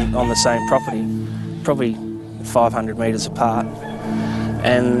place on the same property, probably 500 metres apart.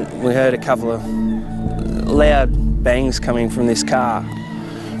 And we heard a couple of loud bangs coming from this car,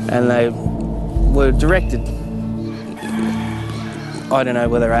 and they were directed, I don't know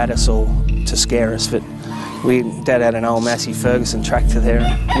whether at us or to scare us, but Dad had an old Massey Ferguson tractor there.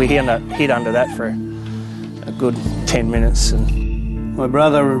 We hid under that for a good 10 minutes. And my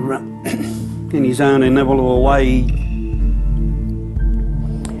brother, in his own inevitable way,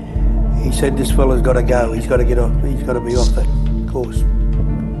 he said, this fella's got to go, he's got to get off, he's got to be off that course.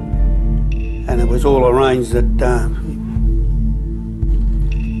 And it was all arranged that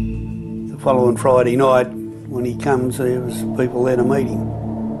the following Friday night, when he comes, there was people there to meet him.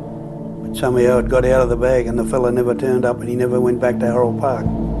 But somehow it got out of the bag, and the fella never turned up, and he never went back to Harold Park.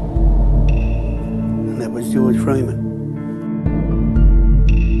 And that was George Freeman.